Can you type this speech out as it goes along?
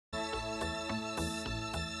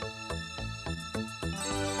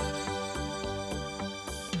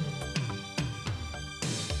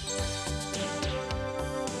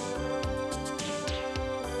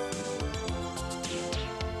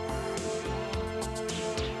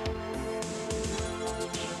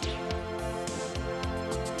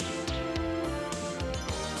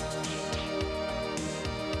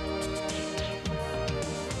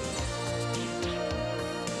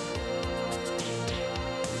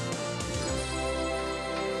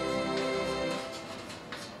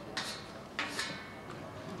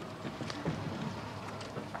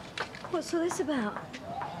What's all this about?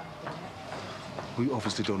 We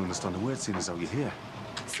obviously don't understand a word, seeing as how you're here.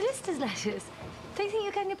 Solicitor's letters? Don't you think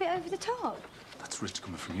you're going a bit over the top? That's rich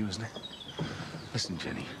coming from you, isn't it? Listen,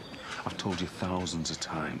 Jenny, I've told you thousands of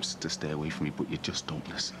times to stay away from me, but you just don't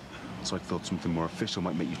listen. So I thought something more official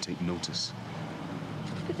might make you take notice.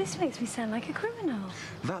 But this makes me sound like a criminal.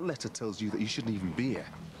 That letter tells you that you shouldn't even be here.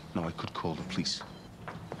 Now, I could call the police.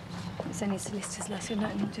 It's only a solicitor's letter,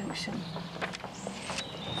 not an injunction.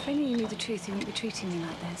 If only you knew the truth, you wouldn't be treating me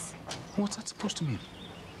like this. What's that supposed to mean?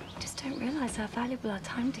 You just don't realise how valuable our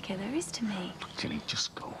time together is to me. Look, Jenny,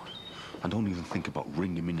 just go. And don't even think about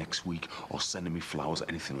ringing me next week or sending me flowers or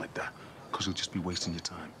anything like that. Because you'll just be wasting your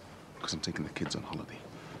time. Because I'm taking the kids on holiday.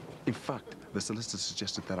 In fact, the solicitor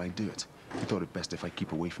suggested that I do it. He thought it best if I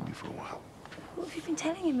keep away from you for a while. What have you been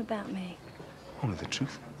telling him about me? Only the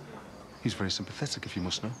truth. He's very sympathetic, if you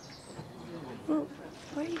must know. Well,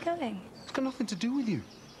 where are you going? It's got nothing to do with you.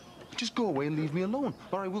 Just go away and leave me alone,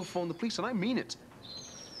 or I will phone the police, and I mean it.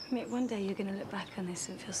 Mick, one day you're going to look back on this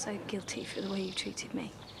and feel so guilty for the way you treated me.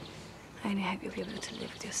 I only hope you'll be able to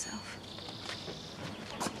live with yourself.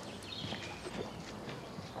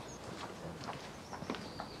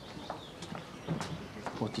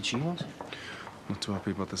 What did she want? Not too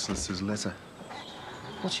happy about the solicitor's letter.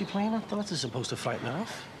 What's she playing at? The letter's supposed to frighten her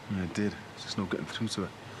off. Yeah, it did. There's just no getting through to her.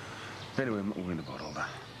 Anyway, I'm not worried about all that.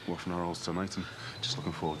 We're off on our rolls tonight and just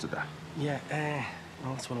looking forward to that. Yeah,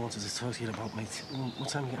 well, that's what I wanted to talk to you about, mate. What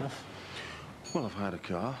time are you getting off? Well, I've hired a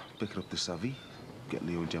car, pick it up this Savvy, get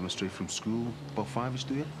Leo and Gemma straight from school. About 5-ish,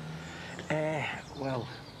 do you? Well,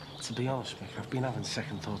 to be honest, Mick, I've been having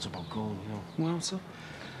second thoughts about going, you know. Well, sir?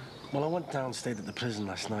 Well, I went down and stayed at the prison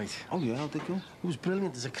last night. Oh, yeah, how'd they go? It was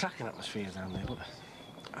brilliant. There's a cracking atmosphere down there, but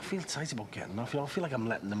I feel tight about getting off. You know, I feel like I'm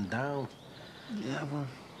letting them down. Yeah, well,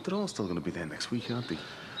 they're all still going to be there next week, aren't they?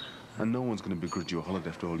 And no one's going to begrudge you a holiday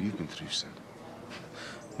after all you've been through, son.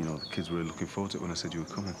 You know, the kids were really looking forward to it when I said you were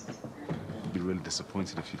coming. They'd be really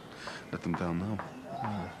disappointed if you let them down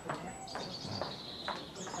now.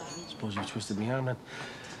 Suppose you twisted me arm then.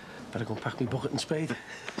 Better go pack me bucket and spade.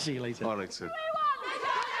 See you later. All right, sir.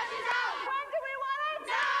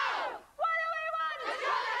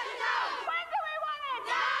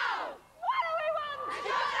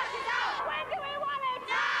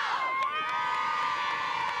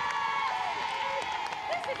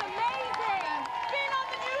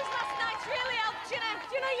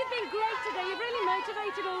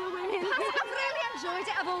 Motivated all the women. I've really enjoyed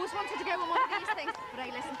it. I've always wanted to go on one of these things. But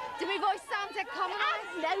hey, listen, do my voice sound dead common?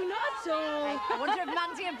 No, not at all. Hey, I wonder if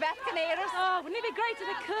Mandy and Beth can hear us. Oh, wouldn't it be great if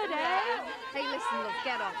they could, eh? Hey, listen, love,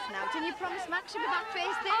 get off now. Didn't you promise Max you'd be back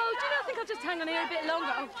first thing? Oh, do you know, I think I'll just hang on here a bit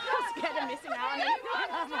longer. Oh, I'm scared of missing out on it.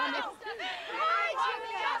 I'm honest. Hi,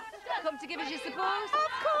 Julia. Come to give us your support?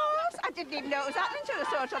 Of course. I didn't even know it was happening until I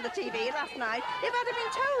saw it on the TV last night. If I'd have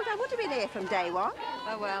been told, I would have been here from day one.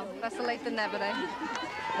 Oh, well, better late than never, eh?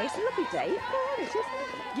 It's a lovely day for it, isn't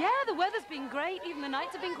it? Yeah, the weather's been great. Even the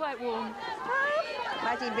nights have been quite warm.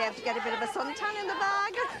 Might even be able to get a bit of a suntan in the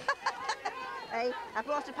bag. Hey, I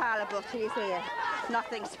bought a pile of butties here.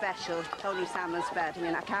 Nothing special, only salmon spreading,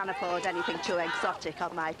 and I can't afford anything too exotic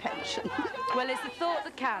on my pension. Well, it's the thought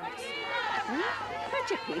that counts. But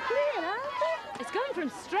your people here, aren't they? It's going from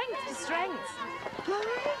strength to strength.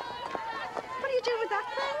 What are you doing with that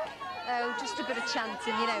thing? Oh, just a bit of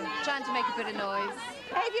chanting, you know, trying to make a bit of noise.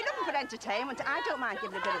 Hey, if you're looking for entertainment, I don't mind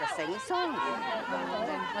giving a bit of a sing-song.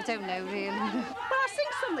 I don't know, really. Well, I'll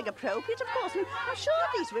sing something appropriate, of course, and I'm sure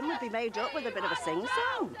these women would be made up with a bit of a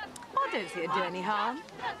sing-song. I don't see it do any harm.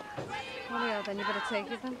 Well, yeah, then you better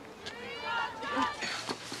take it, then.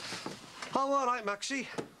 Oh, all right, Maxie.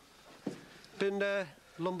 Been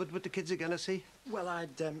lumbered with the kids again, I see. Well,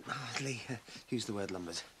 I'd hardly use the word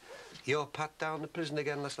lumbered. Your Pat down the prison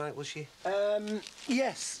again last night, was she?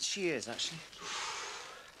 Yes, she is, actually.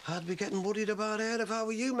 I'd be getting worried about her if I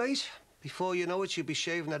were you, mate. Before you know it, she'd be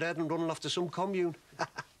shaving her head and running off to some commune.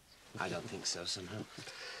 I don't think so, somehow.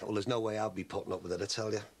 Well, there's no way I'll be putting up with it, I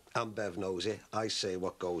tell you. And Bev knows it. I say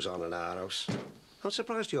what goes on in our house. I'm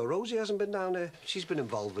surprised your Rosie hasn't been down there. She's been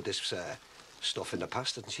involved with this stuff in the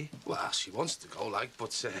past, hasn't she? Well, she wants to go, like,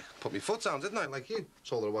 but put me foot down, didn't I, like you?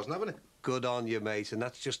 Told her I wasn't having it. Good on you, mate, and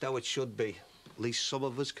that's just how it should be. At least some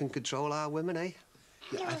of us can control our women, eh?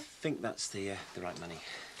 Yeah, I think that's the right money.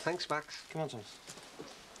 Thanks, Max. Come on, Thomas.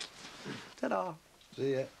 Ta-da.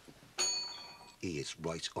 See ya. He is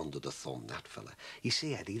right under the thumb, that fella. You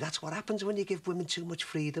see, Eddie, that's what happens when you give women too much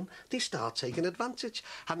freedom. They start taking advantage.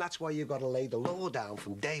 And that's why you've got to lay the law down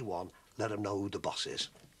from day one. Let them know who the boss is.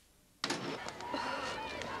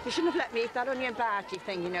 You shouldn't have let me eat that onion barty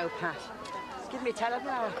thing, you know, Pat. It's given me terrible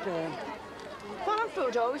heartburn. Foreign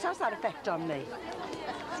food always has that effect on me.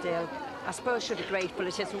 Still, I suppose she'll be grateful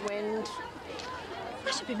it isn't wind.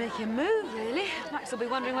 I should be making a move, really. Max will be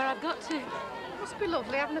wondering where I've got to. Must be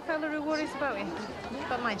lovely having a fella who worries about you.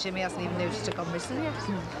 But mind Jimmy hasn't even noticed to come missing yet.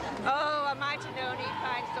 Oh, I might have known he'd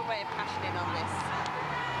find some way of cashing in on this.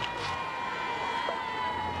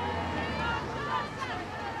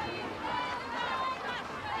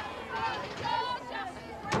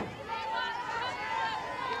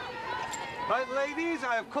 Right, ladies,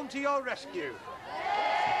 I have come to your rescue.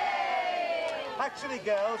 Actually,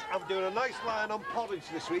 girls, I'm doing a nice line on porridge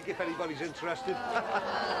this week, if anybody's interested.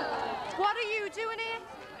 What are you doing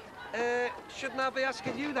here? Shouldn't I be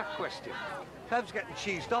asking you that question? Fev's getting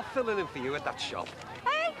cheesed off filling in for you at that shop.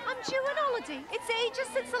 Hey, I'm due an holiday. It's ages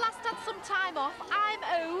since the last had some time off. I'm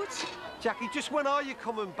owed. Jackie, just when are you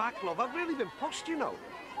coming back, love? I've really been pushed, you know.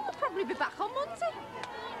 I'll probably be back on Monday.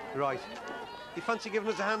 Right. You fancy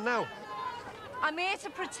giving us a hand now? I'm here to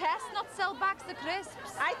protest, not sell bags of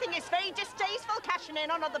crisps. I think it's very distasteful cashing in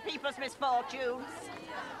on other people's misfortunes.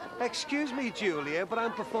 Excuse me, Julia, but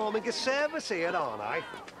I'm performing a service here, aren't I?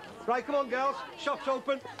 Right, come on, girls. Shop's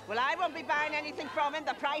open. Well, I won't be buying anything from him.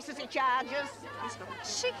 The prices he charges. He's got the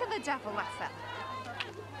cheek of the devil, that fella.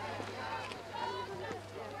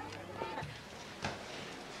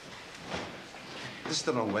 This is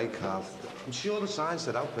the wrong way, Carl. I'm sure the sign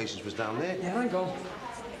said outpatients was down there. Yeah, I go.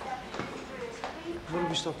 What have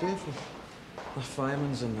we stopped here for? The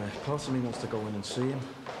fireman's in there. Part of me wants to go in and see him.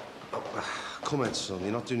 Oh, come on, son.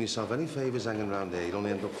 You're not doing yourself any favours hanging around here. You'll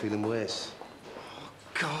only end up feeling worse.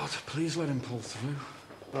 God, please let him pull through.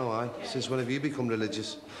 Oh, aye. Since when have you become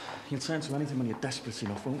religious? You'll turn to anything when you're desperate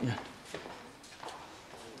enough, won't you?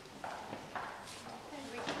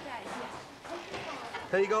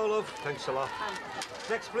 There you go, love. Thanks a lot.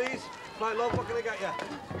 Next, please. Right, love, what can I get you?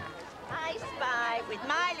 I spy with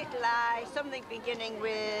my little eye something beginning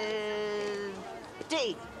with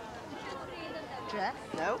D. Dress,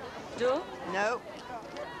 No. Door? No.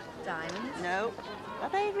 diamonds. No. Are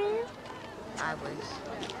they real? I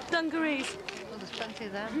wish. Dungarees? Well, there's plenty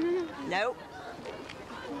of them. No.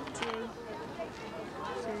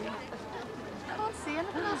 Can't see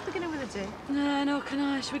anything else beginning with a D. No, nor can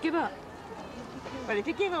I. Should we give up? Well, if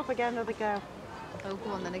you give up again, another go. Oh,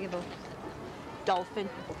 go on then, I give up. Dolphin.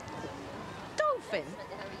 Dolphin?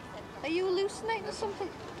 Are you hallucinating or something?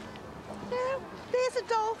 No. There's a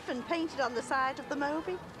dolphin painted on the side of the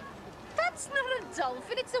Moby. That's not a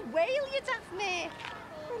dolphin, it's a whale, you daft mare.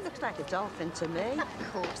 It looks like a dolphin to me.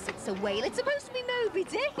 Of course it's a whale. It's supposed to be Moby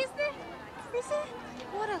Dick, isn't it? Is it?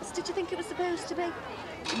 What else did you think it was supposed to be?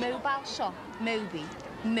 Mobile shop, Moby,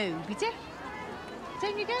 Moby Dick.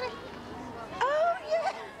 Don't you get it? Oh,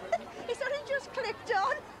 yeah. It's only just clicked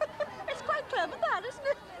on. It's quite clever, that, isn't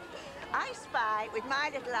it? I spy with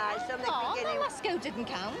my little eye something Oh, beginning... the Lasco didn't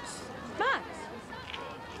count. Max?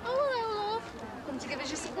 Oh, hello, love. Come to give us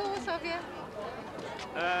your support, have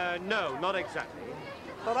you? No, not exactly.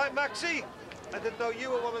 All right, Maxie. I didn't know you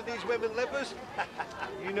were one of these women lippers.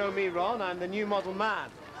 You know me, Ron. I'm the new model man.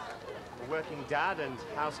 A working dad and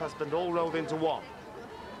house husband all rolled into one.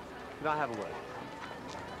 Can I have a word?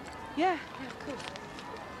 Yeah, of course.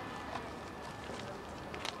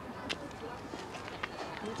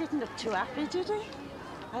 He didn't look too happy, did he?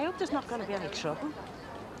 I hope there's not going to be any trouble.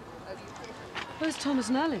 Where's Thomas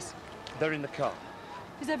and Alice? They're in the car.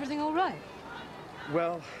 Is everything all right?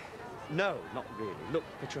 Well, no, not really. Look,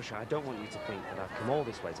 Patricia, I don't want you to think that I've come all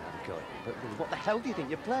this way to have a go at you, but really, what the hell do you think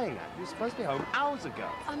you're playing at? You were supposed to be home hours ago.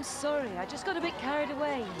 I'm sorry. I just got a bit carried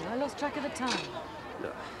away. You know, I lost track of the time.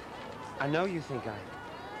 Look, I know you think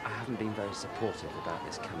I haven't been very supportive about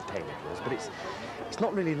this campaign of yours, but it's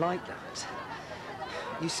not really like that.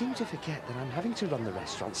 You seem to forget that I'm having to run the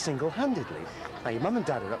restaurant single-handedly. Now, your mum and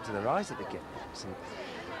dad are up to their eyes at the gift, and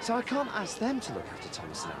so I can't ask them to look after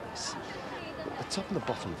Thomas and Alice. But the top and the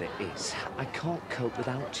bottom of it is, I can't cope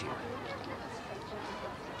without you.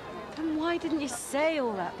 Then why didn't you say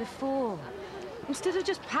all that before? Instead of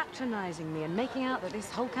just patronising me and making out that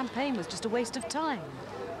this whole campaign was just a waste of time.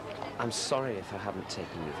 I'm sorry if I haven't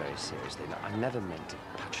taken you very seriously. No, I never meant to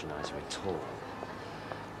patronise you at all.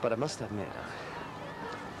 But I must admit,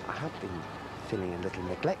 I have been feeling a little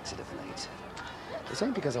neglected of late. It's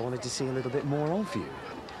only because I wanted to see a little bit more of you.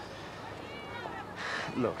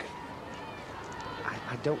 Look,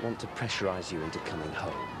 I don't want to pressurise you into coming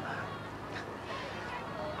home.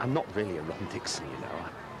 I'm not really a Ron Dixon, you know.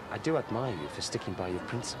 I do admire you for sticking by your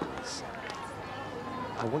principles.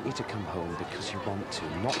 I want you to come home because you want to,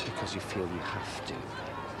 not because you feel you have to.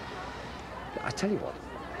 I tell you what,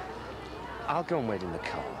 I'll go and wait in the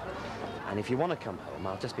car. And if you want to come home,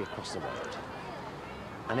 I'll just be across the road.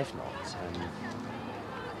 And if not,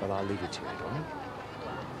 well, I'll leave it to you, all right?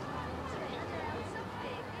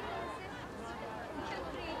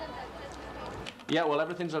 Yeah, well,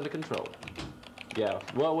 everything's under control. Yeah,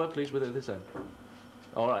 well, we're pleased with it this end.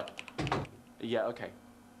 All right. Yeah, okay.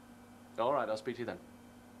 All right, I'll speak to you then.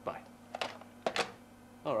 Bye.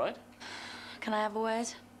 All right. Can I have a word?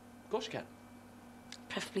 Of course you can.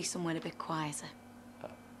 Preferably somewhere a bit quieter.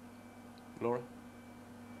 Laura?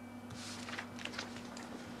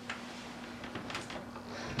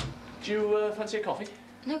 Do you fancy a coffee?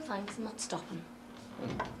 No, thanks. I'm not stopping.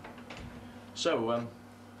 So,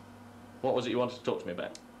 what was it you wanted to talk to me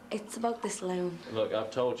about? It's about this loan. Look, I've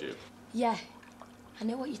told you. Yeah, I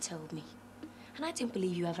know what you told me. And I don't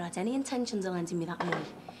believe you ever had any intentions of lending me that money.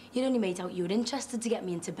 You'd only made out you were interested to get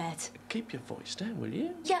me into bed. Keep your voice down, will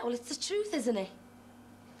you? Yeah, well, it's the truth, isn't it?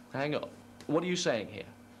 Hang on. What are you saying here?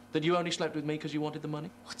 That you only slept with me because you wanted the money?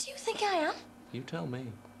 What do you think I am? You tell me.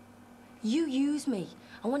 You used me.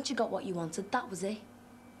 And once you got what you wanted, that was it.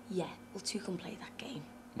 Yeah, well, two can play that game.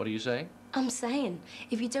 What are you saying? I'm saying,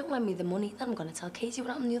 if you don't lend me the money, then I'm going to tell Katie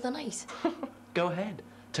what happened the other night. Go ahead.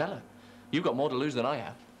 Tell her. You've got more to lose than I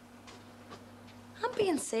have. I'm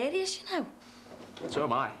being serious, you know. So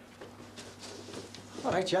am I.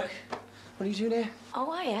 All right, Jack. What are you doing here?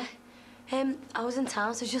 Oh, hiya. I was in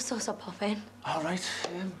town, so just thought I'd pop in. All right.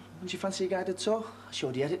 Would you fancy a guided tour? I'll show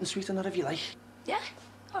the editing suite and that if you like. Yeah,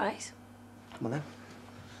 all right. Come on then.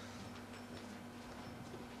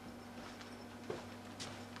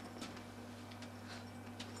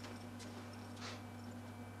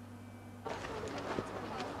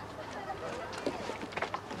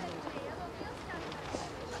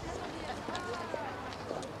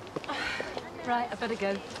 Right, I better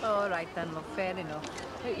go. All right then, love, fair enough.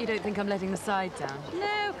 Hope you don't think I'm letting the side down.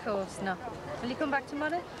 No, of course not. Will you come back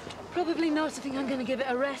tomorrow? Probably not. I think I'm going to give it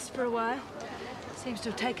a rest for a while. Seems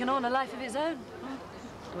to have taken on a life of its own.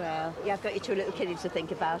 Well, you've got your two little kiddies to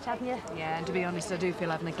think about, haven't you? Yeah, and to be honest, I do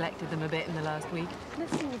feel I've neglected them a bit in the last week.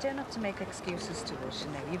 Listen, you don't have to make excuses to us,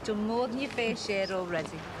 you know. You've done more than your fair share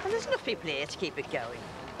already. And there's enough people here to keep it going.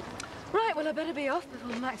 Right, well, I better be off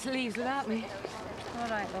before Max leaves without me. All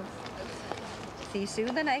right, love. See you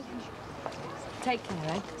soon then, eh? Take care,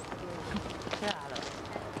 eh?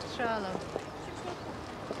 Charlotte.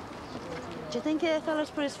 Do you think fella's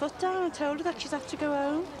put his foot down and told her that she'd have to go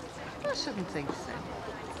home? I shouldn't think so.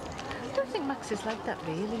 I don't think Max is like that,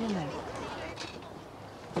 really, you know.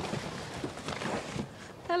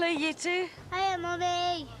 Hello, you two. Hiya,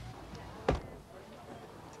 Mummy.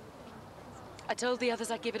 I told the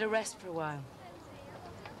others I'd give it a rest for a while.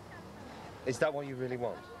 Is that what you really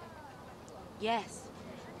want? Yes.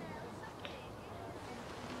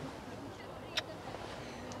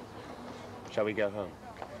 Shall we go home?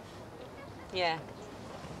 Yeah.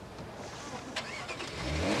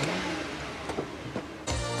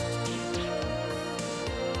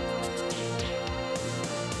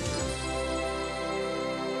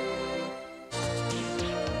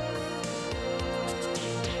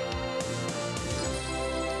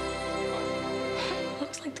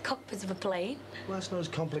 Looks like the cockpit of a plane. Well, it's not as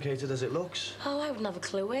complicated as it looks. Oh, I wouldn't have a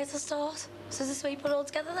clue where to start. So is this where you put it all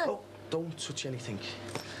together then? Oh, don't touch anything.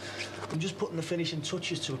 I'm just putting the finishing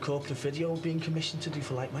touches to a corporate video being commissioned to do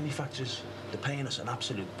for light manufacturers. They're paying us an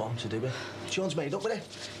absolute bomb to do it. Sean's made up with it.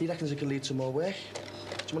 He reckons it can lead to more work.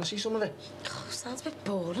 Do you want to see some of it? Oh, sounds a bit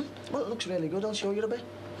boring. Well, it looks really good. I'll show you a bit.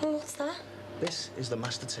 Well, what's that? This is the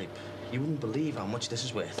master tape. You wouldn't believe how much this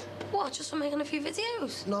is worth. What, just for making a few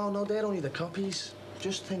videos? No, they're only the copies.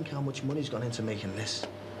 Just think how much money's gone into making this.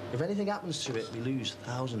 If anything happens to it, we lose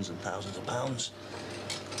thousands and thousands of pounds.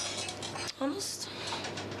 Honest?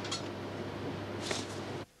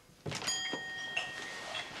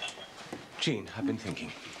 Jean, I've been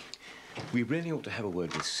thinking. We really ought to have a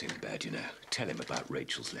word with Sinbad, you know. Tell him about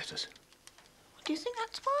Rachel's letters. Do you think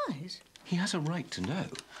that's wise? He has a right to know.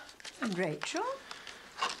 And Rachel?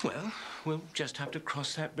 Well, we'll just have to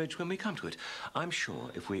cross that bridge when we come to it. I'm sure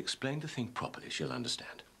if we explain the thing properly, she'll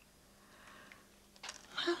understand.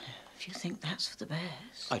 Well, if you think that's for the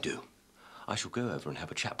best. I do. I shall go over and have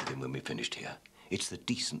a chat with him when we've finished here. It's the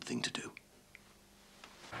decent thing to do.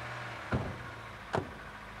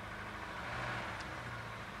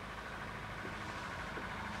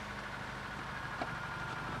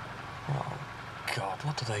 Oh, God,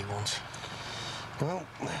 what do they want? Well,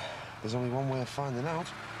 there's only one way of finding out.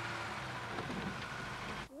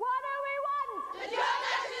 What do we want? The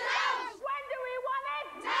George's house! When do we want it?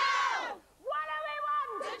 Now! What do we want?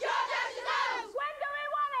 The George's house! When do we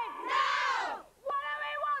want it? Now! What do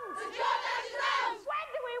we want? The George's house! When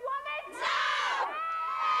do we want it? Now!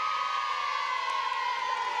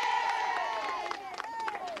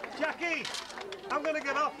 Jackie! I'm going to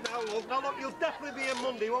get off now, love. Now, look, you'll definitely be in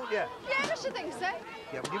Monday, won't you? Yeah, I should think so.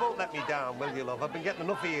 Yeah, but you won't let me down, will you, love? I've been getting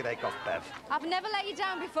enough of your ache off, Bev. I've never let you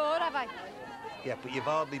down before, have I? Yeah, but you've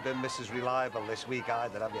hardly been Mrs. Reliable this week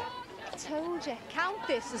either, have you? I told you, count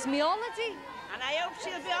this as me holiday. And I hope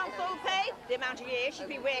she'll be on full pay, the amount of years she'll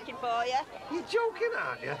be working for you. You're joking,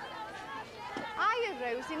 aren't you?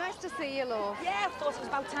 Hiya, Rosie. Nice to see you, love. Yeah, I thought it was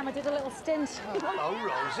about time I did a little stint. Hello,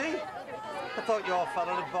 Rosie. I thought your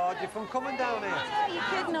fella had barred you from coming down here. Oh, you're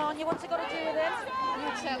kidding on. You what's it got to do with it?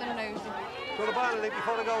 You tell him, Rosie. Go to buy anything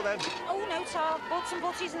before I go, then? Oh, no, Tar. Bought some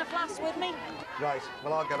butties and a flask with me. Right,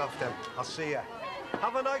 well, I'll get off then. I'll see you.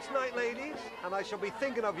 Have a nice night, ladies, and I shall be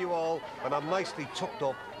thinking of you all when I'm nicely tucked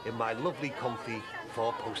up in my lovely, comfy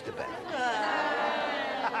four-poster bed.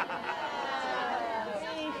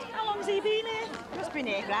 How long's he been here? Must be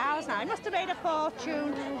near hours now. He must have made a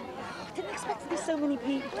fortune. I didn't expect to be so many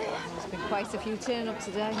people. There's been quite a few turn up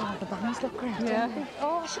today. Oh, the bands look great, Yeah. don't they?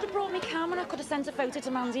 Oh, I should have brought me camera. I could have sent a photo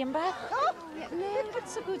to Mandy and Beth. Oh, yeah, no,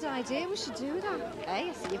 that's a good idea. We should do that. Hey,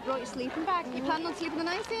 I see you've brought your sleeping bag. You planning on sleeping the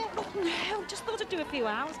night here? Oh, no, just thought I'd do a few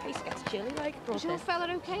hours in case it gets chilly, like. Is your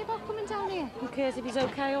fella okay about coming down here? Who cares if he's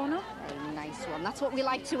okay or not? Oh, nice one. That's what we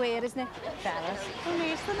like to hear, isn't it? Fellas. Who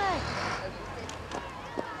needs the night?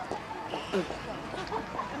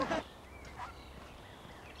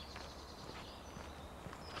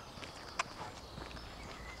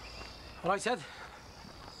 All right, Ted?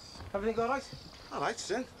 Everything all right? All right,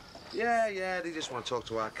 Sin. Yeah, they just want to talk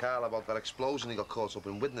to our Carl about that explosion he got caught up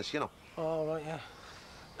in witness, you know. All right, yeah.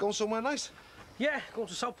 Going somewhere nice? Yeah, going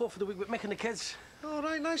to Southport for the week with Mick and the kids. All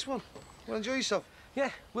right, nice one. Well, enjoy yourself.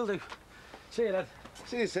 Yeah, will do. See you, Dad.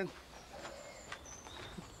 See you, Sin.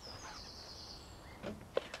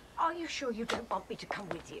 Are you sure you don't want me to come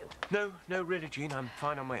with you? No, really, Jean. I'm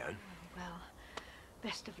fine on my own. Well,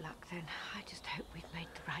 best of luck then. I just hope we've made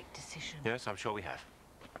the right decision. Yes, I'm sure we have.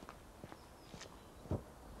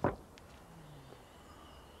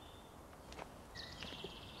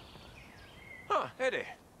 Ah, Eddie.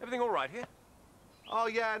 Everything all right here? Oh,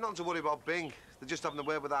 yeah, nothing to worry about, Bing. They're just having a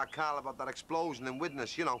word with our Carl about that explosion in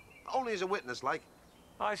witness, you know. Only as a witness, like.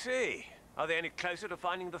 I see. Are they any closer to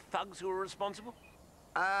finding the thugs who are responsible?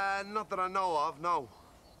 Not that I know of, no.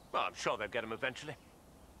 Well, I'm sure they'll get them eventually.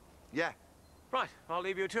 Yeah. Right, I'll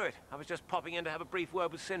leave you to it. I was just popping in to have a brief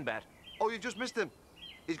word with Sinbad. Oh, you've just missed him.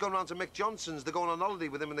 He's gone round to Mick Johnson's. They're going on holiday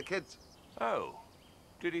with him and the kids. Oh.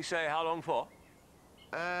 Did he say how long for?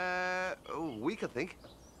 A week, I think.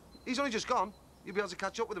 He's only just gone. You'll be able to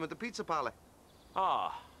catch up with him at the pizza parlour.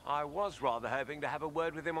 Ah, I was rather hoping to have a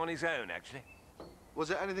word with him on his own, actually. Was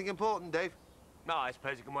it anything important, Dave? No, I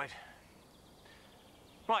suppose he can wait.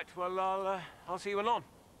 Right, well, I'll see you along.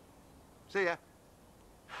 See ya.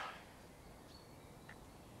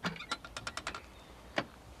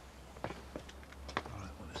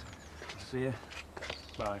 See ya.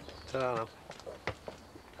 Bye. Ta-ra now.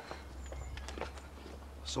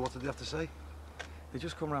 So what did they have to say? They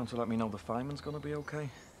just come round to let me know the fireman's gonna be okay.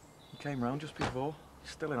 He came round just before.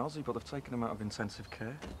 He's still in Aussie, but they've taken him out of intensive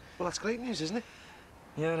care. Well, that's great news, isn't it?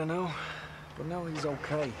 Yeah, I know. But now he's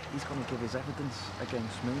okay. He's gonna give his evidence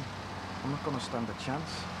against me. I'm not gonna stand a chance.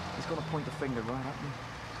 He's gonna point the finger right at me.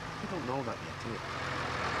 You don't know that yet, do you?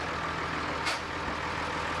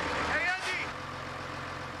 Hey, Andy!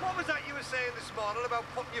 What was that you were saying this morning about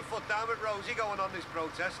putting your foot down with Rosie going on this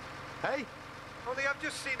protest? Hey? Only I've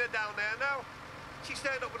just seen her down there now. She's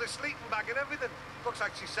staying up with a sleeping bag and everything. Looks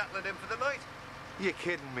like she's settling in for the night. You're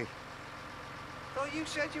kidding me. Thought you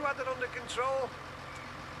said you had it under control.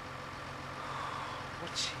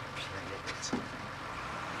 What's she playing with?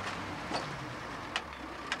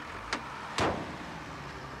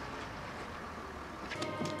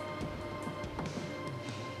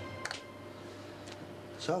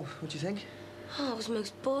 So, what do you think? Oh, it was the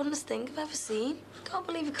most boringest thing I've ever seen. Can't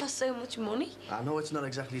believe it cost so much money. I know it's not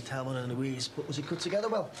exactly Talmud and Louise, but was it put together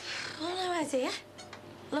well? Oh, no idea.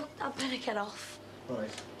 Look, I'd better get off. All right.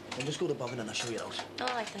 I'll just go to Bobbin and I'll show you out.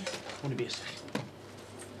 All right, then. Only be a sec.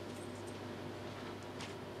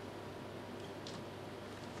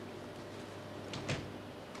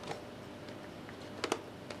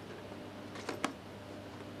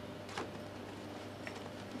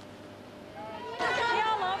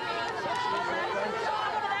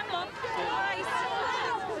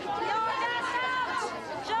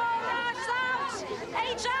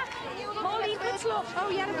 Oh,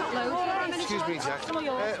 yeah, I've got loads. Excuse me, Jack. Some of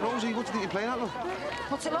yours. Rosie, what do you think you're playing at, love?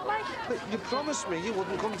 What's it look like? You promised me you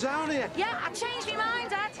wouldn't come down here. Yeah, I changed my mind,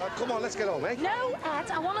 Dad. Come on, let's get home, eh? No,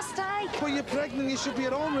 Ed, I want to stay. But you're pregnant, you should be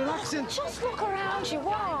at home relaxing. Just look around you.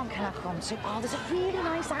 What harm can I come to? Oh, there's a really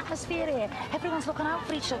nice atmosphere here. Everyone's looking out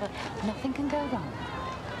for each other. Nothing can go wrong.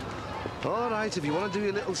 All right, if you want to do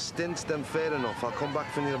your little stints, then fair enough. I'll come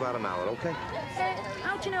back for you in about an hour, okay?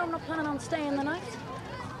 How do you know I'm not planning on staying the night?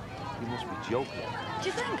 You must be joking. Do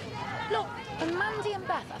you think? Look, when Mandy and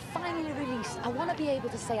Beth are finally released, I want to be able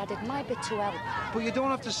to say I did my bit to help. But you don't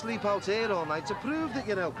have to sleep out here all night to prove that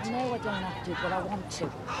you helped. No, I don't have to, but I want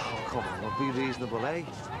to. Oh, come on, well, be reasonable, eh?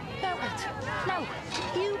 No, Ed. No,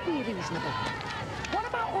 you be reasonable. What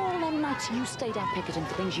about all them nights you stayed out picketing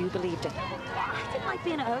for things you believed in? I didn't like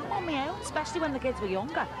being at home on my own, especially when the kids were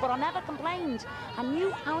younger. But I never complained. I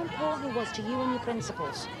knew how important it was to you and your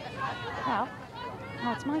principles. Well,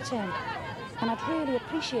 now it's my turn. And I'd really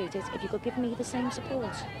appreciate it if you could give me the same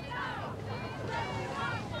support.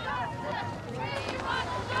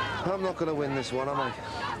 I'm not going to win this one, am I?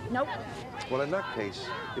 Nope. Well, in that case,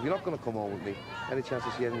 if you're not going to come home with me, any chance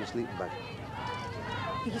of sharing your sleeping bag?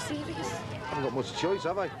 Are you serious? I haven't got much choice,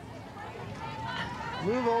 have I?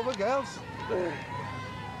 Move over, girls.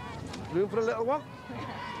 Room for a little one?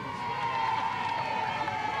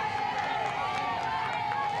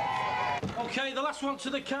 Okay, the last one to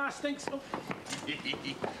the car stinks. Oh.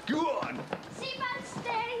 Go on. Seaman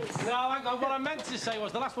stinks. No, hang on. What I meant to say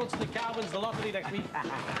was the last one to the car wins the lottery next week.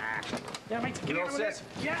 Yeah, mate. You all set?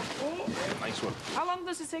 Yeah. Oh. Nice one. How long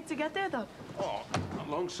does it take to get there, though? Oh, not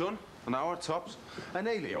long, son. An hour tops. And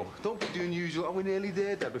hey, Leo, don't be doing usual. Are we nearly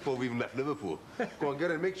there before we even left Liverpool? Go on,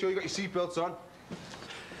 get in. Make sure you got your seatbelts on.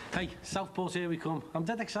 Hey, Southport, here we come. I'm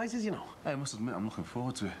dead excited, you know. I must admit, I'm looking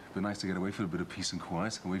forward to it. It'd be nice to get away for a bit of peace and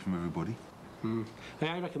quiet, away from everybody. Hey,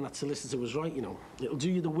 I reckon that solicitor was right, you know. It'll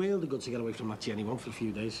do you the world of good to get away from that Jenny one for a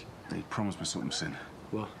few days. They promised me something, Sin.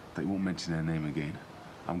 What? That you won't mention her name again.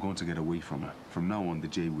 I'm going to get away from her. From now on, the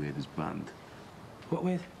J word is banned. What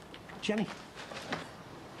word? Jenny?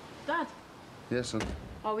 Dad, Yes, son.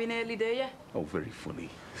 are we nearly there yet? Oh, very funny.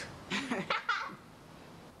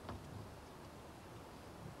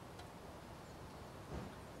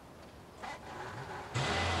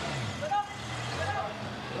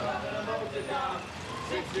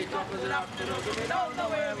 We don't know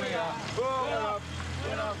where we are. We're up.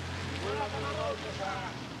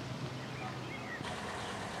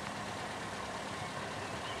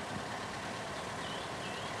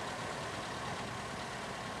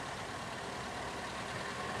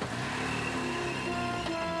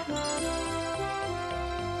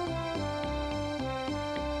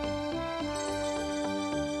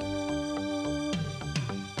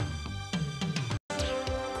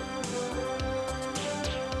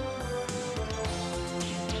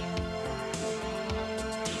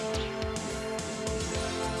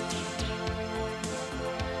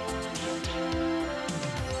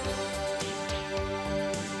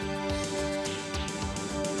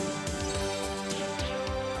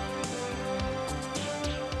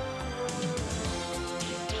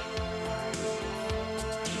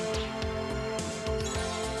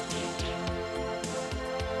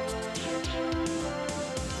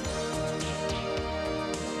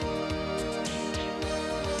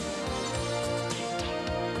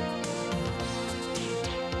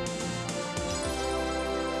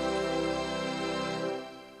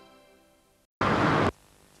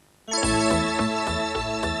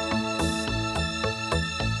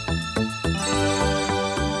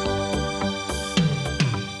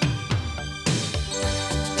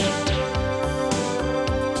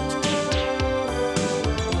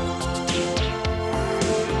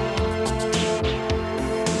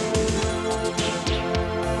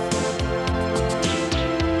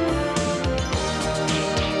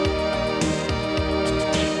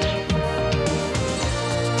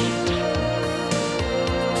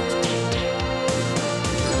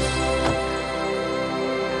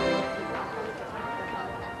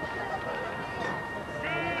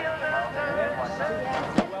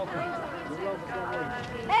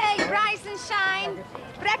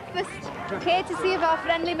 Courtesy of our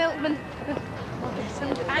friendly milkman.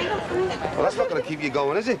 Some kind of food. Well, that's not going to keep you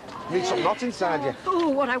going, is it? You need something hot inside you. Oh,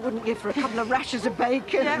 what I wouldn't give for a couple of rashers of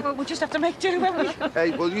bacon. Yeah, well, we'll just have to make do, won't we? Hey,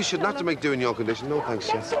 well, you shouldn't have to make do in your condition. No thanks,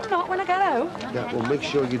 Get Chef. some not when I get home. Yeah, well, make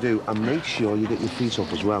sure you do. And make sure you get your feet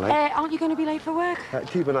up as well, eh? Aren't you going to be late for work?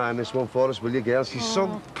 Keep an eye on this one for us, will you, girls? She's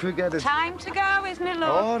so big-headed. Time to go, isn't it,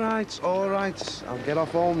 love? All right, all right. I'll get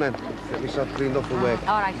off home then. Get myself cleaned up for work.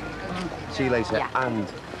 All right. See you later. Yeah. And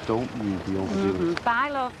don't you be overdoing it. Bye,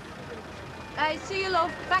 love. Hey, see you,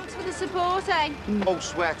 love. Thanks for the support, eh? Oh,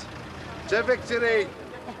 sweat. To victory.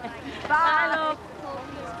 Bye, love.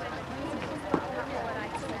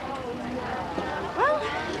 Well,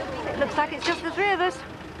 Looks like it's just the three of us.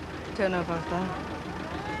 Don't know about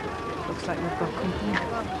that. Looks like we've got company.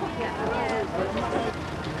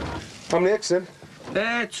 How many eggs then?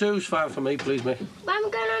 Two's fine for me, please, mate. When are we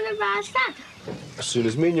going on a rise, Dad? As soon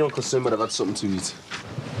as me and your Uncle Sim would have had something to eat.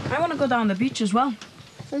 I want to go down the beach as well.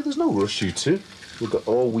 Hey, there's no rush, you two. We've got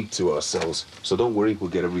all week to ourselves, so don't worry, we'll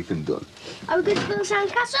get everything done. Are we going to build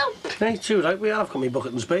Sandcastle? Hey, too right. We have got me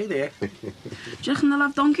bucket and spade here. Do you reckon they'll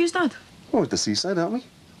have donkeys, Dad? We're at the seaside, aren't we?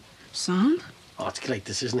 Sound? Oh, it's great,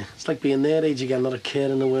 this, isn't it? It's like being their age again, not a care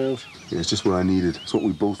in the world. Yeah, it's just what I needed. It's what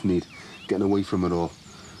we both need. Getting away from it all.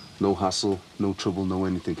 No hassle, no trouble, no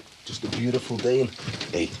anything. Just a beautiful day and...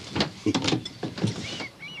 Hey.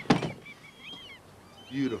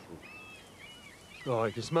 Beautiful. Oh,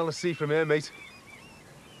 you can smell the sea from here, mate.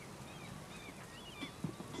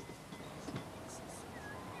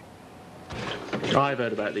 I've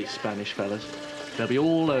heard about these Spanish fellas. They'll be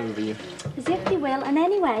all over you. As if they will, and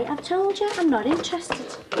anyway, I've told you I'm not interested.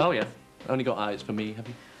 Oh, yeah? Only got eyes for me, have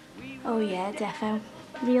you? Oh, yeah, defo.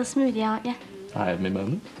 Real smoothie, aren't you? I have my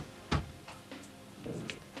moment.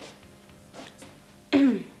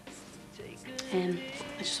 I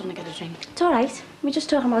just want to get a drink. It's all right. We're just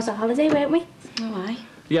talking about our holiday, weren't we? Oh, aye.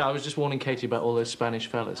 Yeah, I was just warning Katie about all those Spanish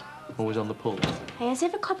fellas. Always on the pull. Hey, has he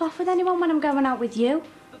ever cop off with anyone when I'm going out with you?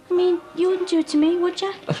 I mean, you wouldn't do it to me, would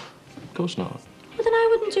you? Of course not. Well, then I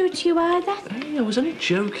wouldn't do it to you either. Hey, I was only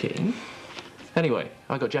joking. Anyway,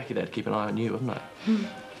 I got Jackie there to keep an eye on you, haven't I?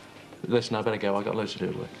 Listen, I better go. I got loads to do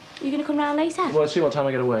at work. You going to come round later? Well, see what time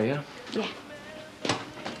I get away, yeah? Yeah.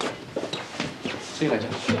 See you later.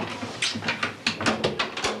 Yeah.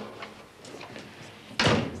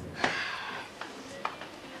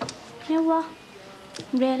 You know what?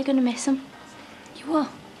 I'm really going to miss him. You what?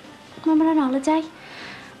 When we're on holiday,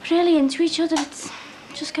 we're really into each other. It's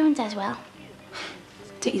just going dead well.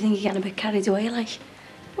 Don't you think you're getting a bit carried away, like?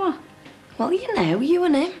 What? Well, you know, you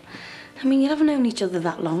and him. I mean, you haven't known each other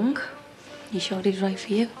that long. You sure he's right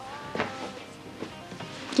for you?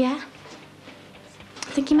 Yeah.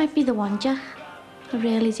 I think he might be the one, Jack. I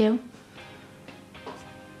really do.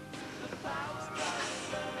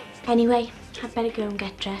 Anyway, I'd better go and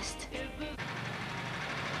get dressed.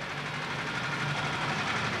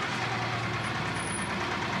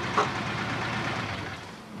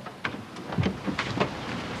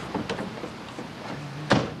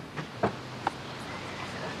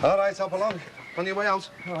 All right, hop along. On your way out.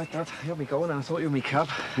 All right, Dad. You'll be going. I thought you were me cab.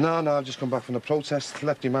 No, I've just come back from the protest.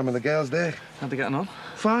 Left your mum and the girls there. How'd they getting on?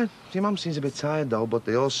 Fine. Your mum seems a bit tired, though, but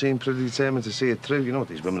they all seem pretty determined to see it through. You know what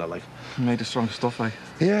these women are like. Made of strong stuff, eh?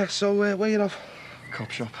 Yeah, so where you off? Cop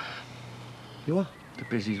shop. You what? The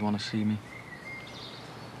busies want to see me.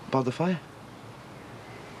 About the fire?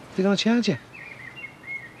 They're going to charge you?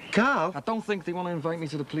 Carl? I don't think they want to invite me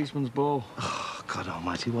to the policeman's ball. Oh, God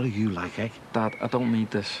almighty, what are you like, eh? Dad, I don't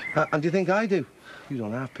need this. And do you think I do? You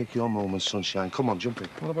don't have to pick your moments, sunshine. Come on, jump in.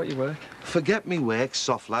 What about your work? Forget me work,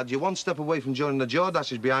 soft lad. You're one step away from joining the jaw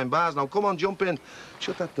dashes behind bars. Now, come on, jump in.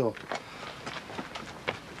 Shut that door.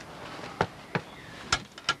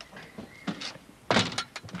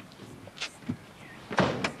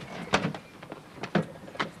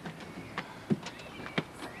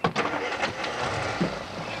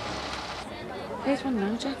 Here's one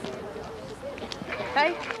now, Jeff.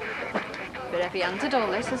 Hey, bit heavy-handed all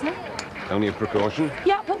this, isn't it? Only a precaution.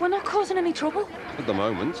 Yeah, but we're not causing any trouble. At the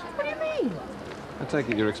moment. What do you mean? I take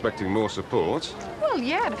it you're expecting more support. Well,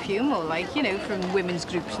 yeah, a few more, like, you know, from women's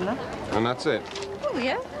groups and that. And that's it. Well,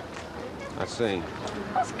 yeah. I see.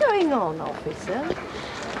 What's going on, officer?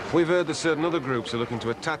 We've heard that certain other groups are looking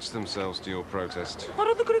to attach themselves to your protest. What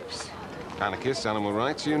other groups? Anarchists, animal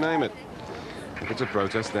rights, you name it. If it's a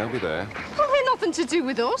protest, they'll be there. Well, they're nothing to do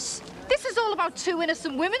with us. This is all about two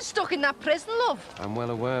innocent women stuck in that prison, love. I'm well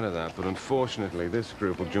aware of that, but unfortunately, this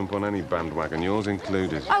group will jump on any bandwagon, yours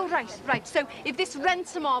included. Oh, right. So if this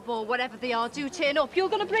ransom mob or whatever they are do turn up, you're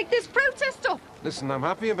going to break this protest up? Listen, I'm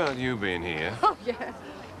happy about you being here, Oh, yeah.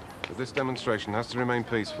 but this demonstration has to remain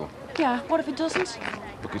peaceful. Yeah, what if it doesn't?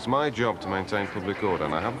 Look, it's my job to maintain public order,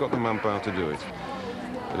 and I have got the manpower to do it.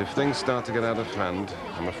 But if things start to get out of hand,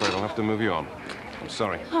 I'm afraid I'll have to move you on. I'm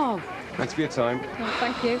sorry. Oh. Thanks for your time. Oh,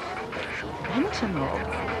 thank you. Ransom mob?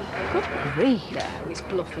 Good grief. No, he's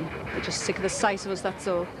bluffing. We're just sick of the sight of us, that's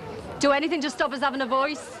all. Do anything to stop us having a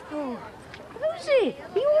voice. Oh. Rosie,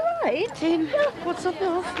 are you all right? What's up,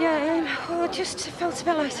 love? Yeah, I just felt a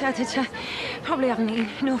bit lightheaded. Probably haven't eaten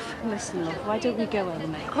enough. Listen, love, why don't we go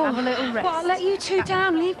home, mate? Oh, have a little rest. Well, I'll let you two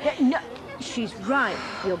down. Leave. No, she's right.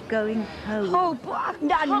 You're going home. Oh, but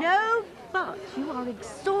No, but you are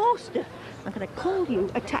exhausted. I'm going to call you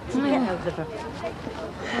a taxi. Get out of her.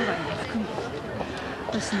 All right, come on.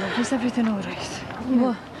 Listen, love, is everything all right?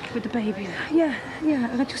 What? With the baby? Yeah,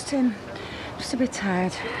 I just a bit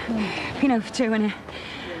tired. Been over too, and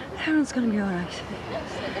Harold's gonna be all right.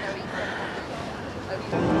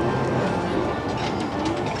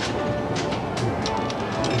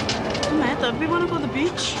 Mate, we want to go to the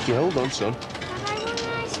beach. Yeah, hold on, son.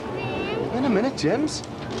 In a minute, James.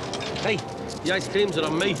 Hey, the ice creams are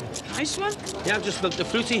on me. Nice one? Yeah, I've just milked the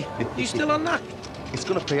fruity. You still on that? It's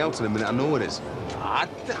gonna pay out in a minute, I know it is. Ah,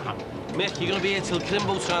 damn. Mick, you're gonna be here till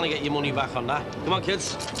Crimbo trying to get your money back on that. Come on,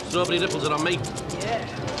 kids. Strawberry ripples are on me. Yeah.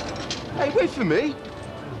 Hey, wait for me.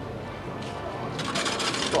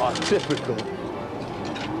 Oh, typical.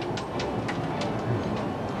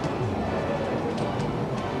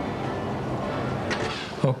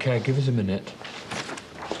 OK, give us a minute.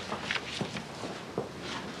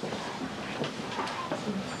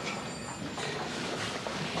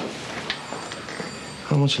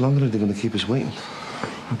 How much longer are they going to keep us waiting?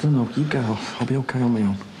 I don't know. You go. I'll be OK on my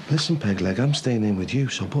own. Listen, Pegleg, I'm staying in with you,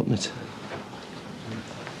 so button it.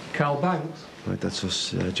 Carl Banks? Right, that's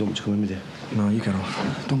us. Do you want me to come in with you? No, you get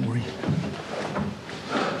off. Don't worry.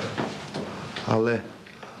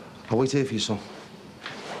 I'll wait here for you, son.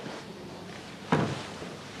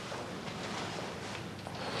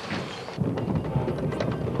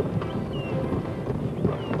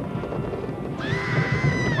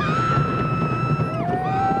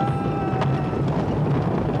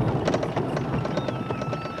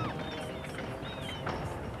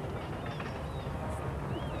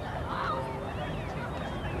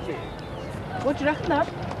 What do you reckon, Dad?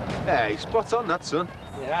 Hey, spot on that, son.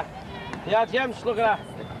 Yeah. Yeah, James, look at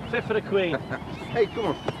that. Fit for the Queen. Hey, come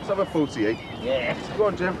on, let's have a photo, eh? Yeah. Go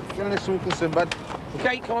on, Jim. Get in this Uncle Sinbad.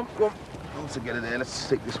 OK, come on, go on. Once I get in there, let's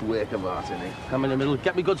take this work of art in, eh? I'm in the middle.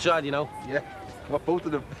 Get me good side, you know. Yeah. What, both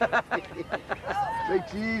of them? Say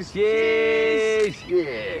cheese. Cheers.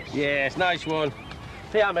 Yes. Yes, nice one.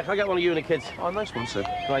 Hey, Mick, I'll get one of you and the kids. Oh, nice one, sir.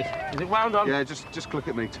 Right. Is it wound on? Yeah, just click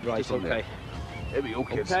it, mate. Right, Just on OK. there. Here we go,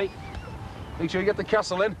 kids. OK. Make sure you get the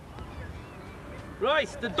castle in. Right,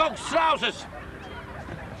 the dog's trousers.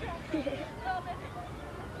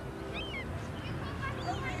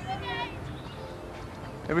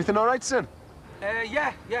 Everything all right, son?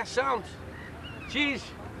 Yeah, sound. Cheers.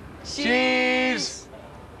 Cheers.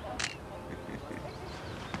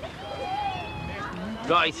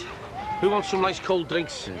 Right. Who wants some nice cold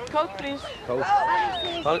drinks? Coke, please. Cold.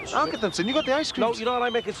 I'll get them, son. You got the ice cream. No, you know what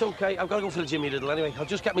I make? It's OK. I've got to go for the Jimmy Little anyway. I'll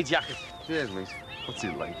just get my jacket. Cheers, mate. What's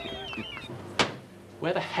it like?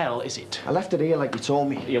 Where the hell is it? I left it here like you told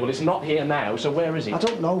me. Yeah, well, it's not here now, so where is it? I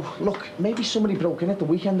don't know. Look, maybe somebody broke in at the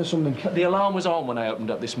weekend or something. The alarm was on when I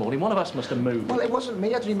opened up this morning. One of us must have moved. Well, it wasn't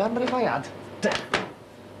me. I'd remember if I had. Damn.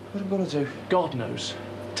 What am I going to do? God knows.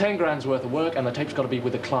 10 grand's worth of work, and the tape's got to be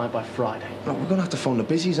with the client by Friday. No, we're going to have to phone the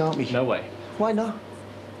busies, aren't we? No way. Why not?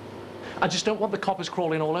 I just don't want the coppers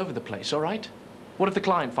crawling all over the place, all right? What if the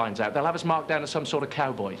client finds out? They'll have us marked down as some sort of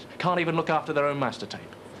cowboys. Can't even look after their own master tape.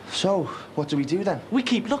 So, what do we do then? We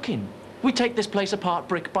keep looking. We take this place apart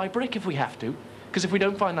brick by brick if we have to. Because if we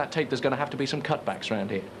don't find that tape, there's going to have to be some cutbacks around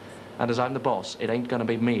here. And as I'm the boss, it ain't going to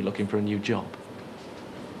be me looking for a new job.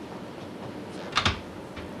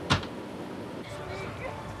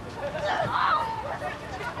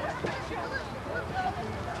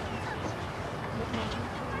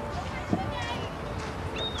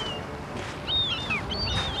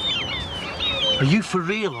 Are you for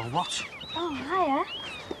real or what? Oh, hiya.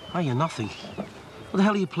 Hiya, nothing. What the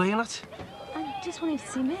hell are you playing at? I just wanted to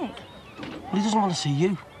see Mick. Well, he doesn't want to see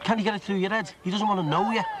you. Can't you get it through your head? He doesn't want to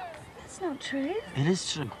know you. That's not true. It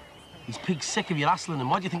is true. He's pig sick of you hassling him.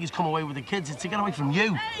 Why do you think he's come away with the kids? It's to get away from you.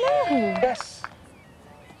 No. Yes.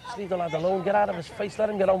 Just leave the lad alone. Get out of his face. Let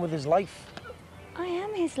him get on with his life. I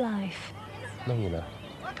am his life. No, you're not.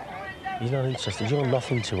 He's not interested. You're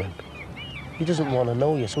nothing to him. He doesn't want to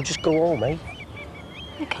know you, so just go home, eh?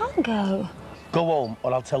 I can't go. Go home,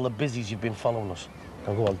 or I'll tell the busies you've been following us.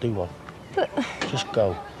 Now go on, do one. But... Just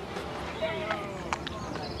go.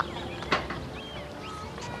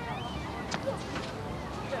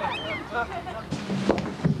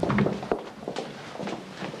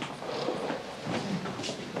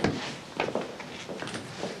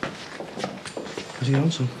 Is he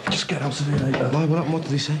on, son? Just get out of here, later. Why? What happened? What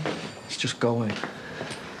did he say? It's just going.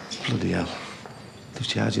 Bloody hell. They've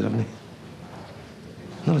charged you, haven't they?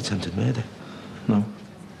 Not attempted murder. No.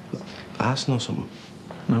 Arson or something.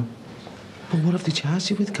 No. But what have they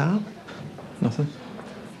charged you with, Carl? Nothing.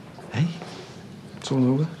 Hey? It's all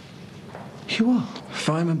over. You what?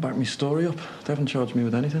 Fireman backed me story up. They haven't charged me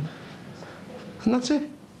with anything. And that's it?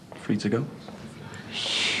 Free to go.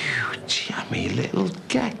 You jammy little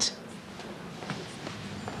get.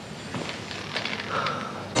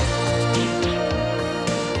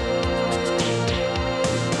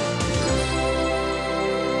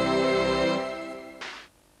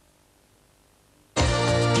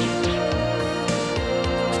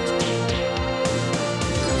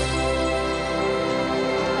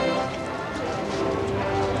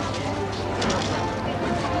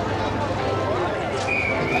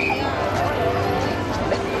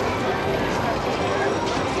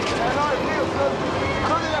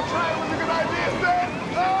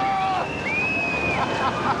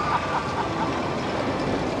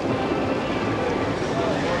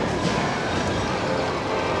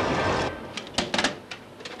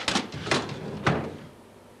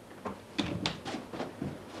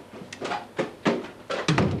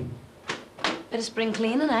 Bit of spring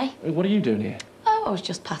cleaning, eh? What are you doing here? Oh, I was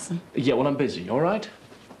just passing. Yeah, well, I'm busy, all right?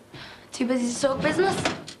 Too busy to talk business?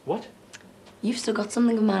 What? You've still got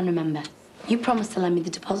something of mine, remember? You promised to lend me the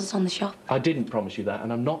deposit on the shop. I didn't promise you that,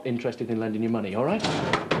 and I'm not interested in lending you money, all right?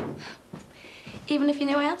 Even if you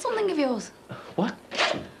knew I had something of yours. What?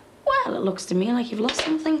 Well, it looks to me like you've lost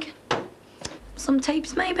something. Some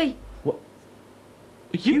tapes, maybe. What?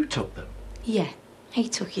 You took them? Yeah, I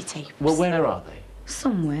took your tapes. Well, where are they?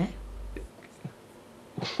 Somewhere.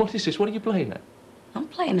 What is this? What are you playing at? I'm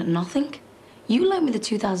playing at nothing. You lent me the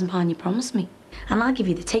 £2,000 you promised me, and I'll give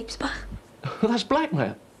you the tapes back. That's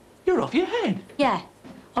blackmail. You're off your head. Yeah.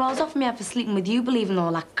 Well, I was off my head for sleeping with you, believing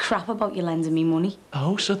all that crap about you lending me money.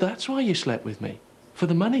 Oh, so that's why you slept with me? For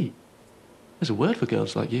the money? There's a word for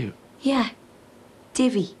girls like you. Yeah.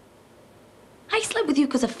 Divvy. I slept with you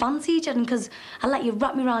because I fancied you and because I let you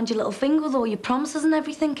wrap me around your little finger with all your promises and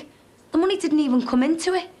everything. The money didn't even come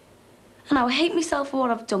into it. And now I hate myself for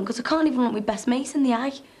what I've done because I can't even look my best mates in the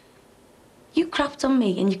eye. You crapped on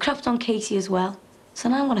me and you crapped on Casey as well. So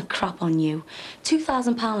now I want to crap on you.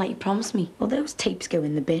 £2,000 like you promised me. Well, those tapes go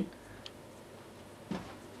in the bin.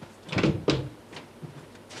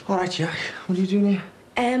 All right, Jack. What are you doing here?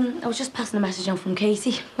 I was just passing a message on from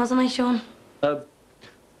Casey, wasn't I, Sean?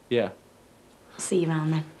 Yeah. See you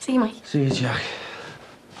around then. See you, mate. See you, Jack.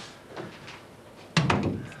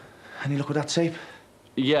 Any luck with that tape?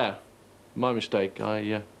 Yeah. My mistake.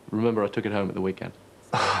 I remember I took it home at the weekend.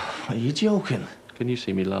 Are you joking? Can you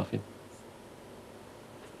see me laughing?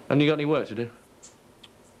 And you got any work to do?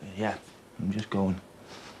 Yeah, I'm just going.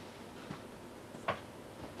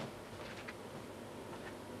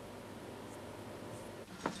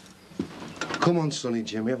 Come on, Sonny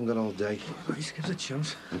Jim, we haven't got all day. Please, give us a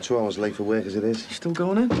chance. I'm 2 hours late for work as it is. You still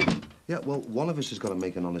going in? Yeah, well, one of us has got to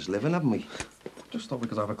make an honest living, haven't we? Just thought we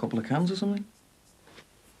could have a couple of cans or something.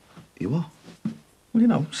 You what? Well, you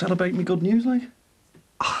know, celebrate me good news, like.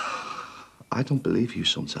 I don't believe you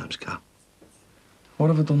sometimes, Cal. What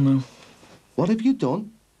have I done now? What have you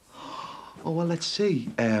done? Oh, well, let's see.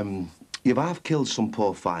 You've half killed some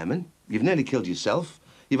poor fireman. You've nearly killed yourself.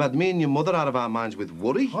 You've had me and your mother out of our minds with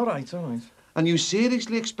worry. All right, all right. And you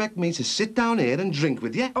seriously expect me to sit down here and drink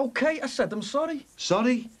with you? OK, I said I'm sorry.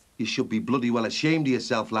 Sorry? You should be bloody well ashamed of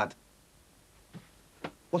yourself, lad.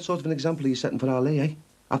 What sort of an example are you setting for Ali, eh?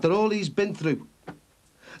 After all he's been through.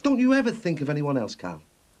 Don't you ever think of anyone else, Carl?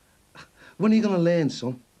 When are you going to learn,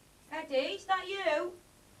 son? Eddie, is that you?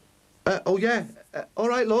 Oh, yeah. All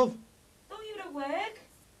right, love. Thought you were at work.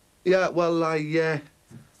 Yeah, well, I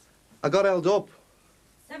got held up.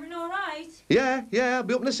 Is everything all right? Yeah, I'll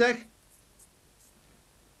be up in a sec.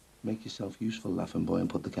 Make yourself useful, laughing boy, and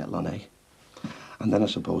put the kettle on, eh? And then I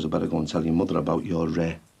suppose I better go and tell your mother about your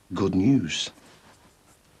good news.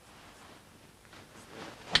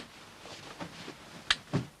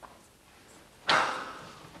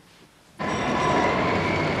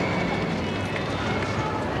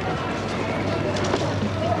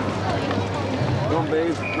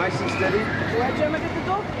 Nice and steady. Where Gemma get the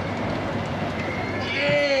duck?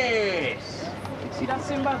 Yes! See that,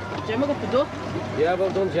 Simba? Gemma got the duck. Yeah, well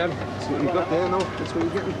done, Jem. That's what you've got there, no? That's what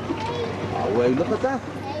you're getting. Oh, wait, look at that.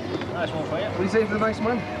 Nice one for you. What do you say for the nice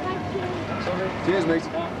man? Cheers, mate.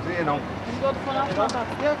 Yeah. See you now. You got fun after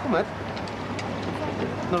that? Yeah, come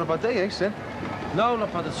on. Not a bad day, eh, Sin? No,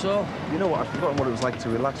 not bad at all. You know what? I've forgotten what it was like to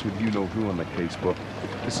relax with you-know-who on the case, but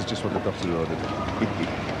this is just what the doctor ordered.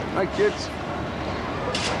 Hi, kids.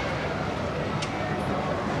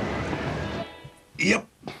 Yep.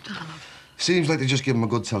 Seems like they just give him a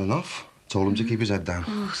good telling off. Told him to keep his head down.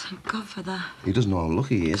 Oh, thank God for that. He doesn't know how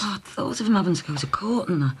lucky he is. God, thought of him having to go to court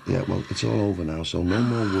and that. Yeah, well, it's all over now, so no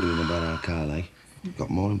more worrying about our Carl, eh?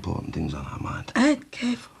 Got more important things on our mind. Ed,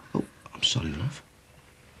 careful. Oh, I'm sorry, love.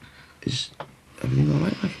 Is everything all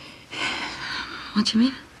right, like? What do you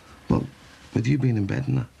mean? Well, with you being in bed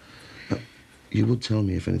and that, you would tell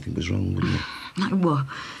me if anything was wrong, wouldn't you? Like what?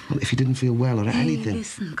 Well, if you didn't feel well or anything.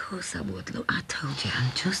 Listen, of course I would. Look, I told you, I'm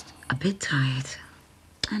just a bit tired.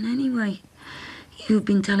 And anyway, you've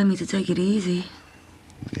been telling me to take it easy.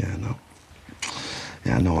 Yeah, I know.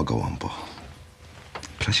 Yeah, I know I'll go on, but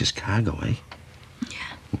precious cargo, eh?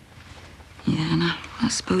 Yeah, and I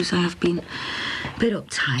suppose I have been a bit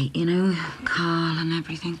uptight, you know, Carl and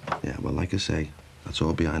everything. Yeah, well, like I say, that's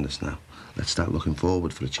all behind us now. Let's start looking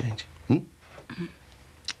forward for a change.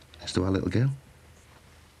 Let's do our little girl.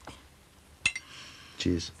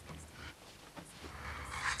 Cheers.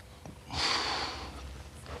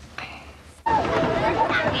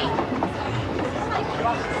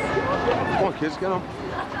 kids, get on.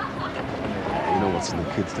 Yeah, you know what's in the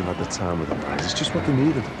kids? They've had the time with the guys. It's just what they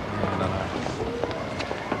needed. Yeah, no.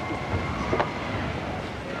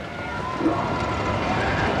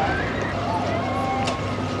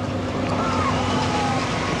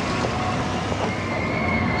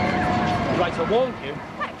 Right, I warned you.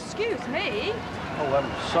 Excuse me?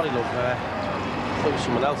 Oh, sorry, love. I thought it was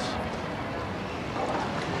someone else.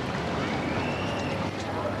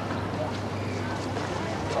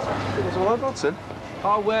 What's all about, son?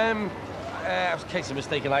 Oh, it was a case of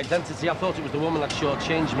mistaken identity. I thought it was the woman that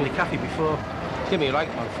shortchanged me the cafe before. Give me a right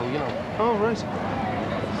handful, you know. Oh, right.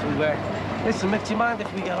 So, listen, Mick, do you mind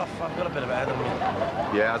if we get off? I've got a bit of a head on me.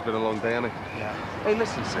 Yeah, it's been a long day, hasn't it? Yeah. Hey,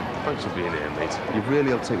 listen, Sid, thanks for being here, mate. You really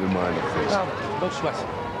helped take my mind off this. No sweat.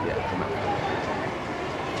 Yeah, come on.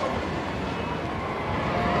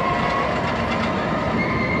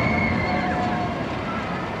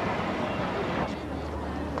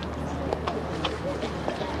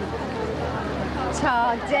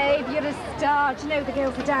 Oh, Dave, you're a star. Do you know the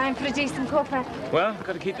girls are dying for a decent cuppa? Well,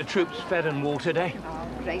 got to keep the troops fed and watered, eh?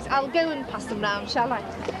 Great. I'll go and pass them round, shall I?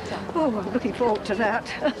 Oh, I'm looking forward to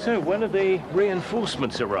that. So, when do the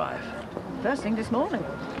reinforcements arrive? First thing this morning.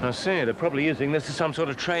 I see. They're probably using this as some sort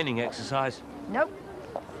of training exercise. Nope.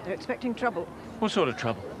 They're expecting trouble. What sort of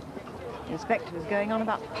trouble? The inspector was going on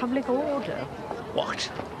about public order.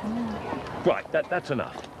 What? Right, that's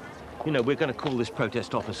enough. You know, we're going to call this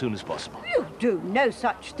protest off as soon as possible. You do no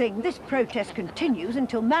such thing. This protest continues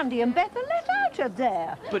until Mandy and Beth are let out of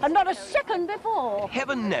there. But- And not a second before.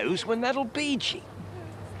 Heaven knows when that'll be, Jean.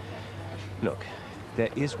 Look, there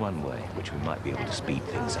is one way which we might be able to speed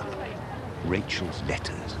things up. Rachel's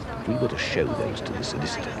letters. If we were to show those to the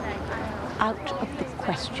solicitor. Out of the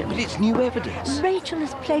question. But it's new evidence. Rachel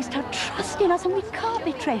has placed her trust in us and we can't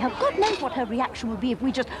betray her. God knows what her reaction will be if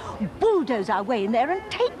we just bulldoze our way in there and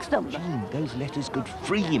take them. Jean, those letters could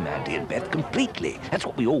free Mandy and Beth completely. That's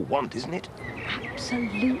what we all want, isn't it?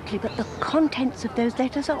 Absolutely, but the contents of those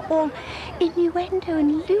letters are all innuendo and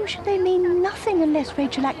illusion. They mean nothing unless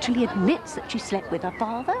Rachel actually admits that she slept with her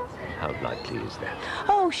father. How likely is that?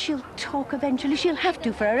 Oh, she'll talk eventually. She'll have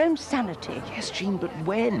to for her own sanity. Yes, Jean, but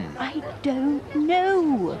when? I don't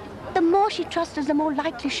know. The more she trusts us, the more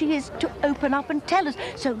likely she is to open up and tell us.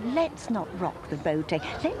 So let's not rock the boat, eh?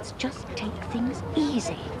 Let's just take things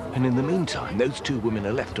easy. And in the meantime, those two women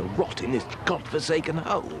are left to rot in this godforsaken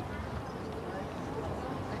hole.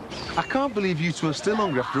 I can't believe you two are still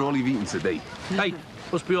hungry after all you've eaten today. Hey,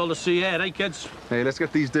 must be all the sea air, eh, kids? Hey, let's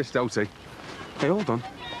get these dished out, eh? Hey, hold on.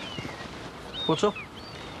 What's up?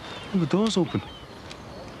 Oh, the door's open.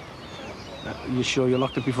 You sure you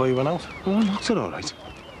locked it before you went out? Oh, I locked it all right.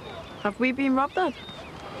 Have we been robbed then?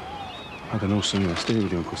 I don't know, son. Stay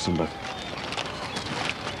with you, Uncle Sinbad.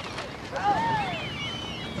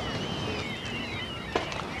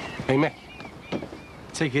 Hey, Mick.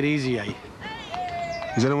 Take it easy, eh?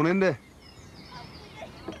 Is anyone in there?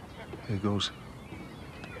 Here goes.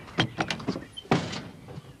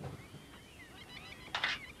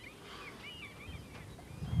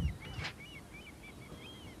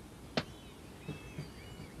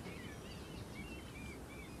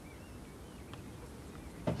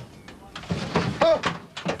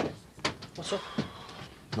 What's up?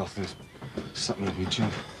 Nothing. Something with me,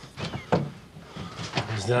 job.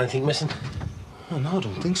 Is there anything missing? Oh, no, I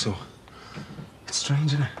don't think so. It's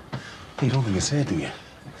strange, isn't it? You don't think it's here, do you?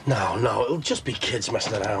 No, it'll just be kids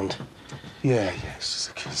messing around. Yeah, it's just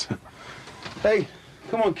the kids. Hey,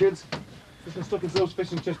 come on, kids. Let's get stuck into those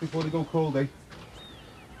fishing chests before they go cold, eh?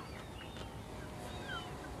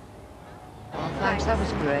 Oh, thanks, that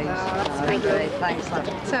was great. That's great. Thanks, love.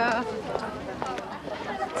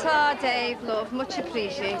 Ta, Dave, love. Much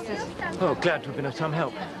appreciated. Oh, glad to have been of some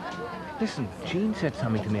help. Listen, Jean said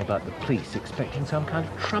something to me about the police expecting some kind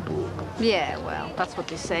of trouble. Yeah, well, that's what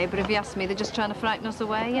they say, but if you ask me, they're just trying to frighten us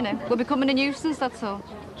away, you know. We're becoming a nuisance, that's all.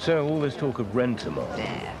 So all this talk of Rentamore.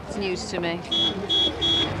 Yeah, it's news to me.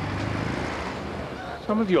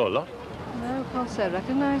 Some of your lot? No, can't say I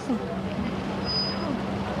recognise them.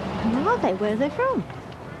 And are they? Where are they from?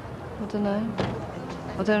 I don't know.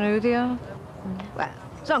 I don't know who they are. Well,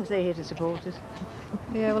 as long as they're here to support us.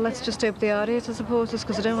 Yeah, well, let's just hope they are here to support us,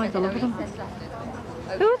 because I don't like the look of them. Who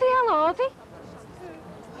the hell are they?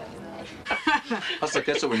 That's the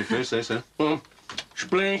kids when you first say so.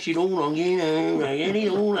 Splashing all on you know, any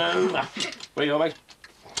all over. Where you go, mate?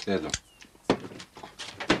 There, look.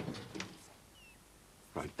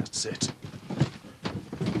 Right, that's it.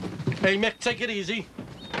 Hey, Mick, take it easy.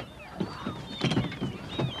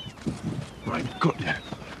 Right, got you.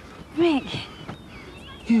 Mick.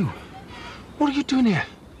 You? What are you doing here?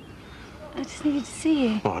 I just needed to see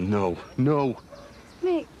you. Oh, no, no.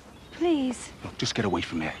 Mick, please. Look, just get away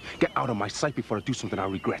from here. Get out of my sight before I do something I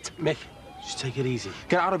regret. Mick, just take it easy.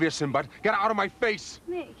 Get out of here, Sinbad. Get out of my face.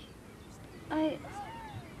 Mick,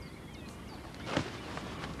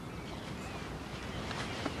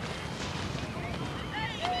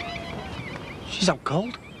 She's out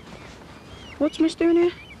cold. What's Miss doing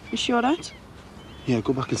here? You sure that? Yeah,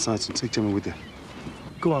 go back inside and take Gemma with you.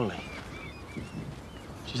 Go on, Lee.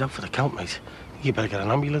 She's out for the count, mate. You better get an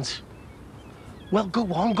ambulance. Well,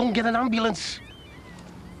 go on, go and get an ambulance.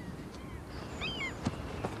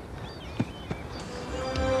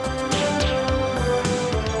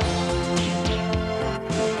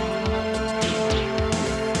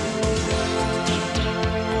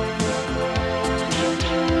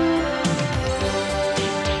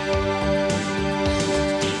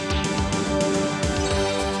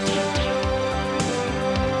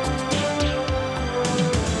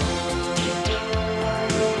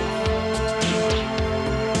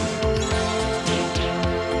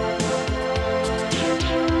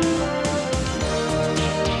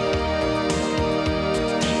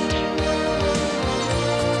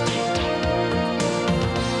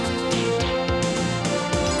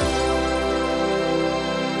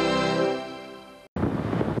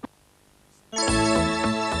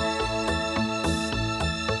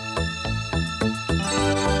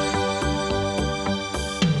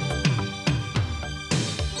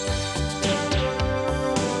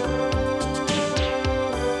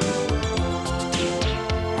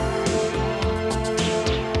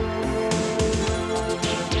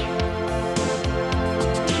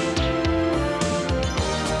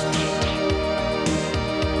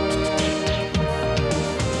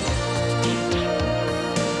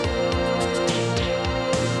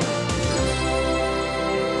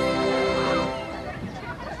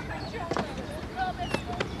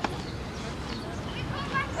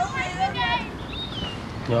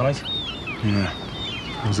 You all right? Yeah.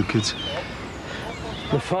 How's the kids?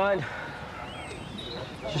 They're fine.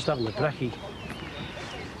 Just having a brekkie.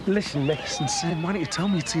 Listen, Mick. Sam, why didn't you tell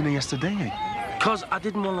me you'd seen her yesterday, eh? Because I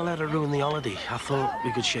didn't want to let her ruin the holiday. I thought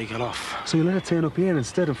we could shake her off. So you let her turn up here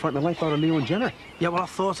instead and frighten the life out of Leo and Jenna? Yeah, well, I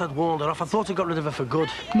thought I'd warned her off. I thought I got rid of her for good.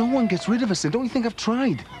 No one gets rid of her, Sam. Don't you think I've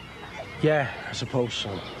tried? Yeah, I suppose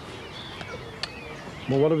so.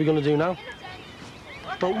 Well, what are we going to do now?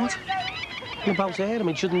 About what? About her. I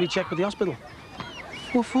mean, shouldn't we check with the hospital?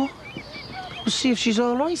 What for? We'll see if she's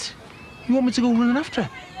all right. You want me to go running after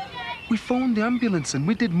her? We phoned the ambulance and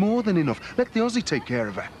we did more than enough. Let the Aussie take care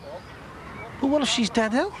of her. But what if she's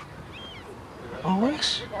dead now? Or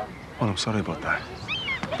worse? Well, I'm sorry about that.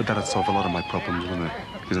 But that'd solve a lot of my problems, wouldn't it?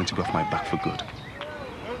 Because then she'd be off my back for good.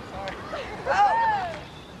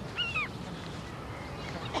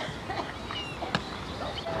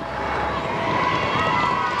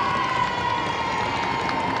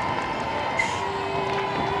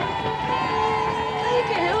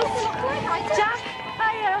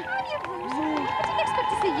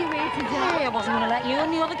 I wasn't going to let you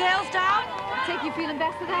and the other girls down. Take you feeling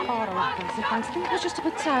better then? Oh, I don't think thanks. I think I was just a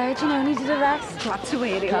bit tired, you know, needed a rest. Glad to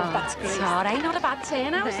hear it, love. That's great. It's all right, not a bad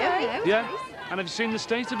turnout, sorry. Yeah, and have you seen the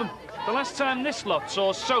state of them? The last time this lot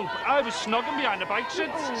saw soap, I was snogging behind the bike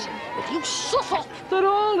sheds. If you shut up! They're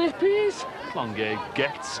all hippies. Long-haired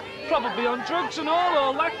gets. Probably on drugs and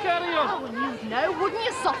all that carry on. Oh, well, you'd know, wouldn't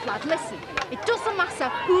you, soft lad? Listen, it doesn't matter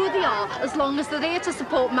who they are, as long as they're there to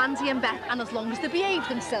support Mandy and Beth, and as long as they behave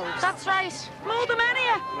themselves. That's right. More the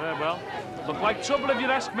merrier. Yeah, well, look like trouble if you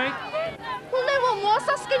ask me. Well, no one was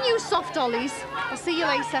asking you, soft dollies. I'll see you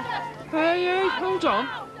later. Hey, hold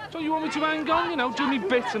on. Don't you want me to hang on, you know, do me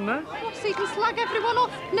bit and that? What, so you can slag everyone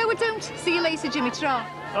off? No, I don't. See you later, Jimmy Tra.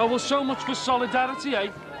 Oh, well, so much for solidarity,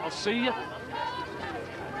 eh? I'll see you.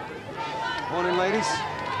 Morning, ladies.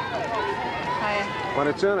 Hiya. Quite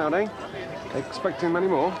a turnout, eh? Expecting many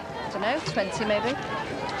more? I don't know, 20 maybe.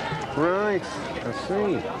 Right, I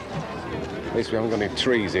see. At least we haven't got any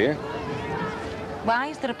trees here. Why?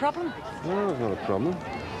 Is there a problem? No, there's not a problem.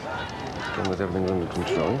 As long as everything's under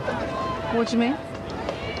control. What do you mean?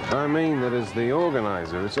 I mean that as the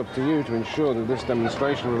organiser, it's up to you to ensure that this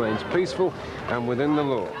demonstration remains peaceful and within the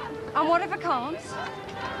law. And what if I can't?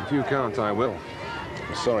 If you can't, I will.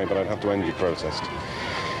 I'm sorry, but I'd have to end your protest.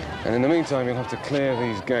 And in the meantime, you'll have to clear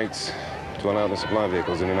these gates to allow the supply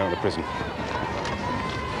vehicles in and out of the prison.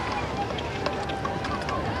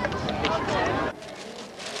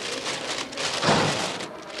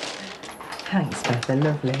 Thanks, Beth, they're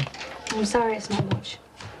lovely. I'm sorry it's not much.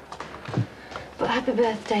 But happy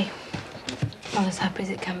birthday. Well, as happy as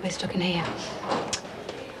it can be stuck in here.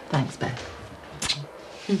 Thanks, Beth.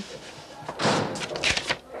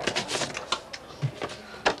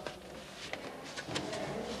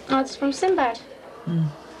 cards from Sinbad. Hmm.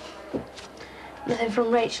 Nothing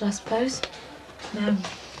from Rachel, I suppose. No.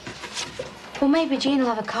 Well, maybe Jean will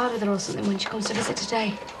have a card with her or something when she comes to visit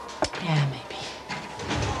today. Yeah, maybe.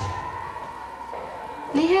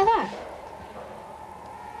 Did you hear that?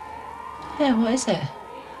 Yeah, what is it?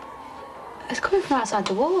 It's coming from outside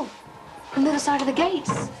the wall, from the other side of the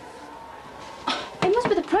gates. It must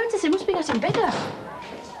be the protest. It must be getting bigger.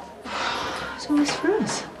 It's all this for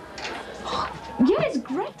us. Yeah, it's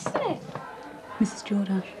great, isn't it? Mrs.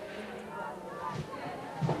 Jordan.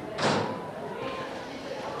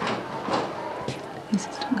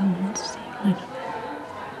 Mrs. Duncan wants to see you right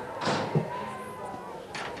away.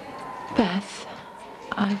 Beth,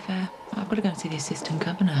 I've got to go and see the assistant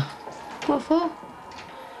governor. What for?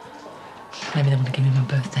 Maybe they want to give me my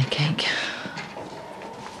birthday cake.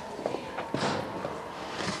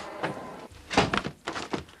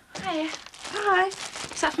 Hiya. Hi.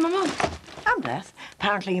 Is that for my mum? I'm Beth.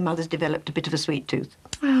 Apparently your mother's developed a bit of a sweet tooth.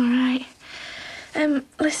 All right.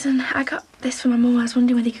 Listen, I got this for my mum. I was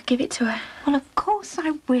wondering whether you could give it to her. Well, of course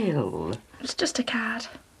I will. It's just a card.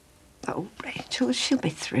 Oh, Rachel, she'll be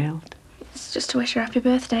thrilled. It's just to wish her happy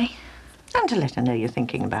birthday. And to let her know you're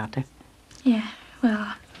thinking about her. Yeah, well,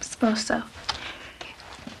 I suppose so.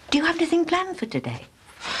 Do you have anything planned for today?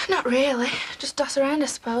 Not really. Just doss around, I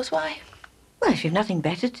suppose. Why? Well, if you've nothing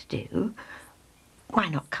better to do, why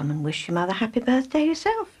not come and wish your mother happy birthday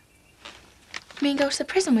yourself? You mean go to the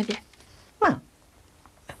prison with you? Well,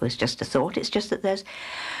 it was just a thought. It's just that there's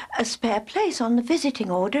a spare place on the visiting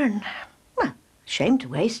order and, well, shame to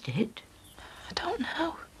waste it. I don't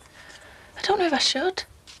know. I don't know if I should.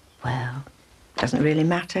 Well, doesn't really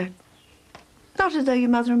matter. Not as though your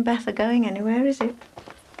mother and Beth are going anywhere, is it?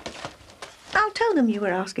 I'll tell them you were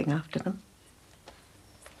asking after them.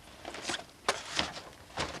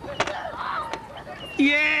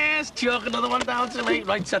 Yes, chuck another one down to me.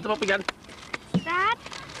 Right, set them up again. Dad,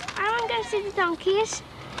 I want to go see the donkeys.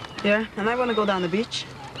 Yeah, and I want to go down the beach.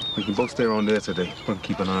 We can both stay around there today. We'll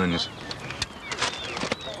keep an eye on it.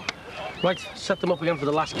 Right, set them up again for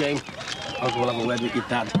the last game. I'll go have a word with your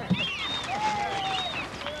dad.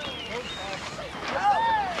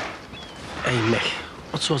 Hey, Mick,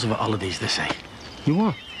 what sort of a holidays this, eh? You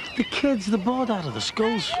what? The kids, they're bored out of the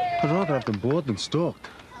schools. I'd rather have them bored than stalked.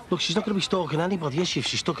 Look, she's not going to be stalking anybody, is she, if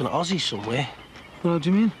she's stuck in Aussie somewhere? Well, how do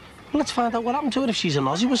you mean? Well, let's find out what happened to her. If she's an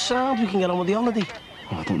Aussie, we're sound. We can get on with the holiday.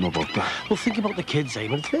 Oh, I don't know about that. Well, think about the kids, eh?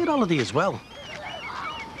 It's their holiday as well.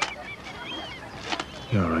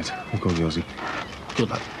 Yeah, all right. We'll go, Yosie. Good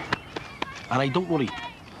lad. And hey, don't worry.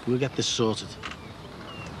 We'll get this sorted.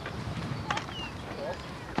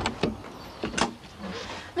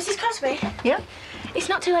 Mrs. Crosby? Yeah? It's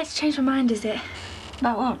not too late to change my mind, is it?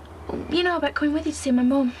 About what? You know about coming with you to see my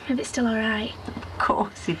mum, if it's still all right. Of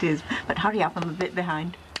course it is. But hurry up, I'm a bit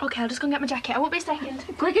behind. OK, I'll just go and get my jacket. I won't be a second.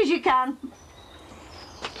 Quick as you can.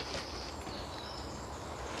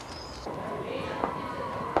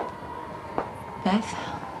 Beth?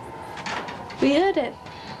 We heard it.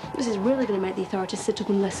 This is really going to make the authorities sit up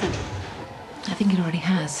and listen. I think it already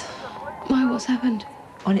has. Why, what's happened?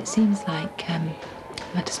 Well, it seems like I've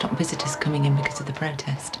had to stop visitors coming in because of the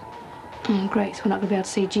protest. Oh, great. So we're not going to be able to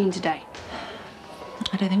see Jean today.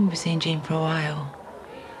 I don't think we'll be seeing Jean for a while.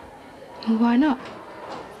 Well, why not?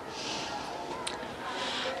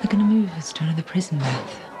 They're going to move us to another prison,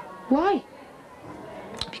 Beth. Why?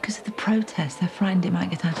 Because of the protest. They're frightened it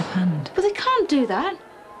might get out of hand. But they can't do that.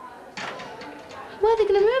 Where are they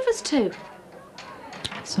going to move us to?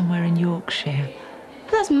 Somewhere in Yorkshire.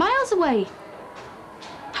 But that's miles away.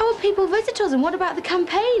 How would people visit us, and what about the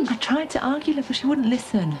campaign? I tried to argue with her, but she wouldn't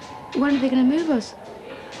listen. When are they going to move us?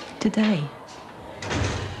 Today.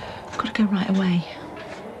 I've got to go right away.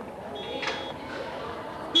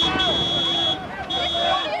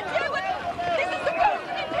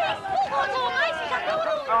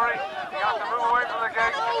 Sorry, you have to move away from the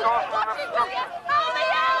gate because of an obstruction. How the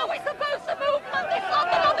hell are we supposed to move when it's got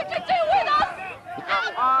nothing to do with us? Just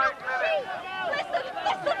 5 minutes. Listen.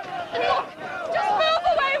 Look, just move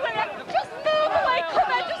away with it. Just move away. Come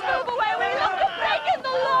on, just move away with it. You're breaking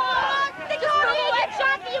the law. Just move away,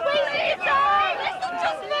 Jackie. You're wasting your time. Listen,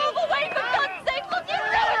 just move away for God's sake. Look, you're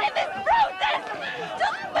ruining this protest.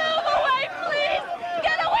 Just move away, please.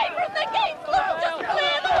 Get away from the gates. Look, just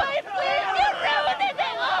clear the way, please. You're ruining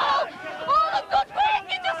it all. All the good work,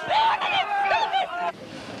 you're just ruining it. Stop it.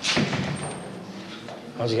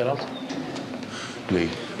 How's he get on? Lee,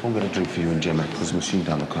 I'm going to drink for you and Gemma. There's a machine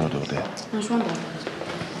down the corridor there. What's wrong, Dad?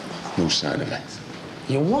 No sign of her.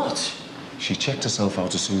 You what? She checked herself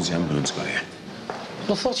out as soon as the ambulance got here.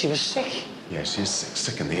 I thought she was sick. Yeah, she is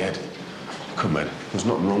sick in the head. Come on, there's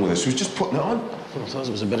nothing wrong with her. She was just putting it on. Well, I thought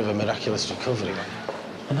it was a bit of a miraculous recovery.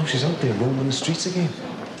 I know she's out there roaming the streets again.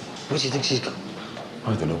 Where do you think she's gone?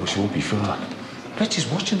 I don't know, but she won't be far. Bet she's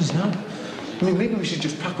watching us now. I mean, maybe we should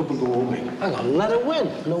just pack up and go home, eh? Hang on, let her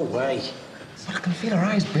win. No way. Well, I can feel her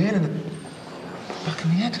eyes burning in the back of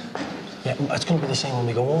my head. Yeah, it's going to be the same when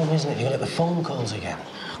we go home, isn't it? You're going to get the phone calls again.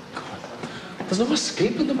 There's no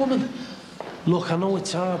escaping the woman. Look, I know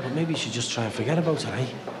it's hard, but maybe you should just try and forget about her, eh?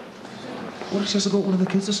 What if she has to go with one of the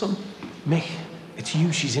kids or something? Mick, it's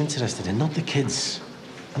you she's interested in, not the kids.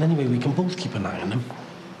 And anyway, we can both keep an eye on them.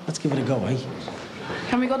 Let's give it a go, eh?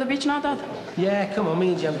 Can we go to the beach now, Dad? Yeah, come on, me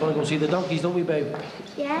and Jen want to go see the donkeys, don't we, babe?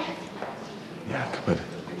 Yeah. Yeah, come on.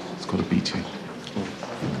 Let's go to the beach, eh?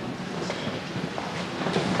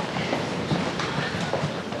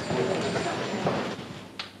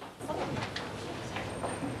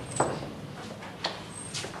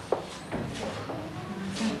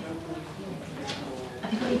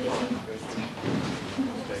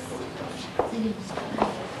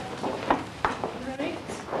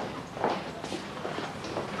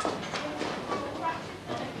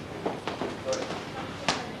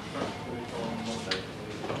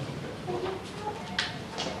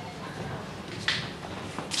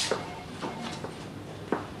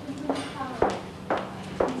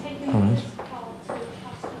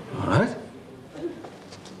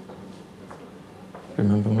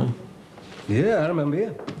 Remember me? Yeah, I remember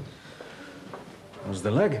you. How's the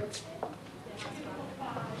leg?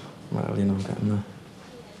 Well, you know, getting there.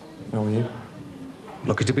 How are you?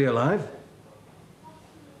 Lucky to be alive.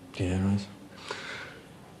 Yeah, right.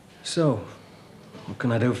 So, what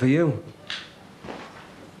can I do for you?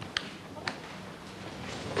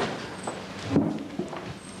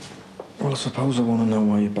 Well, I suppose I want to know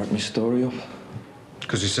why you backed my story up.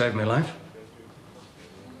 Because you saved my life.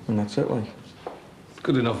 And that's it, like.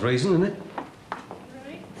 Good enough reason, isn't it?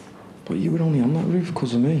 But you were only on that roof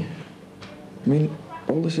because of me. I mean,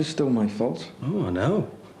 all this is still my fault. Oh, I know.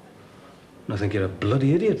 And I think you're a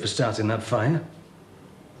bloody idiot for starting that fire.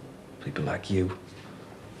 People like you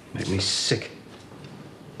make me sick.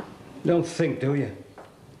 You don't think, do you?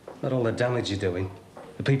 Not all the damage you're doing.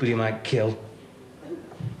 The people you might kill.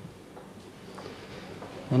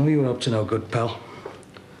 I know you were up to no good, pal.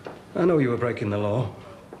 I know you were breaking the law.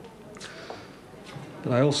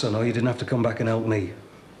 But I also know you didn't have to come back and help me.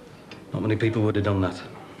 Not many people would have done that.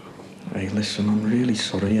 Hey, listen, I'm really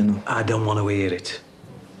sorry, you know. I don't want to hear it.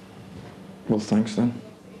 Well, thanks, then.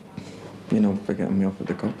 You know, for getting me off with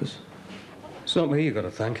the coppers. It's not me you got to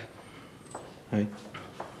thank. Hey?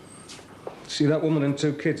 See that woman and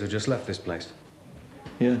 2 kids who just left this place?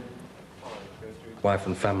 Yeah. Wife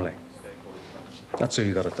and family. That's who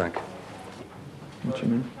you got to thank. What do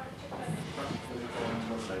you mean?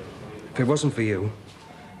 If it wasn't for you,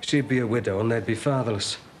 she'd be a widow and they'd be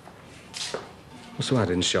fatherless. That's why I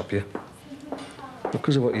didn't shop you. Not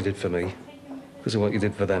because of what you did for me, because of what you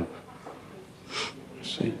did for them.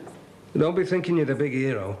 See? Don't be thinking you're the big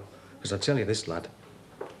hero, because I tell you this, lad.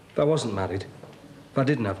 If I wasn't married, if I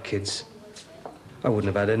didn't have kids, I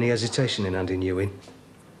wouldn't have had any hesitation in handing you in.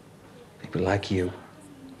 People like you,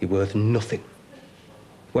 you're worth nothing.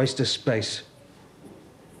 Waste of space.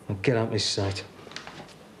 And get out my sight.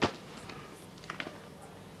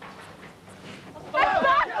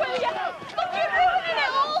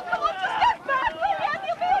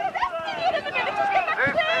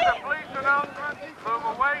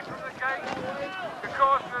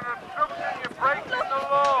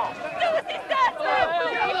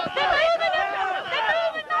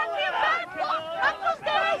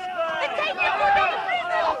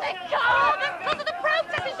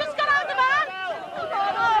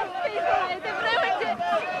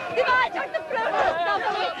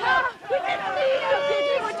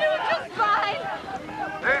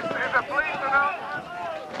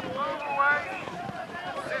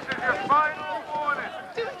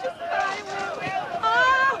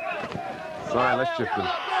 Right, let's shift them.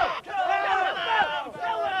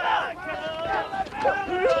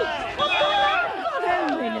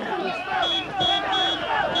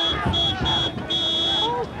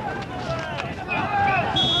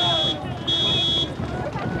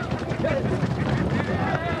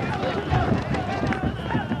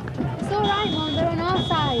 It's all right, Mum. They're on our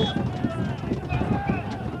side.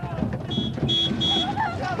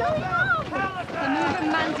 They're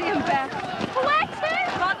moving Mandy and Beth. Where to?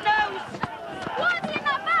 God knows. What's in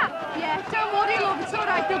that bag? Yeah, don't worry, love. It's all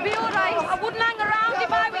right. They'll be all right. I wouldn't hang around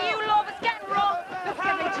if I were you, love. It's getting rough. Let's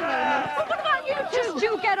get Rachel home. But what about you two? Just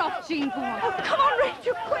you get off, Jean. Go on. Oh, come on,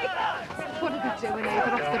 Rachel, quick. What are they doing, eh?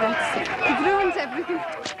 They're off the runs. They've ruined everything.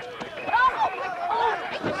 Oh, my God.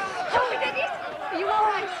 Are you all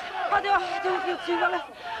right? I don't feel well,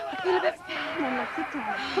 I feel a bit... Come on, love, sit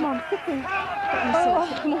down. Come on, sit down. Get me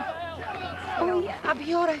sorted, come on. Oh, yeah, I'll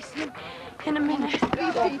be all right in a minute. Three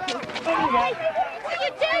people. Hey, what are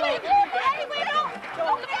you doing? Hey, we're not.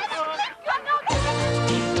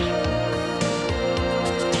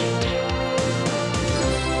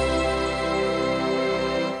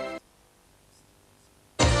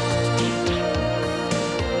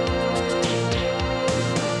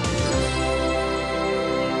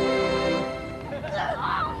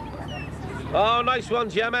 Oh, nice one,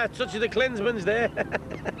 Gemma. Touch of the Klinsmans there.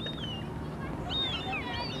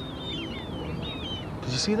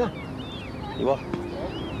 Did you see that? You what?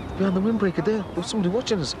 Behind the windbreaker there. There was somebody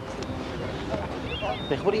watching us.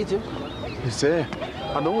 Mick, what are you doing? It's there.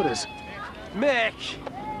 I know it is. Mick!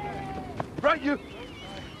 Right, you...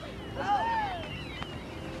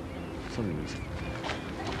 Sorry, mate.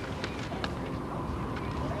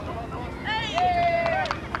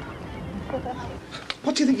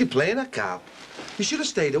 What do you think you're playing at, Carl? You should have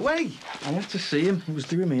stayed away. I wanted to see him. He was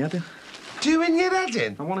doing me head in. Doing your head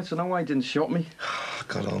in? I wanted to know why he didn't shot me.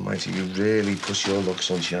 God almighty, you really push your luck,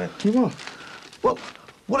 sunshine. You what? Well,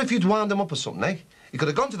 what if you'd wound him up or something, eh? You could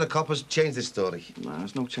have gone to the coppers, changed the story. Nah,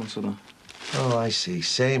 there's no chance of that. Oh, I see.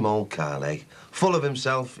 Same old Carl, eh? Full of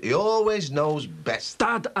himself. He always knows best.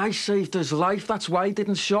 Dad, I saved his life. That's why he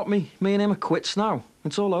didn't shot me. Me and him are quits now.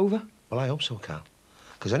 It's all over. Well, I hope so, Carl.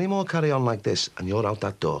 Because any more carry on like this and you're out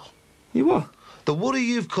that door. You what? The worry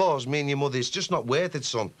you've caused me and your mother is just not worth it,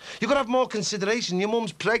 son. You've got to have more consideration. Your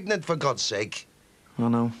mum's pregnant, for God's sake. I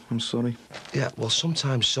know. I'm sorry. Yeah, well,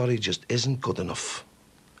 sometimes sorry just isn't good enough.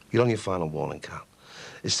 You're on your final warning, Carl.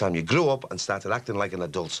 It's time you grew up and started acting like an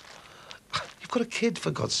adult. You've got a kid,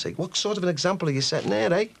 for God's sake. What sort of an example are you setting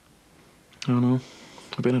there, eh? I know.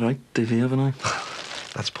 I've been a right divvy, haven't I?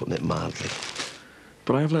 That's putting it mildly.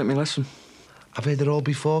 But I have learnt my lesson. I've heard it all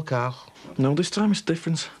before, Carl. No, this time it's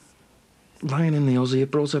different. Lying in the Aussie, it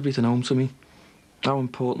brought everything home to me. How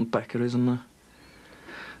important Becca is, isn't there?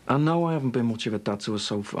 I know I haven't been much of a dad to her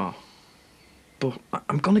so far. But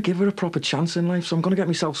I'm going to give her a proper chance in life, so I'm going to get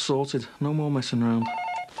myself sorted. No more messing around.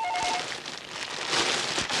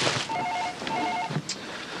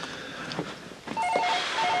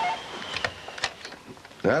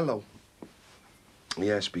 Hello.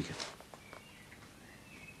 Yeah, speaking.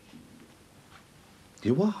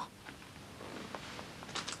 You what?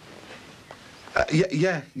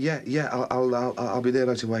 Yeah. I'll be there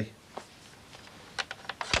right away.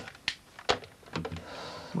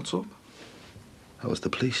 What's up? That was the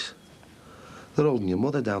police. They're holding your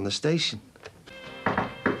mother down the station.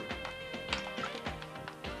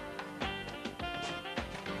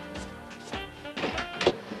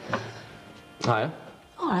 Hiya.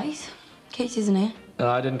 All right. Katie isn't here.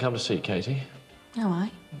 I didn't come to see Katie. Oh,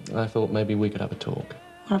 why? I thought maybe we could have a talk.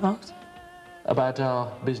 What about? About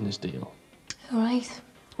our business deal. All right.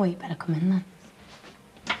 Well, you better come in then.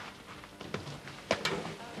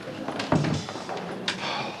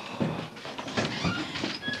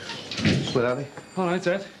 Where are they? All right,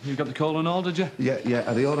 Ed. You got the call and all, did you? Yeah.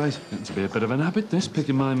 Are they all right? It's a bit of an habit, this,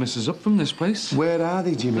 picking my missus up from this place. Where are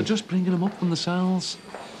they, Jimmy? They're just bringing them up from the cells.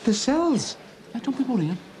 The cells? Yeah, don't be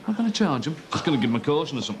worrying. I'm going to charge them. Just going to give them a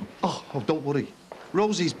caution or something. Oh, don't worry.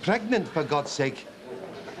 Rosie's pregnant, for God's sake.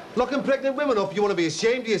 Locking pregnant women up, you want to be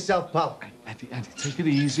ashamed of yourself, pal. Eddie, take it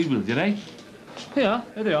easy, will you, eh? Here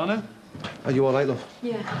they are now. Are you all right, love?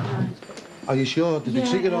 Yeah, I'm right. Are you sure? Did they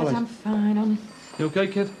treat you all right? I'm fine, honey. You okay,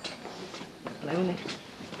 kid? Slowly.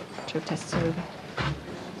 Drug test's over.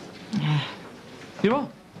 Yeah. You are?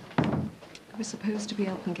 I was supposed to be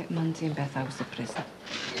helping get Mandy and Beth out of prison.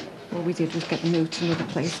 All we did was get them moved to another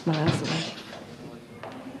place miles away.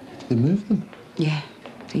 They moved them? Yeah,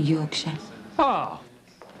 to Yorkshire. Oh.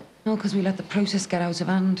 No, because we let the protest get out of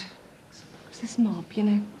hand. It was this mob, you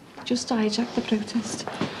know, just hijacked the protest.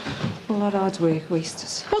 All our hard work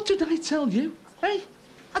wasted. What did I tell you? Hey,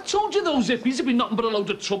 I told you those hippies have been nothing but a load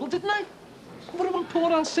of trouble, didn't I? What about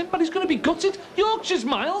poor old Simba? He's going to be gutted. Yorkshire's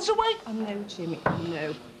miles away. I know, Jimmy, I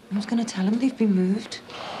know. I was going to tell him they've been moved.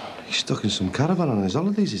 He's stuck in some caravan on his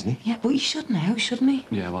holidays, isn't he? Yeah, but he should know, shouldn't he?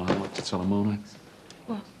 Yeah, well, I'll have to tell him, won't I?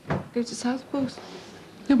 What? Go to Southport?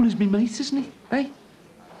 Yeah, well, he's my mate, isn't he? Hey?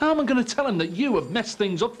 How am I going to tell him that you have messed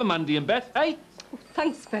things up for Mandy and Beth, hey? Oh,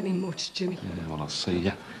 thanks very much, Jimmy. Yeah, well, I'll see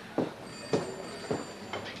you.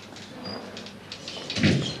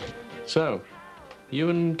 So, you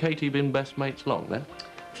and Katie been best mates long, then?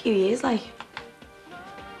 A few years, like.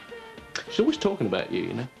 She's always talking about you,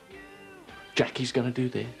 you know. Jackie's going to do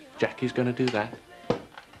this, Jackie's going to do that.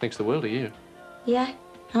 Thinks the world of you. Yeah,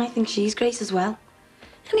 and I think she's great as well.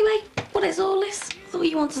 Anyway, what is all this? I thought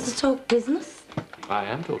you wanted to talk business. I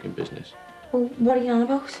am talking business. Well, what are you on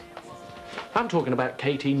about? I'm talking about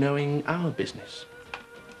Katie knowing our business.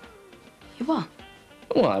 You what?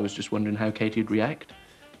 Well, I was just wondering how Katie'd react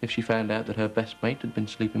if she found out that her best mate had been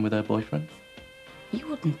sleeping with her boyfriend. You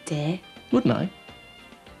wouldn't dare. Wouldn't I?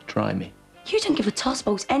 Try me. You don't give a toss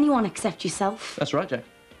about anyone except yourself. That's right, Jack.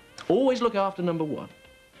 Always look after number one.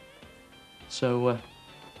 So,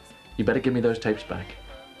 you better give me those tapes back,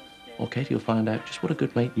 or Katie will find out just what a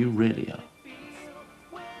good mate you really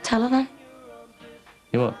are. Tell her then.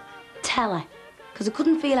 You what? Tell her. Because I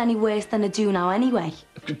couldn't feel any worse than I do now anyway.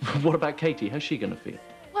 What about Katie? How's she gonna feel?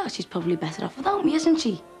 Well, she's probably better off without me, isn't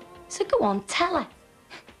she? So go on, tell her.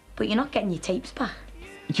 But you're not getting your tapes back.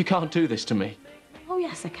 You can't do this to me. Oh,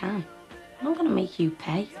 yes, I can. I'm going to make you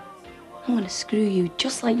pay. I'm going to screw you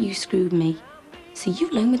just like you screwed me. So you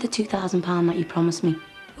loan me the £2,000 that you promised me.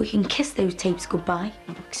 We can kiss those tapes goodbye.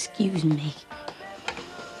 Now, excuse me.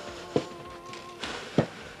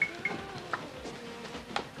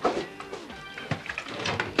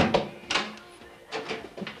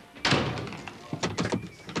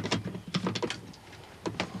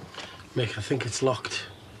 Mick, I think it's locked.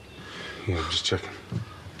 Yeah, I'm just checking.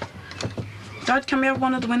 Dad, can we have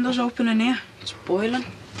one of the windows open in here? It's boiling.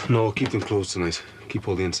 No, keep them closed tonight. Keep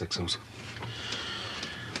all the insects out.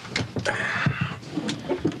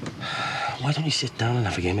 Why don't you sit down and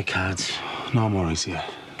have a game of cards? No, I'm all right here.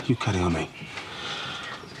 You carry on, mate.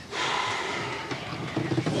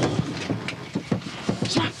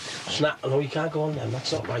 Snap, I know you can't go on then.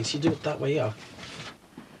 That's not right. You do it that way, yeah.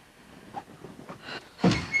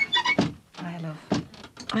 Hi, love.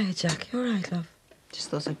 Hiya, Jack. You all right, love? Just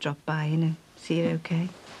thought I'd drop by, you know, see you okay.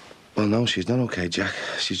 Well, no, she's not okay, Jack.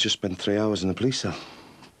 She's just spent 3 hours in a police cell.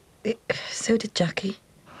 So did Jackie.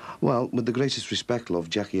 Well, with the greatest respect, love,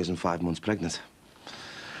 Jackie isn't 5 months pregnant.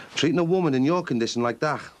 Treating a woman in your condition like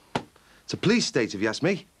that, it's a police state, if you ask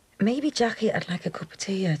me. Maybe Jackie had like a cup of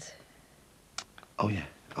tea yet. Oh, yeah.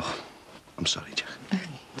 Oh, I'm sorry, Jack.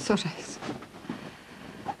 It's all right.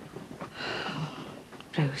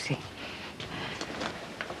 Oh, Rosie.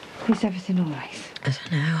 Is everything all right? I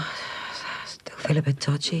don't know. I still feel a bit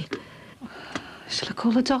dodgy. Shall I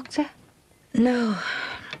call the doctor? No.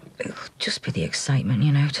 It'll just be the excitement,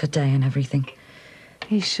 you know, today and everything.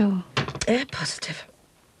 Are you sure? Yeah, positive.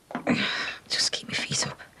 Just keep my feet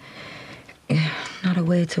up. Yeah, not a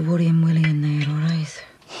word to worry him, Willie, in there, all right?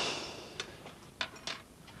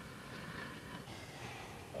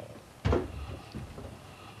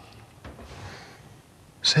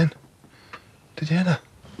 Sin, did you hear that?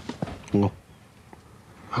 What?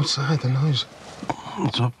 Outside, the noise.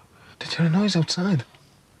 What's up? Did you hear a noise outside?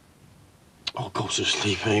 Oh, go to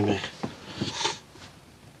sleep, Amy.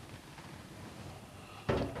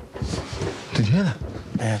 Did you hear that?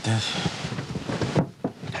 Yeah, I did.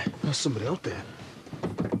 There's somebody out there.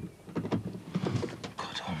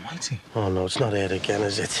 God almighty. Oh, no, it's not here again,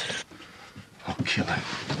 is it? I'll kill him.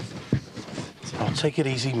 Oh, take it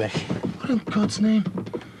easy, Mick. What in God's name?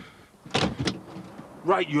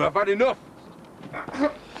 Right, you have had enough.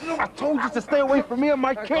 I told you to stay away from me and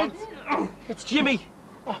my kids. It's Jimmy.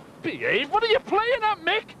 Oh, behave. What are you playing at,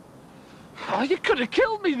 Mick? Oh, you could have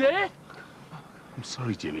killed me there. I'm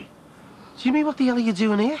sorry, Jimmy. Jimmy, what the hell are you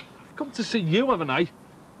doing here? I've come to see you, haven't I?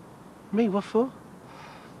 Me, what for?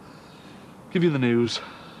 Give you the news.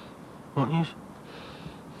 What news?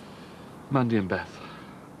 Mandy and Beth.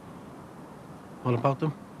 What about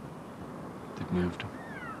them? They've moved them.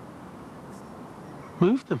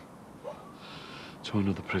 Moved them? To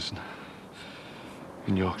another prison.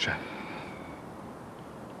 In Yorkshire.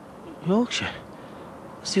 Yorkshire?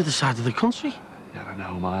 That's the other side of the country. Yeah, I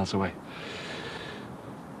know, miles away.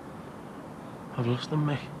 I've lost them,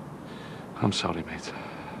 Mick. I'm sorry, mate.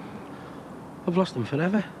 I've lost them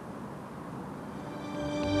forever.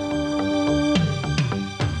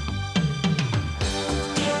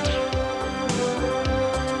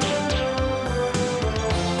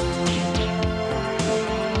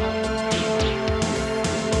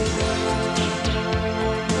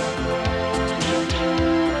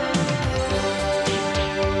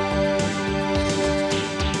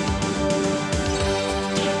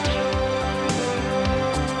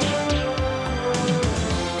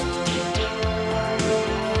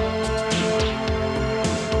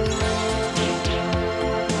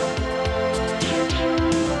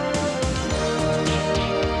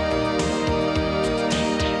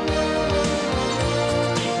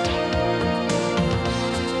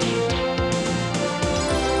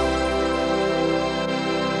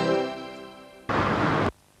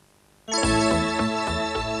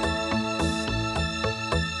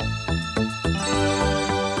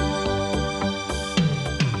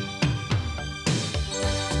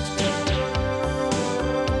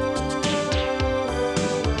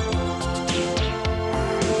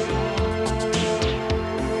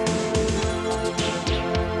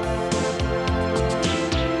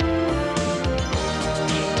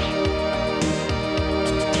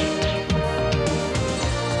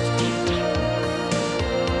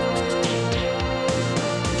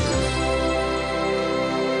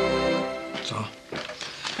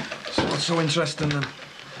 What's so interesting then?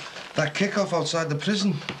 That kick-off outside the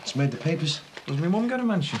prison. It's made the papers. Does my mum get a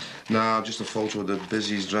mention? No, just a photo of the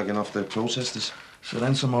busies dragging off their protesters. So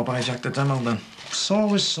then some more hijacked the demo then. It's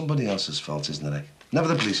always somebody else's fault, isn't it, eh? Never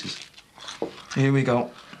the police's. Here we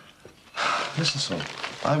go. Listen, son,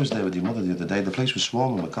 I was there with your mother the other day. The place was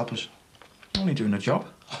swarming with coppers. Only doing a job.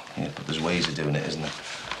 Yeah, but there's ways of doing it, isn't there?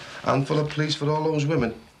 Handful of police for all those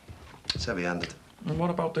women. It's heavy-handed. And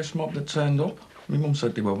what about this mob that turned up? My mum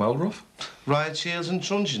said they were well rough. Riot shields and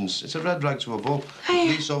truncheons. It's a red rag to a bull.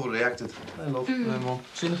 Police overreacted. Hey, love. Hey, Mum.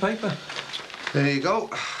 Seen the paper? There you go.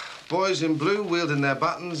 Boys in blue wielding their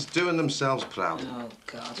batons, doing themselves proud. Oh,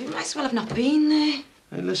 God, you might as well have not been there.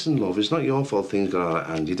 Hey, listen, love, it's not your fault things got out of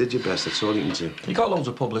hand. You did your best, that's all you can do. You got loads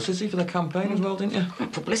of publicity for the campaign as well, didn't you?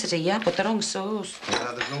 Publicity, yeah, but the wrong source.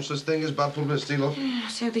 Yeah, there's no such thing as bad publicity, love. Yeah,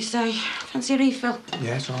 so they say. Fancy a refill?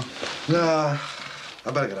 Yeah, it's on. Nah,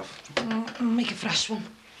 I better get off. Make a fresh one.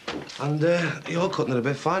 And you're cutting it a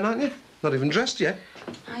bit fine, aren't you? Not even dressed yet.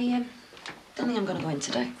 I don't think I'm going to go in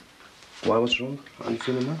today. Why, what's wrong? How are you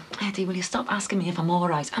feeling now? Eddie, will you stop asking me if I'm all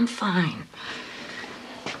right? I'm fine.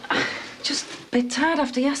 Just a bit tired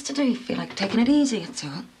after yesterday. Feel like taking it easy, that's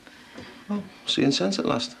all. Well, seeing sense at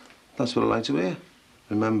last. That's what I like to hear.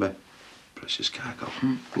 Remember, precious cargo.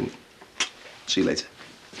 See you later.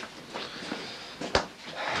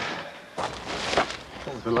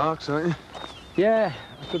 Relax, aren't you? Yeah,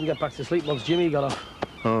 I couldn't get back to sleep once Jimmy got off.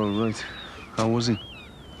 Oh, right. How was he?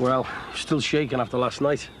 Well, still shaking after last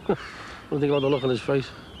night. What do you think about the look on his face?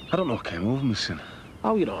 I don't know what came over me, son.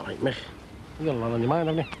 Oh, you're all right, Mick. You got a lot on your mind,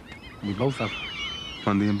 haven't you? We both have.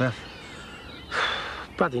 Andy and Beth?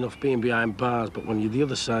 Bad enough being behind bars, but when you're the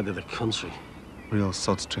other side of the country... Real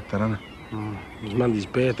sod's trick, that, isn't it? It was Mandy's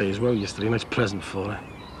birthday as well yesterday. Nice present for her.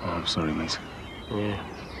 Oh, I'm sorry, mate. Yeah.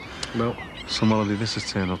 Well... Some holiday this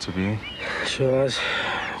has turned out to be, eh? Sure has.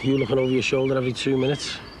 You looking over your shoulder every 2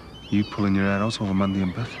 minutes. You pulling your hair out over Mandy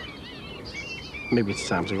and Beth? Maybe it's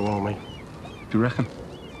time to go home, mate. Do you reckon?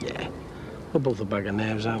 Yeah. We're both a bag of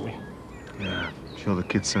nerves, aren't we? Yeah. Sure the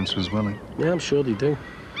kids sense as well, eh? Yeah, I'm sure they do.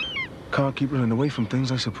 Can't keep running away from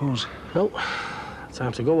things, I suppose. No.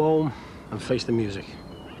 Time to go home and face the music.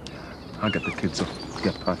 I'll get the kids up.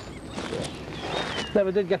 Get packed. Yeah.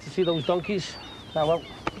 Never did get to see those donkeys. Oh, well,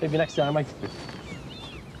 maybe next time, mate.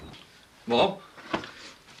 Mom?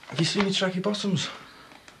 Have you seen your tracky bottoms?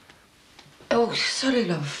 Oh, sorry,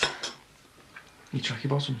 love. Your tracky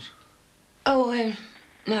bottoms? Oh,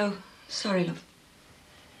 no. Sorry, love.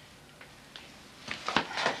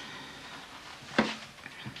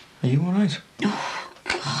 Are you all right? Oh,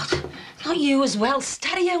 God. Not you as well.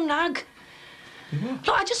 Stereo nag. Look,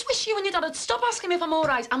 I just wish you and your dad would stop asking me if I'm all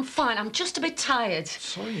right. I'm fine. I'm just a bit tired.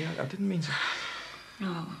 Sorry, I didn't mean to...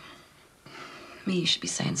 No. Me, you should be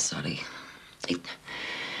saying sorry.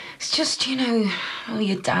 It's just, you know, oh,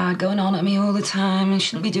 your dad going on at me all the time and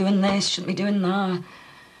shouldn't be doing this, shouldn't be doing that.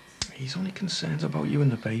 He's only concerned about you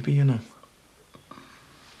and the baby, you know.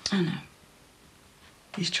 I know.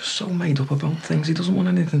 He's just so made up about things. He doesn't want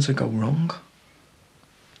anything to go wrong.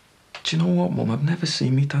 Do you know what, Mum? I've never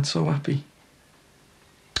seen me dad so happy.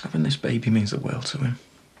 Having this baby means the world to him.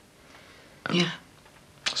 Yeah.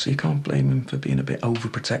 So you can't blame him for being a bit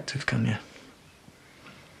overprotective, can you?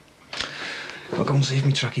 I'll go and see if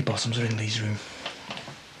my tracky bottoms are in Lee's room.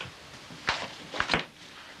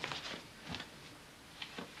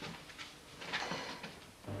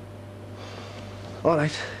 All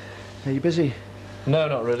right. Are you busy? No,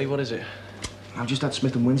 not really. What is it? I've just had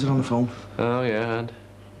Smith and Windsor on the phone. Oh, yeah, and?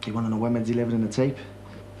 You want to know when they're delivering the tape?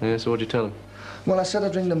 Yeah, so what'd you tell them? Well, I said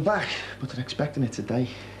I'd ring them back, but they're expecting it today.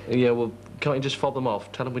 Yeah, well, can't you just fob them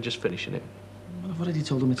off? Tell them we're just finishing it. Well, I've already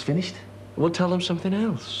told them it's finished. We'll tell them something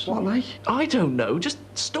else. What, like? I don't know. Just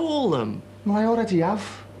stall them. Well, I already have.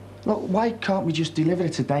 Look, why can't we just deliver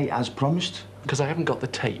it today as promised? Because I haven't got the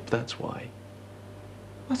tape, that's why.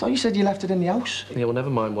 I thought you said you left it in the house. Yeah, well, never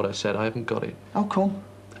mind what I said. I haven't got it. How come?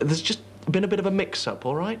 There's just been a bit of a mix-up,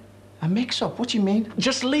 all right? A mix-up? What do you mean?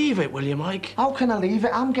 Just leave it, will you, Mike? How can I leave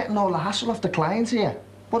it? I'm getting all the hassle off the clients here.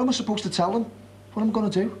 What am I supposed to tell them? What am I going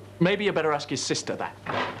to do? Maybe you better ask your sister that.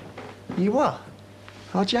 You what?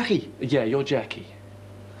 Oh, Jackie? Yeah, you're Jackie.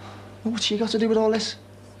 Well, what's she got to do with all this?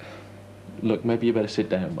 Look, maybe you better sit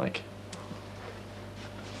down, Mike.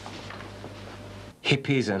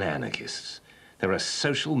 Hippies and anarchists. They're a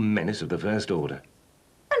social menace of the first order.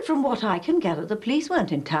 And from what I can gather, the police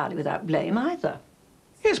weren't entirely without blame either.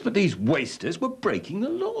 Yes, but these wasters were breaking the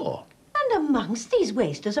law. And amongst these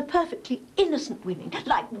wasters are perfectly innocent women,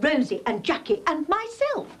 like Rosie and Jackie and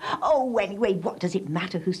myself. Oh, anyway, what does it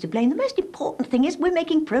matter who's to blame? The most important thing is we're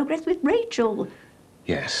making progress with Rachel.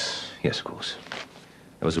 Yes, yes, of course.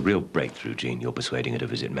 That was a real breakthrough, Jean, you're persuading her to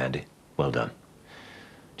visit Mandy. Well done.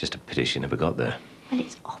 Just a pity she never got there. Well,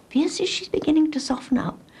 it's obvious as she's beginning to soften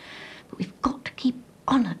up. But we've got to keep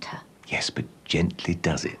on at her. Yes, but gently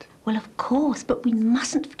does it. Well, of course, but we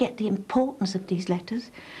mustn't forget the importance of these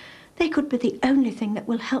letters. They could be the only thing that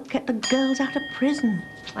will help get the girls out of prison.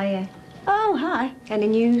 Hiya. Oh, hi. Any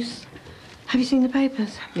news? Have you seen the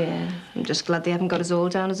papers? Yeah, I'm just glad they haven't got us all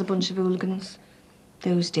down as a bunch of hooligans.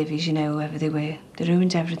 Those divvies, you know, whoever they were, they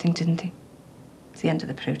ruined everything, didn't they? It's the end of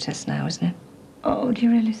the protest now, isn't it? Oh, do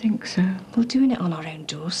you really think so? Well, doing it on our own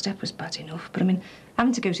doorstep was bad enough, but I mean,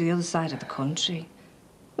 having to go to the other side of the country,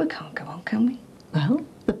 we can't go on, can we? Well,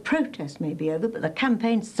 the protest may be over, but the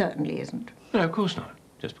campaign certainly isn't. No, of course not.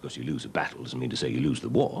 Just because you lose a battle doesn't mean to say you lose the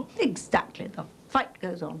war. Exactly. The fight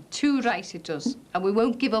goes on. Too right it does. And we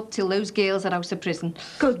won't give up till those girls are out of prison.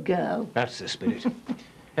 Good girl. That's the spirit.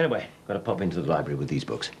 Anyway, got to pop into the library with these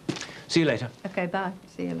books. See you later. OK, bye.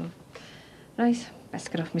 See you, love. Right, best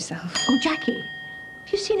get off myself. Oh, Jackie,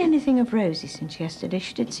 have you seen anything of Rosie since yesterday?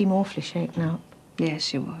 She did seem awfully shaken up. Yeah,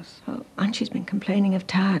 she was. Oh, and she's been complaining of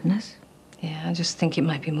tiredness. Yeah, I just think it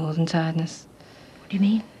might be more than tiredness. What do you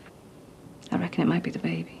mean? I reckon it might be the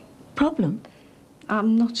baby. Problem?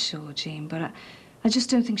 I'm not sure, Jean, but I just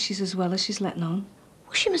don't think she's as well as she's letting on.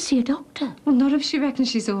 Well, she must see a doctor. Well, not if she reckons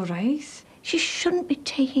she's all right. She shouldn't be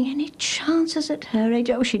taking any chances at her age.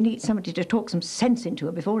 Oh, she needs somebody to talk some sense into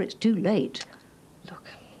her before it's too late. Look,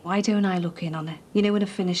 why don't I look in on her? You know, when I've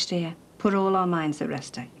finished here, put all our minds at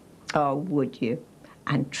rest, eh? Oh, would you?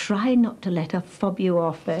 And try not to let her fob you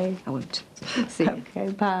off, eh? I won't. See you. OK,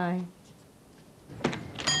 bye.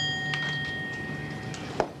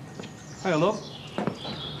 Hey, love.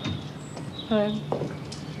 Hello.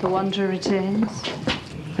 The wanderer returns.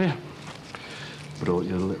 Here. Brought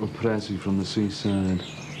you a little prezi from the seaside.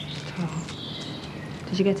 Oh.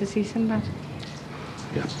 Did you get to see Sinbad?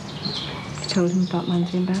 Yeah. Told him about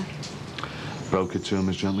Mandy and Beth? Broke it to him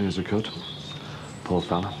as gently as I could. Poor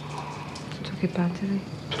fella. Took it bad, did he?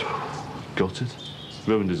 Gutted.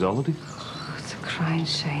 Ruined his holiday. Oh, it's a crying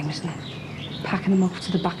shame, isn't it? Packing him off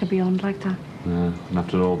to the back of beyond like that. Yeah, and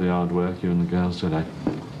after all the hard work you and the girls did, eh?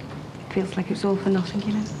 Feels like it was all for nothing,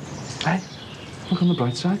 you know. Hey, look on the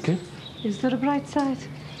bright side, kid. Is there a bright side?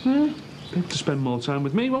 Be able to spend more time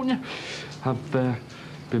with me, won't you? I've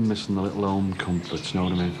been missing the little home comforts, know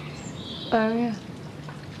what I mean? Oh, yeah.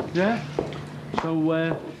 Yeah.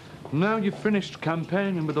 So, now you've finished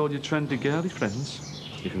campaigning with all your trendy girly friends,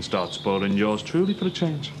 you can start spoiling yours truly for a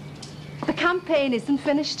change. The campaign isn't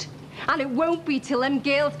finished. And it won't be till them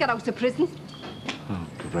girls get out of prison. Oh,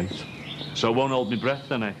 great. So won't hold me breath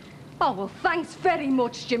then, eh? Oh, well, thanks very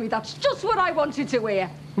much, Jimmy. That's just what I wanted to hear.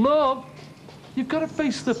 Love, you've got to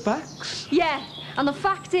face the facts. Yeah, and the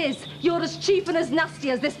fact is, you're as cheap and as nasty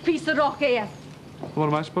as this piece of rock here. What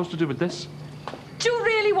am I supposed to do with this? Do you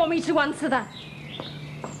really want me to answer that?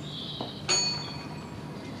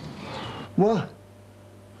 What?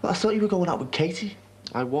 I thought you were going out with Katie.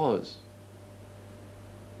 I was.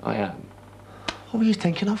 I am. What were you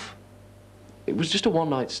thinking of? It was just a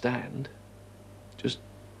one-night stand. Just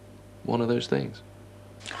one of those things.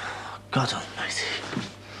 God almighty.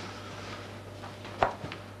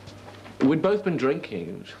 We'd both been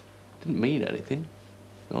drinking. It didn't mean anything,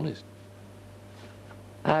 honest.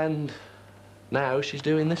 And now she's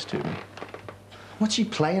doing this to me. What's she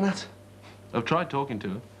playing at? I've tried talking to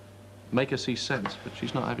her. Make her see sense, but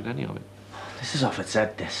she's not having any of it. This is off its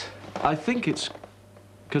head, this. I think it's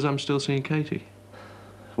because I'm still seeing Katie.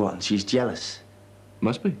 What, and she's jealous?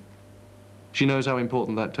 Must be. She knows how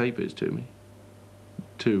important that tape is to me.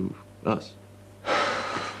 To us.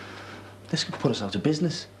 This could put us out of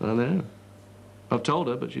business. I know. I've told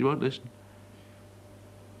her, but she won't listen.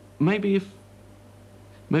 Maybe if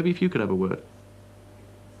you could have a word.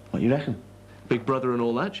 What do you reckon? Big brother and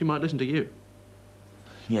all that, she might listen to you.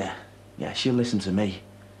 Yeah, she'll listen to me.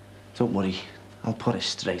 Don't worry, I'll put it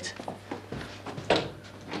straight.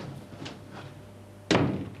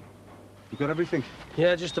 You got everything?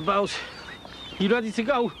 Yeah, just about. You ready to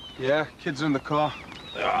go? Yeah, kids are in the car.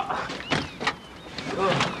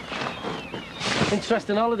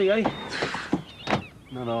 Interesting holiday, eh?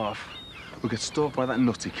 Not off. We'll get stalked by that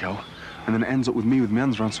nutty cow, and then it ends up with me with my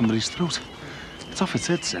hands around somebody's throat. It's off its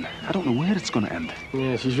head, Sin. I don't know where it's going to end.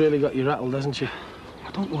 Yeah, she's really got you rattled, hasn't she?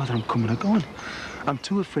 I don't know whether I'm coming or going. I'm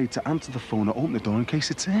too afraid to answer the phone or open the door in case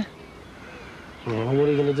it's here. Well, what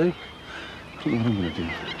are you going to do? I don't know what I'm going to do.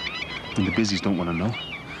 And the busies don't want to know.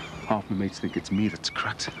 Half my mates think it's me that's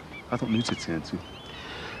cracked. I don't need to turn to.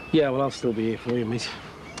 Yeah, well, I'll still be here for you, mate.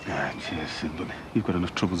 Ah, cheers, Sin, but you've got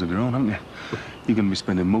enough troubles of your own, haven't you? You're going to be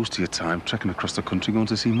spending most of your time trekking across the country going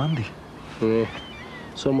to see Mandy. Yeah.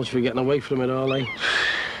 So much for getting away from it all, eh?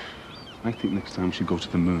 I think next time we should go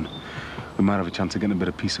to the moon. We might have a chance of getting a bit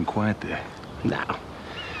of peace and quiet there. Nah.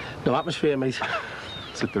 No atmosphere, mate.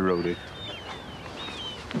 Let's hit the road, eh?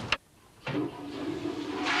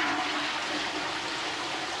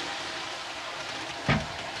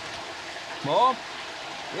 Mom?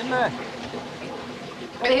 In there?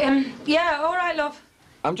 Yeah, all right, love.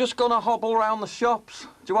 I'm just gonna hobble round the shops.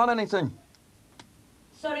 Do you want anything?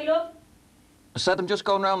 Sorry, love? I said I'm just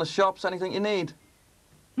going round the shops. Anything you need?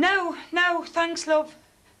 No, thanks, love.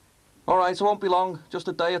 All right, it won't be long. Just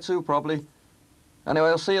a day or two, probably. Anyway,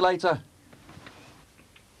 I'll see you later.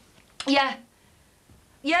 Yeah.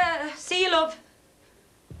 Yeah, see you, love.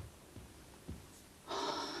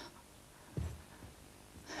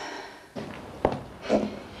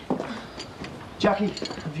 Jackie,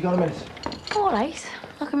 have you got a minute? All right.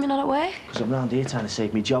 How come you're not at work? Because I'm round here trying to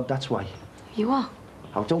save me job, that's why. You are?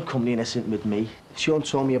 Oh, don't come near innocent with me. Sean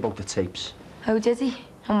told me about the tapes. Oh, did he?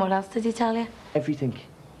 And what else did he tell you? Everything.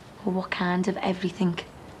 Well, what kind of everything?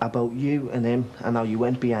 About you and him and how you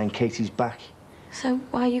went behind Katie's back. So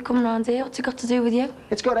why are you coming round here? What's it got to do with you?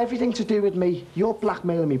 It's got everything to do with me. You're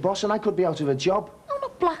blackmailing me boss and I could be out of a job. I'm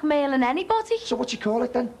not blackmailing anybody. So what you call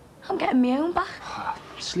it then? I'm getting my own back.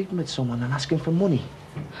 Sleeping with someone and asking for money.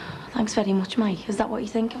 Thanks very much, Mike. Is that what you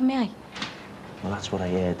think of me, eh? Well, that's what I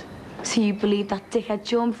heard. So you believe that dickhead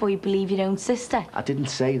Sean before you believe your own sister? I didn't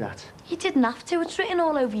say that. You didn't have to. It's written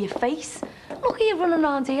all over your face. Look at you running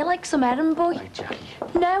around here like some errand boy. Right, Jackie.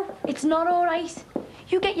 No, it's not all right.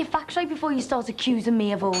 You get your facts right before you start accusing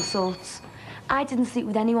me of all sorts. I didn't sleep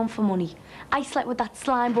with anyone for money. I slept with that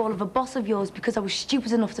slime ball of a boss of yours because I was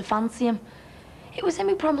stupid enough to fancy him. It was him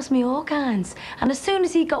who promised me all kinds. And as soon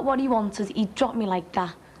as he got what he wanted, he dropped me like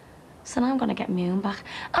that. So now I'm going to get my own back.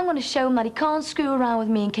 I'm going to show him that he can't screw around with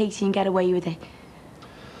me and Katie and get away with it.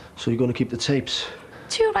 So you're going to keep the tapes?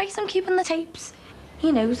 Too right, I'm keeping the tapes.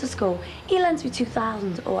 He knows the score. He lends me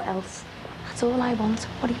 2,000 or else. That's all I want,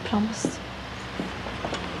 what he promised.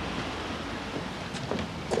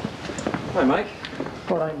 Hi, Mike.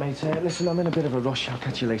 All right, mate. Listen, I'm in a bit of a rush. I'll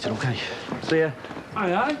catch you later, OK? See ya.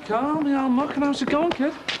 Aye, calm, the old muck. And how's it going,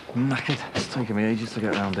 kid? Knackered. It's taking me ages to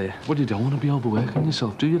get around here. Well, you don't want to be overworking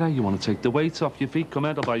yourself, do you, eh? You want to take the weight off your feet. Come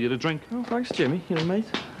out, I'll buy you a drink. Oh, thanks, Jimmy. You know, mate.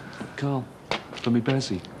 Carl, for me,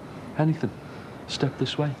 Bessie, anything. Step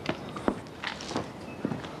this way.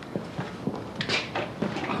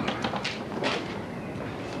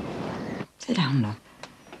 Sit down, love.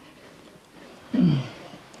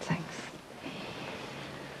 Thanks.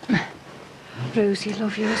 Rosie,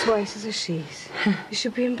 love, you're as white as a sheet. You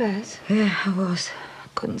should be in bed. Yeah, I was. I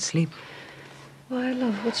couldn't sleep. Why,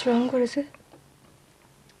 love? What's wrong? What is it?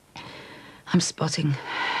 I'm spotting.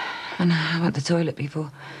 And I went to the toilet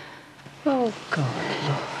before. Oh, God,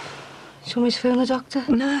 love. Do you want me to phone the doctor?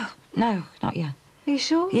 No, not yet. Are you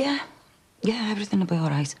sure? Yeah, everything will be all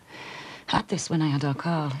right. I had this when I had our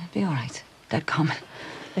Carl. It'll be all right. Dead common.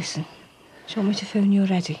 Listen, do you want me to phone you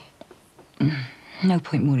already? No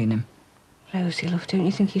point worrying him. Rosie, love, don't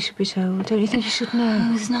you think he should be told? Don't you think he should know? Oh,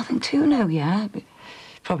 there's nothing to know, yeah. But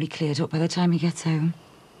probably cleared up by the time he gets home.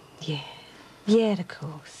 Yeah, of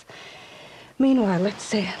course. Meanwhile,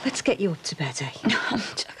 let's get you up to bed, eh?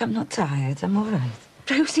 Jack, I'm not tired. I'm all right.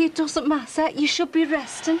 Rosie, it doesn't matter. You should be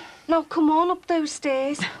resting. Now, come on up those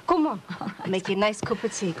stairs. Come on. I'll make you a nice cup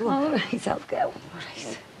of tea. Go on. All right, I'll go. All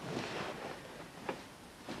right.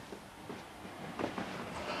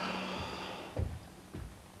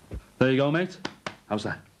 There you go, mate. How's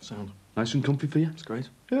that? Sound. Nice and comfy for you? It's great.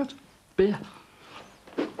 Good. Beer.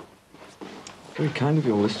 Very kind of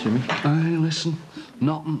your list, Jimmy. Aye, listen.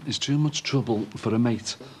 Nothing is too much trouble for a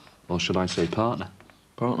mate. Or should I say partner?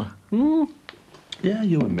 Partner? Yeah,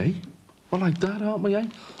 you and me. We're like that, aren't we, eh?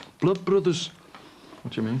 Blood brothers.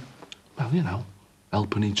 What do you mean? Well, you know,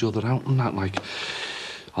 helping each other out and that, like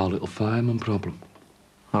our little fireman problem.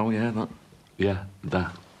 Oh, yeah, that. Yeah,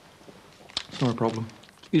 that. It's not a problem.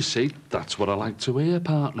 You see, that's what I like to hear,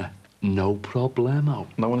 partner. No problemo.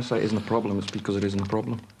 No, when I say it isn't a problem, it's because it isn't a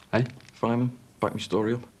problem. Eh? Fireman, back my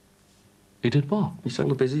story up. He did what? He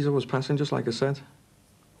settled the busies I was passing, just like I said.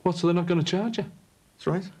 What, so they're not going to charge you? That's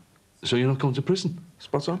right. So you're not going to prison?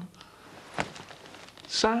 Spot on.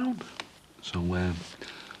 Sound. So,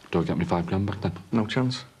 do I get me $5 back then? No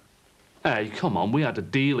chance. Hey, come on, we had a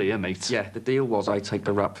deal here, mate. Yeah, the deal was I take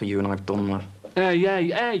the rap for you and I've done that.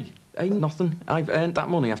 Hey! Ain't nothing. I've earned that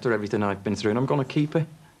money after everything I've been through and I'm going to keep it.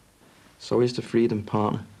 So is the freedom,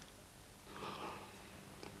 partner.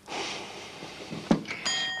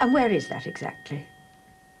 And where is that exactly?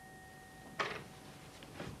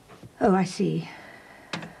 Oh, I see.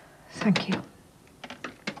 Thank you.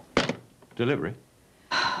 Delivery?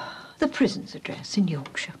 The prison's address in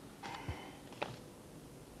Yorkshire.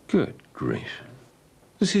 Good grief.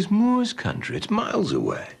 This is Moore's country. It's miles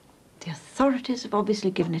away. The authorities have obviously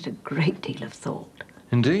given it a great deal of thought.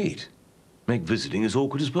 Indeed. Make visiting as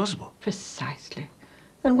awkward as possible. Precisely.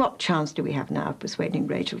 And what chance do we have now of persuading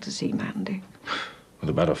Rachel to see Mandy? With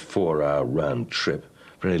about a 4-hour round trip.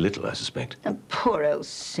 Very little, I suspect. And poor old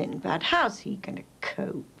Sinbad, how's he going to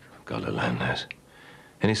cope? God alone knows.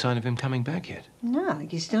 Any sign of him coming back yet? No, I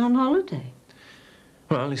think he's still on holiday.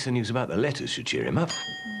 Well, at least the news about the letters should cheer him up.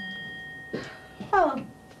 Oh,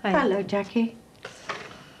 hello, Jackie.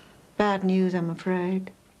 Bad news, I'm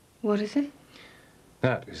afraid. What is it?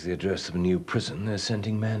 That is the address of a new prison they're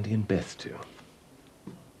sending Mandy and Beth to.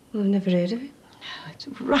 Well, I've never heard of it. No, it's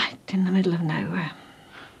right in the middle of nowhere.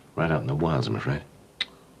 Right out in the wilds, I'm afraid.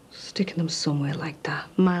 Sticking them somewhere like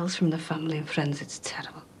that, miles from their family and friends, it's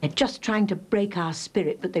terrible. They're just trying to break our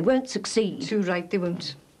spirit, but they won't succeed. Too right, they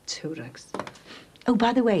won't. Too right. Oh,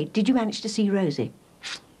 by the way, did you manage to see Rosie?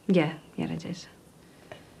 Yeah, I did.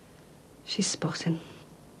 She's spotting.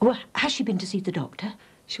 Well, has she been to see the doctor?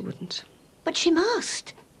 She wouldn't. But she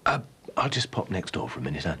must. I'll just pop next door for a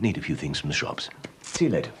minute. I need a few things from the shops. See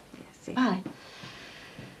you later. Bye.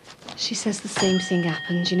 She says the same thing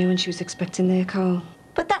happened, you know, when she was expecting their call.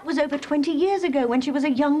 But that was over 20 years ago, when she was a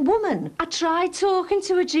young woman. I tried talking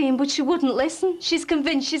to her, Jean, but she wouldn't listen. She's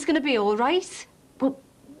convinced she's going to be all right. Well,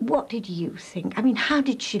 what did you think? I mean, how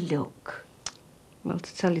did she look? Well,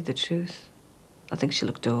 to tell you the truth, I think she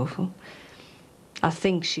looked awful. I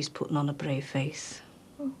think she's putting on a brave face.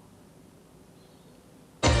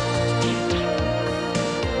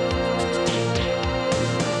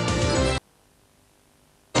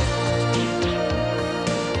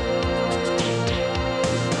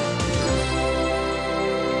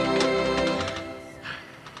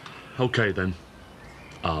 OK, then.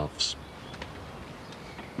 Halves.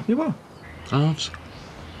 You what? Halves.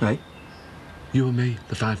 Hey? You and me,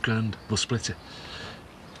 the £5 we'll split it.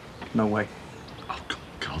 No way. Oh,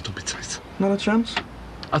 God, don't be tight. Not a chance.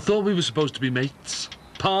 I thought we were supposed to be mates.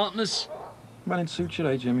 Partners. Well, it suits you,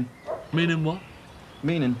 eh, Jimmy? Meaning what?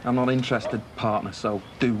 Meaning I'm not interested, partner, so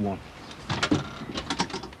do one.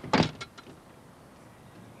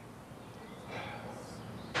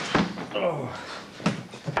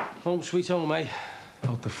 Home sweet home, eh?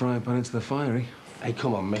 Out the frying pan into the fire, eh? Hey,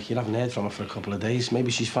 come on, Mick. You haven't heard from her for a couple of days.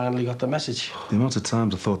 Maybe she's finally got the message. The amount of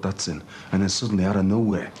times I thought that's in, and then suddenly out of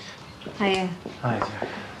nowhere. Hiya. Hi, Jack.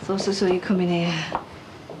 Thought I saw you coming here.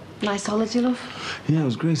 Nice holiday, love? Yeah, it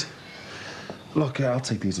was great. Look, I'll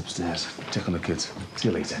take these upstairs. Check on the kids. See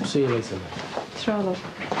you later. See you later, mate. Throw, love.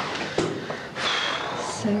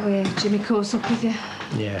 So, Jimmy caught up with you?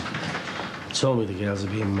 Yeah. Told me the girls are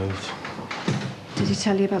being moved. Did he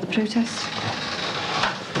tell you about the protest?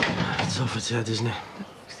 It's off its head, isn't it?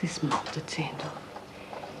 It's this mob that turned up.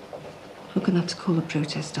 We're going to have to call the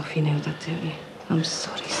protest off, you know that, don't you? I'm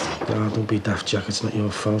sorry, son. No, don't be daft, Jack. It's not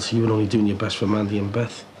your fault. You were only doing your best for Mandy and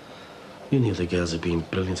Beth. You knew the girls had been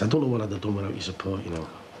brilliant. I don't know what I'd have done without your support, you know.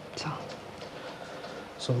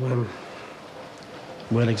 So,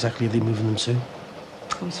 where exactly are they moving them to?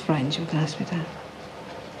 I was frightened you were going to ask me that.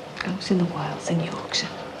 I was in the wilds in Yorkshire.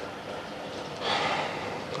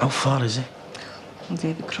 How far is it? Well,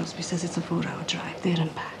 David Crosby says it's a 4-hour drive there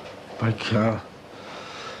and back. By car.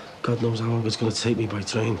 God knows how long it's going to take me by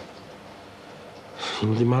train. You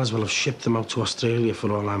know, they might as well have shipped them out to Australia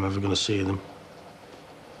for all I'm ever going to see them.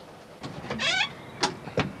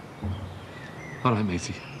 All right,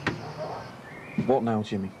 matey. What now,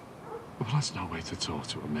 Jimmy? Well, that's no way to talk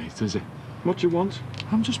to a mate, is it? What do you want?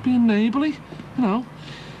 I'm just being neighbourly, you know.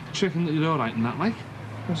 Checking that you're all right and that, like.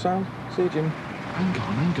 Well, Sam, see you, Jimmy. Hang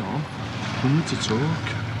on. We need to talk.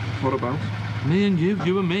 What about? Me and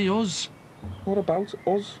you and me, us. What about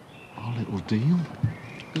us? Our little deal.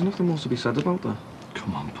 There's nothing more to be said about that.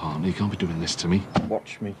 Come on, partner, you can't be doing this to me.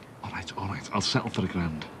 Watch me. All right. I'll settle for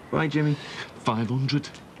 £1,000. Bye, Jimmy. 500.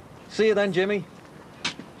 See you then, Jimmy.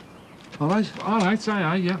 All right,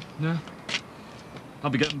 aye, yeah. I'll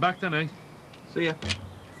be getting back then, eh? See ya.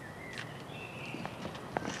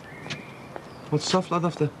 What's Soft Lad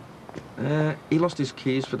after? He lost his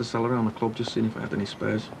keys for the cellar around the club, just seeing if I had any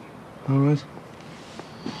spares. All right.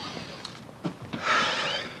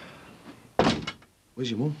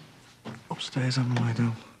 Where's your mum? Upstairs, having a lie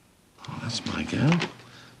down. Oh, that's my girl.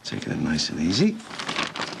 Taking it nice and easy.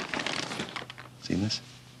 Seen this?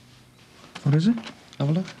 What is it? Have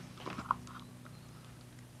a look.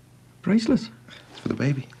 Bracelet? It's for the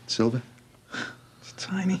baby. It's silver. It's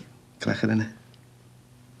tiny. Cracker in it.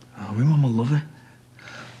 Oh, my mum will love it.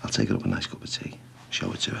 I'll take her up a nice cup of tea.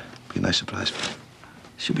 Show it to her. Be a nice surprise for her.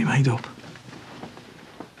 She'll be made up.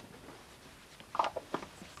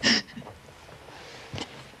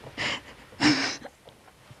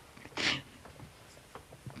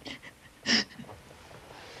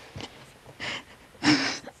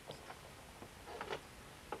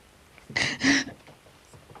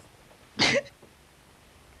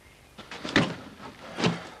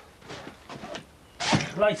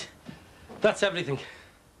 Right. That's everything.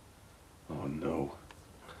 Oh, no.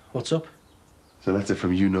 What's up? It's a letter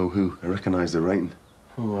from you-know-who. I recognise the writing.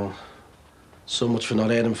 Oh, well, so much for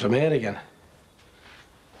not hearing from her again.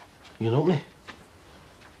 You know me?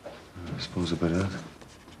 I suppose I better.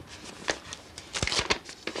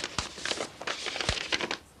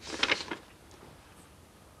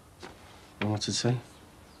 What's it say? It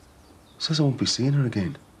says I won't be seeing her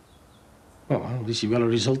again. Oh, well, at least you got a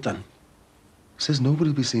result then. It says nobody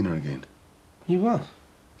will be seeing her again. You will?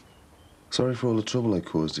 Sorry for all the trouble I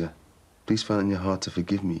caused you. Please find in your heart to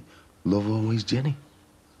forgive me. Love always, Jenny.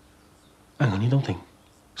 Hang on, you don't think?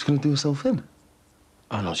 She's going to do herself in.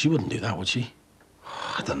 Oh, no, she wouldn't do that, would she?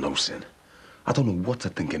 I don't know, Sin. I don't know what to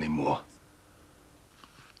think anymore.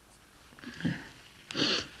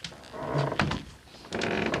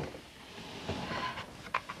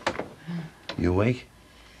 You awake?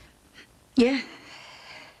 Yeah.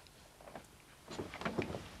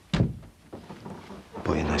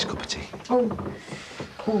 Bought you a nice cup of tea. Oh,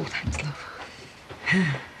 thanks, love.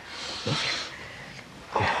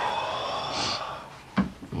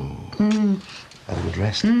 Had a good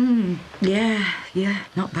rest? Yeah,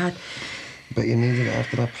 not bad. Bet you needed it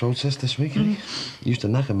after that protest this week, eh? You used to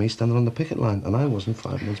knacker me standing on the picket line, and I wasn't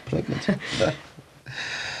 5 months pregnant.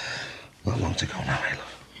 Not long to go now, eh, love?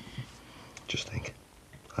 Just think.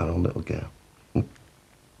 Our own little girl. Oh,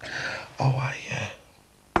 I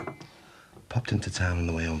popped into town on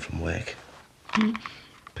the way home from work.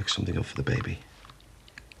 Picked something up for the baby.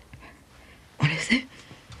 What is it?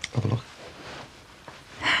 Have a look.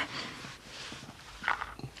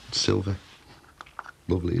 Silver.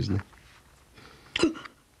 Lovely, isn't it?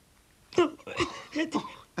 Oh,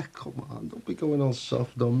 come on, don't be going all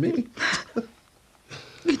soft on me.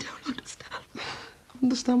 You don't understand.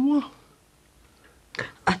 Understand what?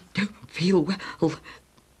 I don't feel well.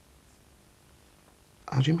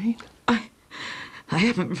 How do you mean? I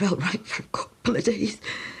haven't felt right for a couple of days.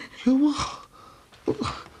 You what?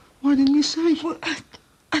 Why didn't you say? Well,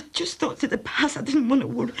 I just thought of the past. I didn't want to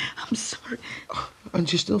worry. I'm sorry. And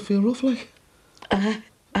you still feel rough, like? I...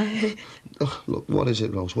 Oh, look, what is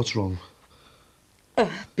it, Rose? What's wrong?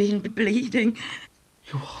 I've been bleeding.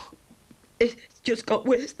 You what? It just got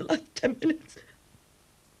worse the last 10 minutes.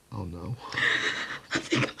 Oh, no. I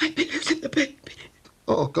think I might be losing the baby.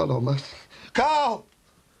 Oh, God almighty. Carl!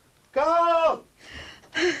 Carl!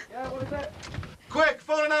 Yeah, what is it? Quick,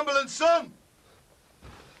 phone an ambulance, son!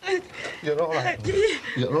 You're all right.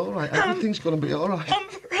 You're all right. Everything's going to be all right. I'm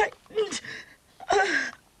frightened.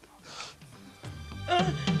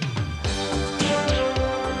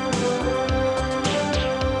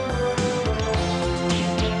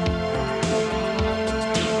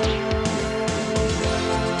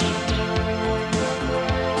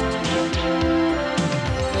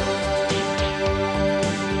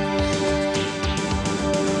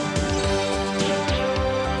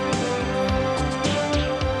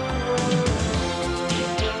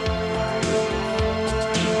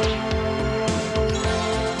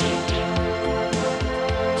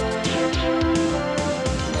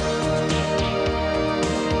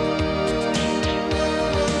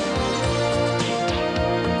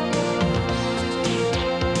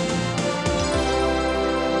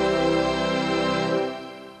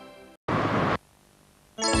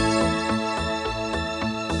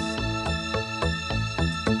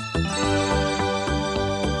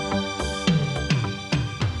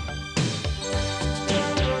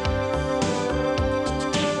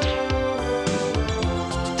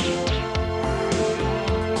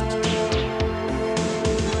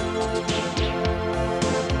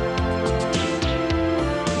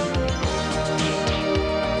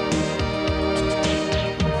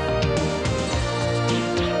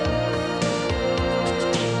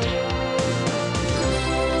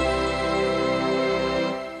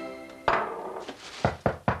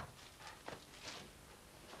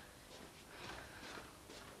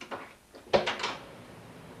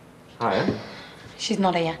 Hiya. She's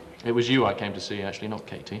not here. It was you I came to see, actually, not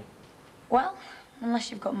Katie. Well, unless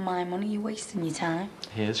you've got my money, you're wasting your time.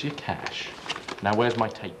 Here's your cash. Now, where's my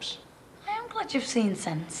tapes? I am glad you've seen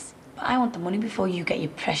sense, but I want the money before you get your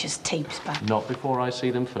precious tapes back. Not before I see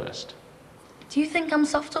them first. Do you think I'm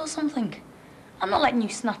soft or something? I'm not letting you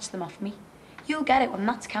snatch them off me. You'll get it when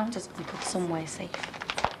that's counted and put somewhere safe.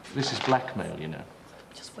 This is blackmail, you know.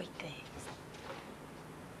 Just wait there.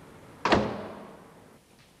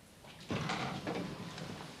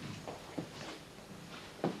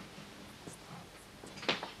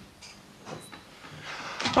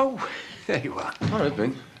 Oh, there you are. All right,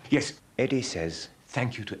 Bing. Yes, Eddie says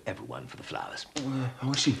thank you to everyone for the flowers.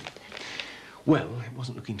 How is she? Well, it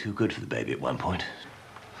wasn't looking too good for the baby at one point.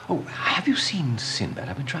 Oh, have you seen Sinbad?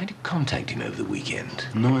 I've been trying to contact him over the weekend.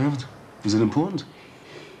 No, I haven't. Is it important?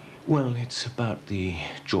 Well, it's about the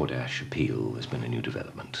Jordache appeal. There's been a new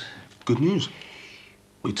development. Good news.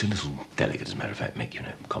 It's a little delicate, as a matter of fact. Make,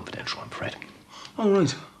 confidential, I'm afraid. All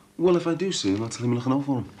right. Well, if I do see him, I'll tell him you're looking out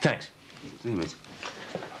for him. Thanks. See you, mate.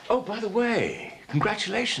 Oh, by the way,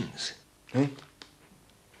 congratulations. Hey?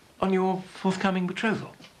 On your forthcoming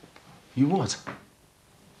betrothal. You what?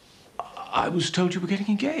 I was told you were getting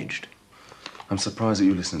engaged. I'm surprised that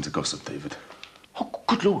you're listening to gossip, David. Oh,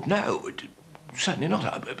 good Lord, no. Certainly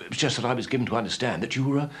not. It was just that I was given to understand that you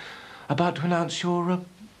were about to announce your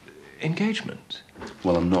engagement.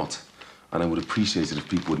 Well, I'm not. And I would appreciate it if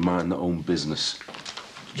people would mind their own business.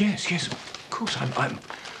 Yes, of course.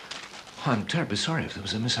 I'm terribly sorry if there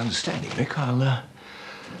was a misunderstanding, Mick.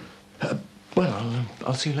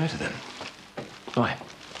 I'll see you later then. Bye.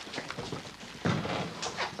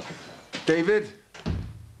 David?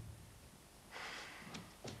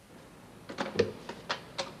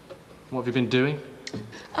 What have you been doing?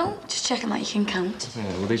 Oh, just checking that you can count. Yeah,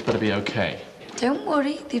 well, these better be okay. Don't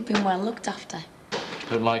worry, they've been well looked after.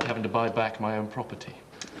 Don't like having to buy back my own property.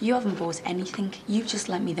 You haven't bought anything. You've just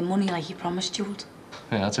lent me the money like you promised you would.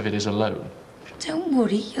 Yeah, that's if it is a loan. Don't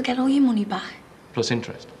worry, you'll get all your money back. Plus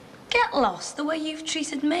interest. Get lost the way you've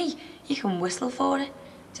treated me. You can whistle for it.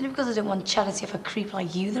 It's only because I don't want charity of a creep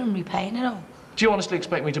like you that I'm repaying it all. Do you honestly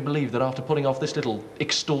expect me to believe that after pulling off this little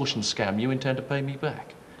extortion scam, you intend to pay me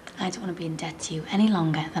back? I don't want to be in debt to you any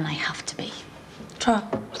longer than I have to be. Try.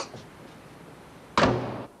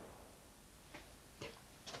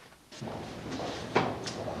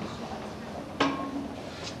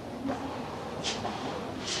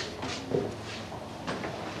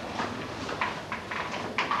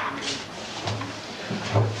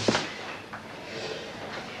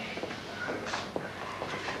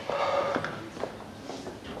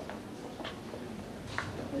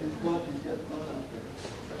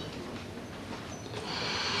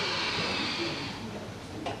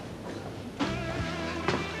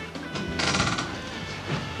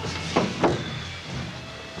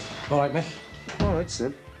 All right, Mick? All right,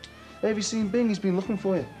 Sid. Hey, have you seen Bing? He's been looking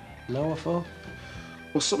for you. No, what for?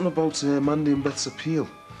 Well, something about Mandy and Beth's appeal.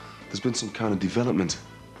 There's been some kind of development.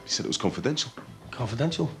 He said it was confidential.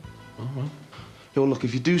 Confidential? All right. Yo, look,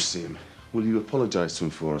 if you do see him, will you apologise to him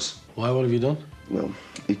for us? Why? What have you done? Well,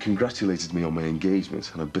 he congratulated me on my engagement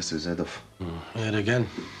and I bit his head off. Heard again?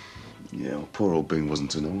 Yeah, well, poor old Bing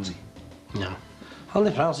wasn't too nosy. No. I'll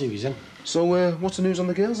nip round, see if he's in. So, what's the news on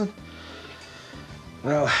the girls, then?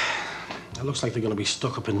 Well, it looks like they're going to be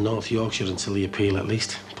stuck up in North Yorkshire until the appeal, at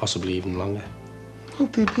least. Possibly even longer. Well,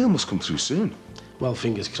 the appeal must come through soon. Well,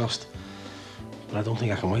 fingers crossed. But I don't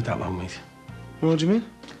think I can wait that long, mate. What do you mean?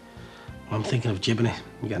 Well, I'm thinking of jibbing it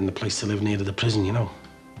and getting a place to live near to the prison, you know.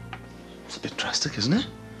 It's a bit drastic, isn't it?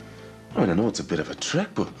 I mean, I know it's a bit of a trek,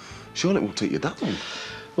 but surely it won't take you that long.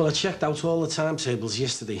 Well, I checked out all the timetables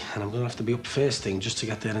yesterday, and I'm going to have to be up first thing just to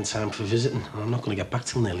get there in time for visiting. And I'm not going to get back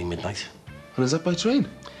till nearly midnight. And is that by train?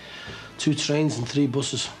 2 trains and 3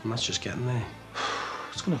 buses, and that's just getting there.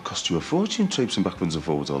 It's going to cost you a fortune traipsing backwards and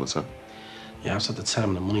forwards all the time. Yeah, it's at the time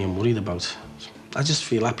and the money I'm worried about. I just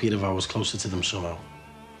feel happier if I was closer to them somehow.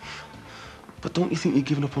 But don't you think you're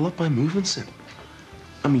giving up a lot by moving, Sin?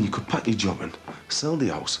 I mean, you could pack your job in, sell the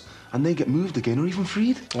house, and they get moved again or even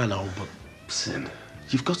freed. I know, but... Sin,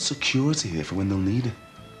 you've got security here for when they'll need it.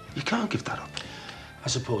 You can't give that up. I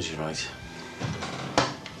suppose you're right.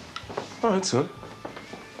 All right, son.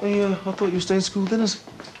 I thought you were staying school dinners.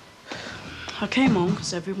 I came home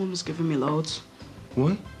because everyone was giving me loads.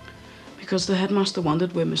 Why? Because the headmaster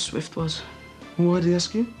wondered where Miss Swift was. Why did he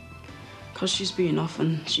ask you? Because she's been off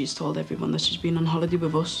and she's told everyone that she's been on holiday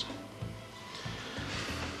with us.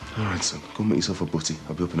 All right, son. Go make yourself a butty.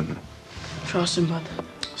 I'll be up in a minute. Trust him, bud.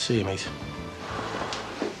 See you, mate.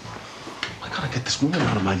 I gotta get this woman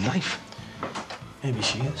out of my life. Maybe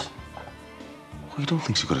she is. Well, you don't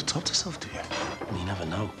think she could have topped herself, do you? You never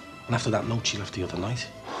know. And after that note she left the other night.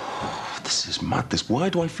 This is madness. Why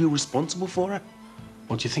do I feel responsible for her?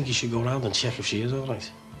 What, do you think you should go around and check if she is all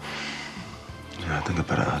right? Yeah, I think I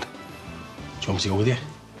better add. Do you want me to go with you?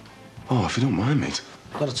 Oh, if you don't mind, mate.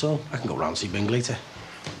 Not at all. I can go round and see Bing later.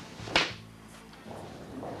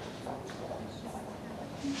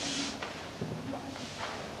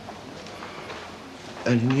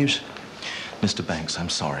 Any news? Mr. Banks, I'm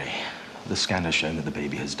sorry. The scan has shown that the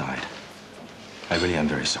baby has died. I really am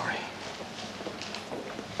very sorry.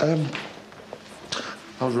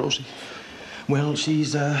 How's Rosie? Well,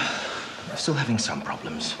 she's Still having some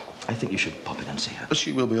problems. I think you should pop in and see her. But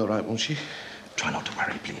she will be all right, won't she? Try not to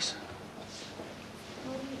worry, please.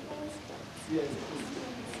 Yes.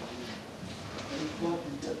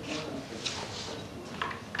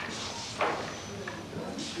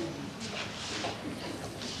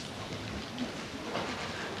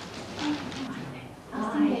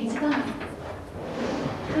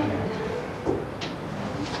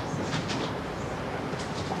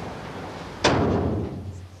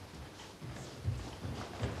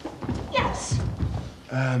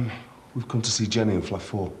 We've come to see Jenny in flat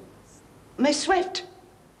 4. Miss Swift?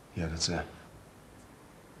 Yeah, that's her.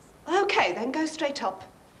 OK, then go straight up.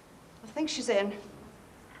 I think she's in.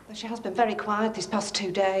 Though she has been very quiet these past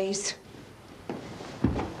 2 days.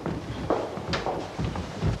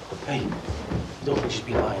 Hey, you don't think she's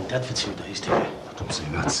been lying dead for 2 days, do you? Don't say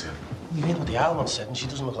that, sir. You heard what the owlman said, and she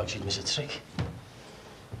doesn't look like she'd miss a trick.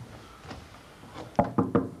 Do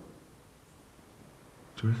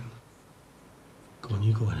you reckon? Go on,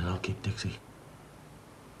 you go in and I'll keep Dixie.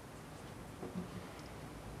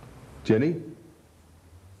 Jenny?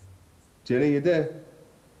 Jenny, you there?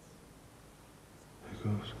 There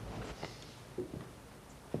goes.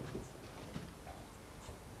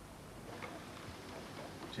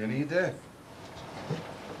 Jenny, you there?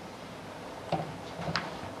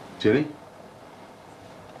 Jenny?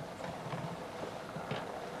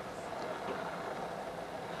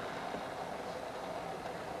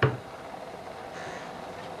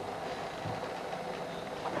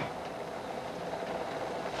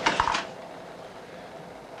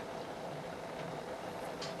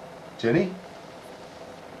 Jenny?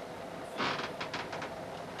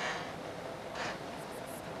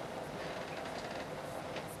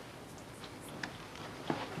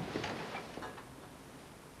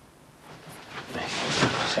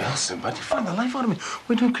 Listen, man, you find the life out of me. What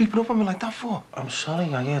are you doing creeping up on me like that for? I'm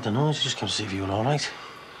sorry, I heard the noise. I just came to see if you were all right.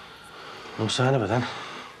 No sign of her then?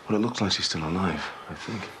 Well, it looks like she's still alive, I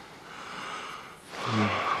think.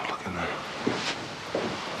 Look in there.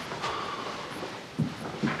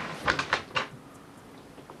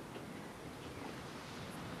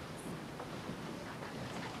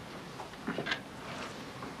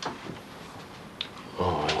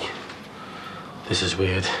 Oh, this is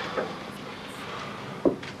weird.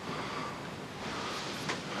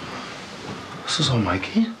 This is all my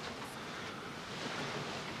key.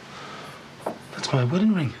 That's my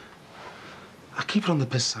wedding ring. I keep it on the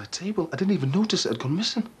bedside table. I didn't even notice it had gone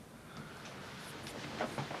missing.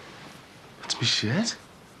 That's my shirt.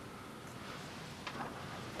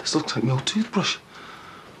 This looks like my old toothbrush.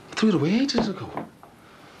 I threw it away ages ago.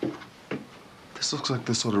 This looks like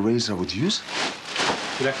the sort of razor I would use.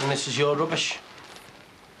 You reckon this is your rubbish?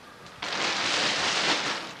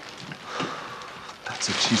 That's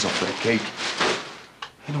a cheese off their cake.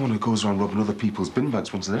 You know, one who goes around robbing other people's bin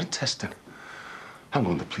bags once they're testing. I'm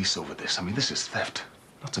going to the police over this. I mean, this is theft.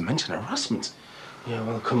 Not to mention harassment. Yeah,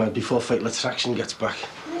 well, come out before Fatal Attraction gets back.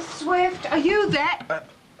 Miss Swift, are you there?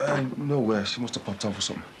 No, she must have popped on for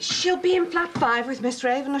something. She'll be in flat 5 with Miss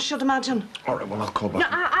Raven, I should imagine. All right, well, I'll call back. No,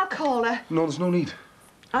 I'll call her. No, there's no need.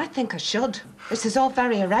 I think I should. This is all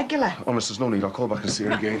very irregular. Honest, there's no need. I'll call back and see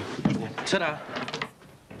her again. Ta-da.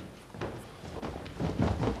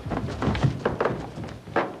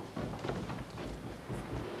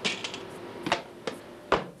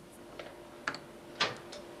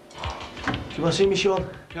 Do you want to see me, Sean?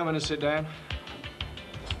 Come in and sit down.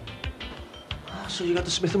 So you got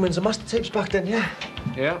the Smith & Windsor master tapes back then, yeah?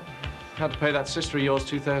 Yeah. Had to pay that sister of yours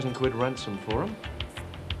 2,000 quid ransom for them.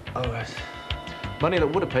 All right. Money that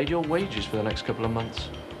would have paid your wages for the next couple of months.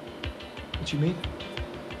 What do you mean?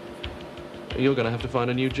 You're going to have to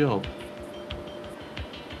find a new job.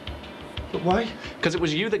 But why? Because it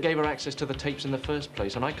was you that gave her access to the tapes in the first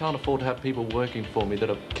place, and I can't afford to have people working for me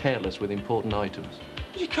that are careless with important items.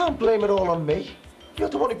 You can't blame it all on me. You're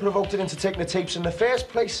the one who provoked it into taking the tapes in the first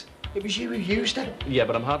place. It was you who used it. Yeah,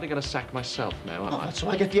 but I'm hardly going to sack myself now, am I? So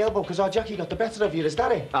I get the elbow because our Jackie got the better of you, is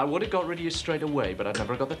that it? I would have got rid of you straight away, but I'd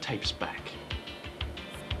never have got the tapes back.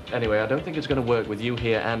 Anyway, I don't think it's going to work with you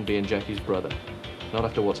here and being Jackie's brother. Not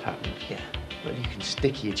after what's happened. Yeah, well, you can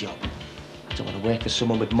stick your job. I don't want to work for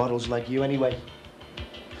someone with morals like you anyway.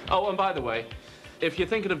 Oh, and by the way, if you're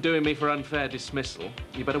thinking of doing me for unfair dismissal,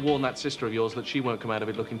 you better warn that sister of yours that she won't come out of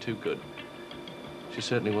it looking too good. She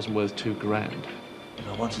certainly wasn't worth $2 grand. If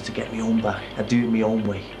I wanted to get me own back, I'd do it my own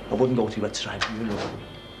way. I wouldn't go to a tribunal.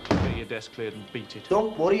 Get your desk cleared and beat it.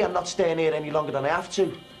 Don't worry, I'm not staying here any longer than I have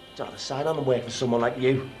to. I'd rather sign on and work for someone like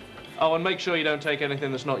you. Oh, and make sure you don't take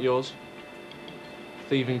anything that's not yours.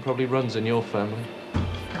 Thieving probably runs in your family.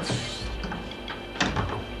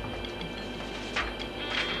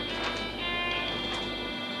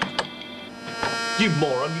 You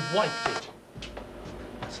moron, you've wiped it.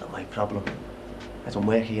 That's not my problem. I don't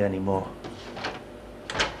work here anymore.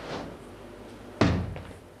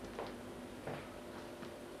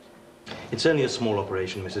 It's only a small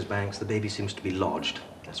operation, Mrs. Banks. The baby seems to be lodged.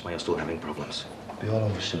 That's why you're still having problems. Be all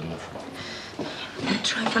over soon, love.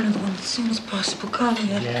 Try for another one as soon as possible, can't you?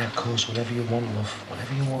 Yeah, of course. Whatever you want, love.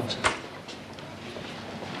 Whatever you want.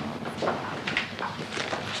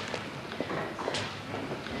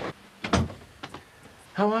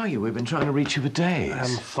 How are you? We've been trying to reach you for days.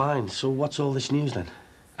 I'm fine. So what's all this news, then?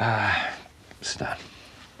 Sit down.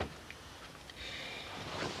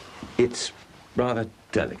 It's rather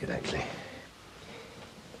delicate, actually.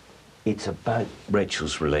 It's about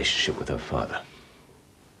Rachel's relationship with her father.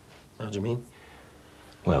 How do you mean?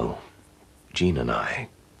 Well, Jean and I,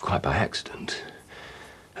 quite by accident,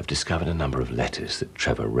 have discovered a number of letters that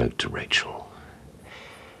Trevor wrote to Rachel.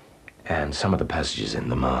 And some of the passages in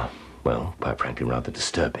them are, well, quite frankly, rather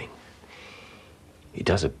disturbing. It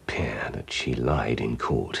does appear that she lied in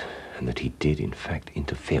court and that he did, in fact,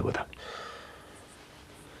 interfere with her.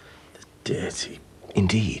 The dirty...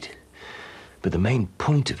 Indeed. But the main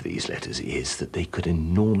point of these letters is that they could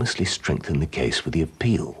enormously strengthen the case for the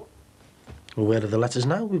appeal. Well, where are the letters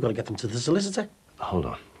now? We've got to get them to the solicitor. Hold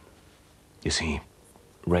on. You see,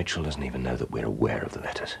 Rachel doesn't even know that we're aware of the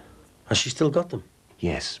letters. Has she still got them?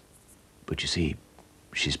 Yes. But you see,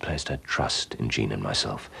 she's placed her trust in Jean and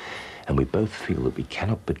myself, and we both feel that we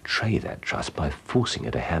cannot betray that trust by forcing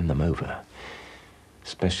her to hand them over.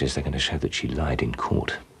 Especially as they're going to show that she lied in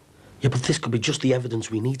court. Yeah, but this could be just the evidence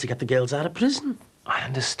we need to get the girls out of prison. I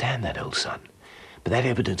understand that, old son. But that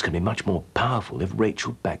evidence can be much more powerful if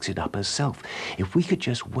Rachel backs it up herself. If we could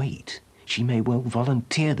just wait, she may well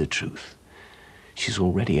volunteer the truth. She's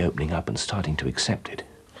already opening up and starting to accept it.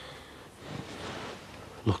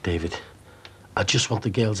 Look, David, I just want the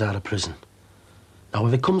girls out of prison. Now,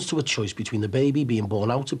 if it comes to a choice between the baby being born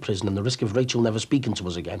out of prison and the risk of Rachel never speaking to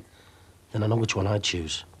us again, then I know which one I'd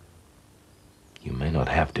choose. You may not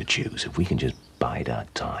have to choose if we can just bide our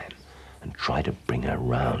time and try to bring her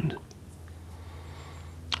round.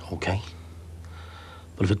 OK.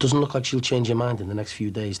 But if it doesn't look like she'll change her mind in the next few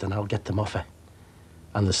days, then I'll get them off her.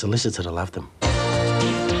 And the solicitor will have them.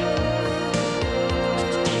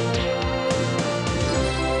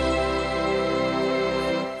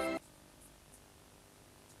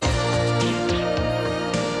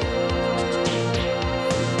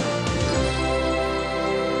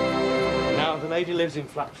 Lady lives in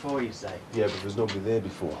flat 4, you say? Yeah, but there's nobody there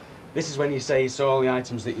before. This is when you say you saw all the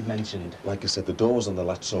items that you mentioned. Like I said, the door was on the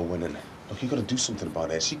latch, so I went in. Look, you got to do something about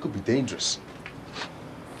her. She could be dangerous.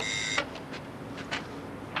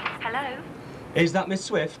 Hello? Is that Miss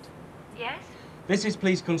Swift? Yes? This is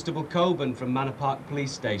Police Constable Coburn from Manor Park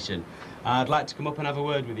Police Station. I'd like to come up and have a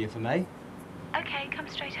word with you, if I may. Okay, come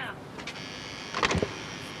straight up.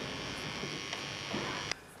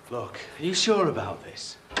 Look, are you sure about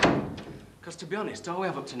this? Because, to be honest, all we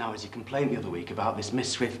have up to now is your complaint the other week about this Miss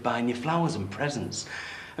Swift buying you flowers and presents.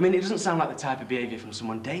 I mean, it doesn't sound like the type of behaviour from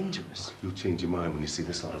someone dangerous. You'll change your mind when you see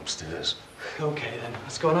this lot upstairs. OK, then.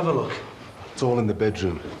 Let's go and have a look. It's all in the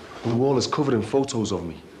bedroom. The wall is covered in photos of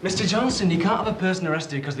me. Mr. Johnson, you can't have a person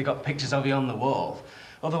arrested because they got pictures of you on the wall.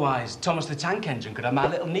 Otherwise, Thomas the Tank Engine could have my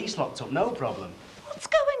little niece locked up, no problem. What's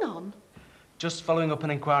going on? Just following up an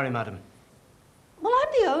inquiry, madam. Well,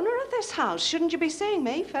 I'm the owner of this house. Shouldn't you be seeing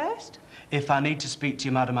me first? If I need to speak to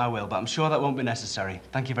you, madam, I will, but I'm sure that won't be necessary.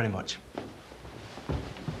 Thank you very much.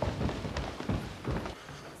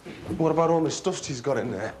 What about all the stuff she's got in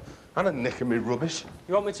there? And a nicking me rubbish.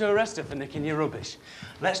 You want me to arrest her for nicking your rubbish?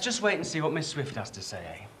 Let's just wait and see what Miss Swift has to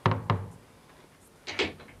say,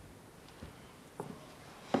 eh?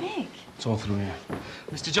 Mick? It's all through here.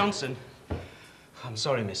 Mr. Johnson, I'm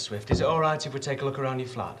sorry, Miss Swift. Is it all right if we take a look around your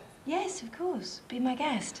flat? Yes, of course. Be my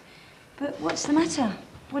guest. But what's the matter?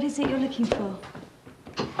 What is it you're looking for?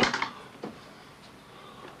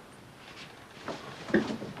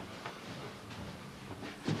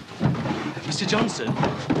 Mr. Johnson?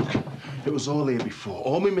 It was all here before.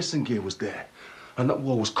 All my missing gear was there. And that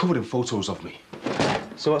wall was covered in photos of me.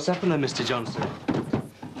 So what's happened then, Mr. Johnson?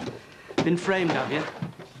 Been framed, have you?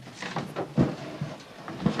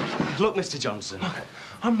 Look, Mr. Johnson. Look,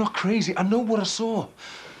 I'm not crazy. I know what I saw.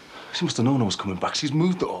 She must have known I was coming back. She's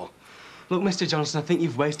moved it all. Look, Mr. Johnson, I think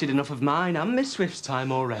you've wasted enough of mine and Miss Swift's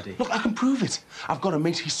time already. Look, I can prove it. I've got a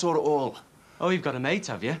mate. He saw it all. Oh, you've got a mate,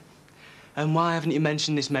 have you? And why haven't you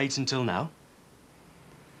mentioned this mate until now?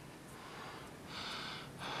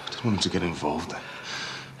 I didn't want him to get involved.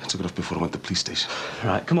 I took it off before I went to the police station.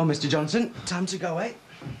 Right, come on, Mr. Johnson. Time to go, eh?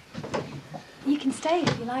 You can stay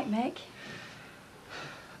if you like, Mick.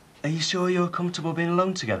 Are you sure you're comfortable being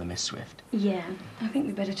alone together, Miss Swift? Yeah, I think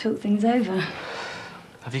we better talk things over.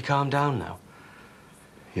 Have you calmed down now?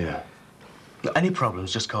 Yeah. Look, any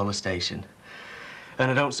problems, just call the station.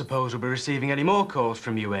 And I don't suppose we'll be receiving any more calls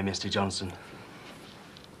from you, Mr. Johnson?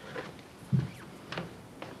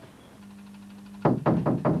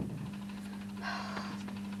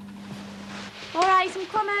 All right, I'm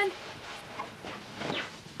coming.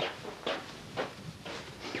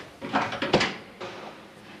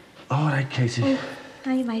 All right, Katie. Oh,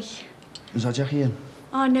 hi, Mike. Is that Jackie in?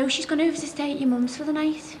 Oh, no, she's gone over to stay at your mum's for the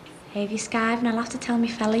night. Hey, if you're skiving, I'll have to tell me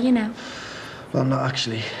fella, you know. Well, I'm not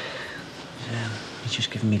actually. He's just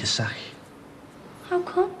given me the sack. How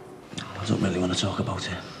come? I don't really want to talk about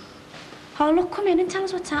it. Oh, look, come in and tell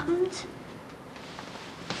us what's happened.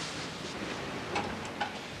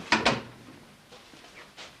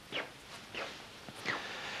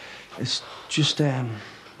 It's just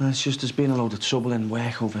there's been a load of trouble in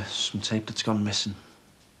work over some tape that's gone missing.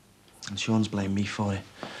 And Sean's blamed me for it.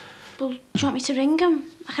 Well, do you want me to ring him?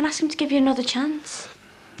 I can ask him to give you another chance.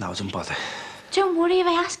 No, don't bother. Don't worry, if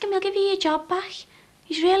I ask him, he'll give you your job back.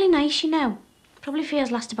 He's really nice, you know. Probably feels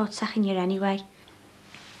last about sacking you anyway.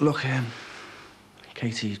 Look,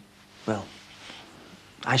 Katie, well,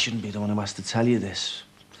 I shouldn't be the one who has to tell you this,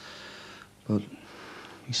 but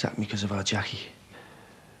he sacked me because of our Jackie.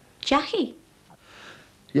 Jackie?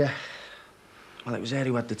 Yeah. Well, it was her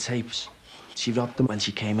who had the tapes. She robbed them when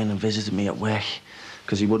she came in and visited me at work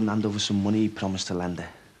because he wouldn't hand over some money he promised to lend her.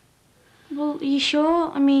 Well, are you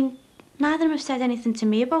sure? I mean, neither of them have said anything to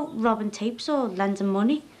me about robbing tapes or lending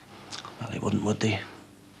money. Well, they wouldn't, would they?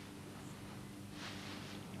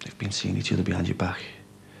 They've been seeing each other behind your back.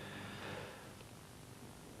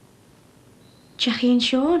 Jackie and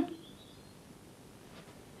Sean? Are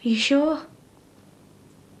you sure?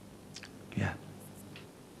 Yeah.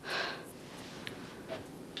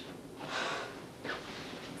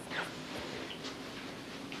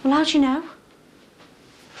 Well, how'd you know?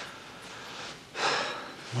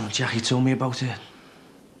 Well, Jackie told me about it.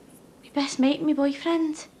 My best mate, my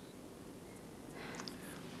boyfriend.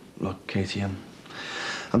 Look, Katie,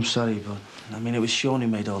 I'm sorry, but I mean, it was Sean who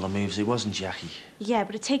made all the moves. It wasn't Jackie. Yeah,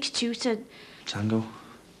 but it takes two to... Tango?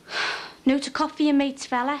 No, to copy your mate's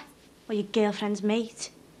fella. Or your girlfriend's mate.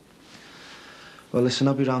 Well, listen,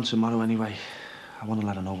 I'll be round tomorrow anyway. I want to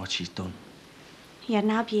let her know what she's done. Yeah,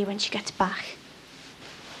 and I'll be here when she gets back.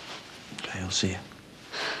 Okay, I'll see you.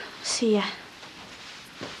 See ya.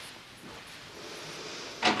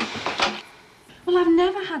 Well, I've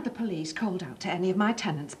never had the police called out to any of my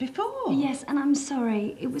tenants before. Yes, and I'm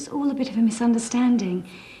sorry. It was all a bit of a misunderstanding.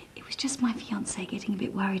 It was just my fiancé getting a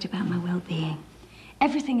bit worried about my well-being.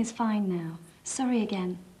 Everything is fine now. Sorry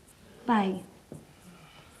again. Bye.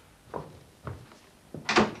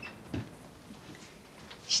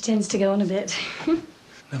 She tends to go on a bit.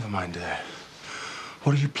 Never mind her.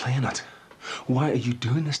 What are you playing at? Why are you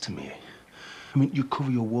doing this to me? I mean, you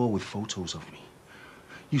cover your wall with photos of me.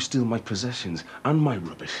 You steal my possessions and my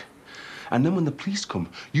rubbish. And then when the police come,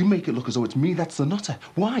 you make it look as though it's me that's the nutter.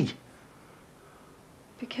 Why?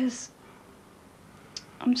 Because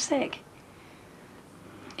I'm sick.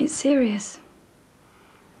 It's serious.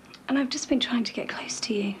 And I've just been trying to get close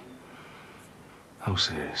to you. How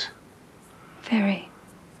serious? Very.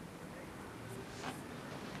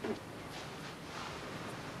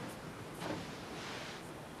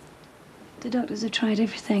 The doctors have tried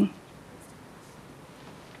everything.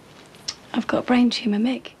 I've got a brain tumour,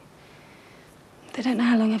 Mick. They don't know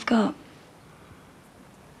how long I've got.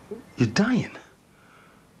 You're dying?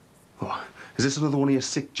 What? Is this another one of your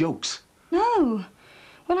sick jokes? No.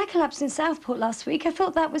 When I collapsed in Southport last week, I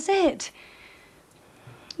thought that was it.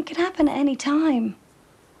 It could happen at any time.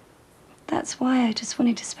 That's why I just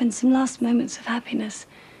wanted to spend some last moments of happiness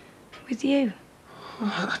with you.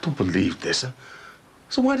 I don't believe this.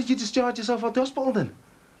 So why did you discharge yourself at the hospital then?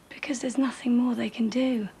 Because there's nothing more they can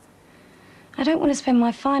do. I don't want to spend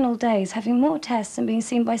my final days having more tests and being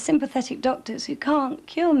seen by sympathetic doctors who can't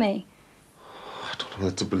cure me. I don't know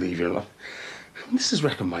what to believe you, love. This is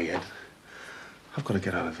wrecking my head. I've got to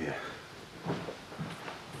get out of here.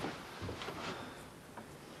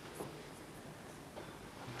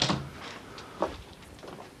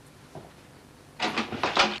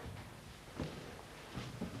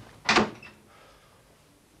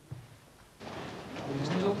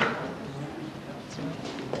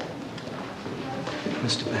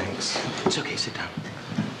 Mr. Banks. It's okay, sit down.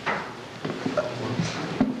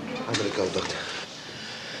 I'm gonna go, Doctor.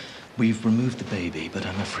 We've removed the baby, but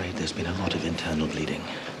I'm afraid there's been a lot of internal bleeding.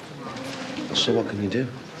 So what can you do?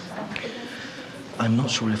 I'm not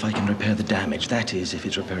sure if I can repair the damage. That is, if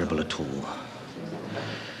it's repairable at all.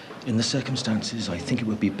 In the circumstances, I think it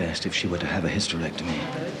would be best if she were to have a hysterectomy.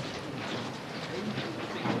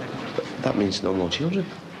 But that means no more children.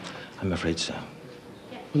 I'm afraid so.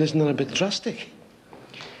 Well, isn't that a bit drastic?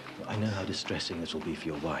 I know how distressing this will be for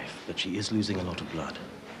your wife, but she is losing a lot of blood.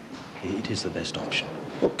 It is the best option.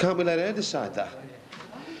 Well, can't we let her decide that?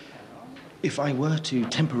 If I were to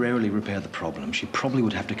temporarily repair the problem, she probably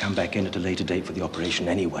would have to come back in at a later date for the operation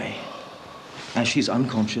anyway. As she's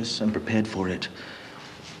unconscious and prepared for it,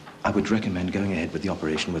 I would recommend going ahead with the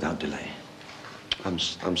operation without delay. I'm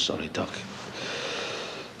sorry, Doc.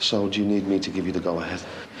 So, do you need me to give you the go-ahead?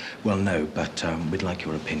 Well, no, but we'd like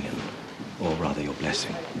your opinion, or rather your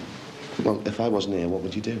blessing. Well, if I wasn't here, what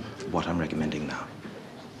would you do? What I'm recommending now.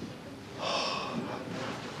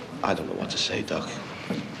 I don't know what to say, Doc.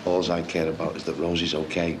 All I care about is that Rosie's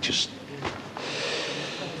okay. Just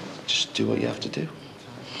do what you have to do.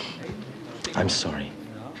 I'm sorry.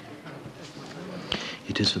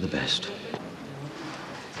 It is for the best.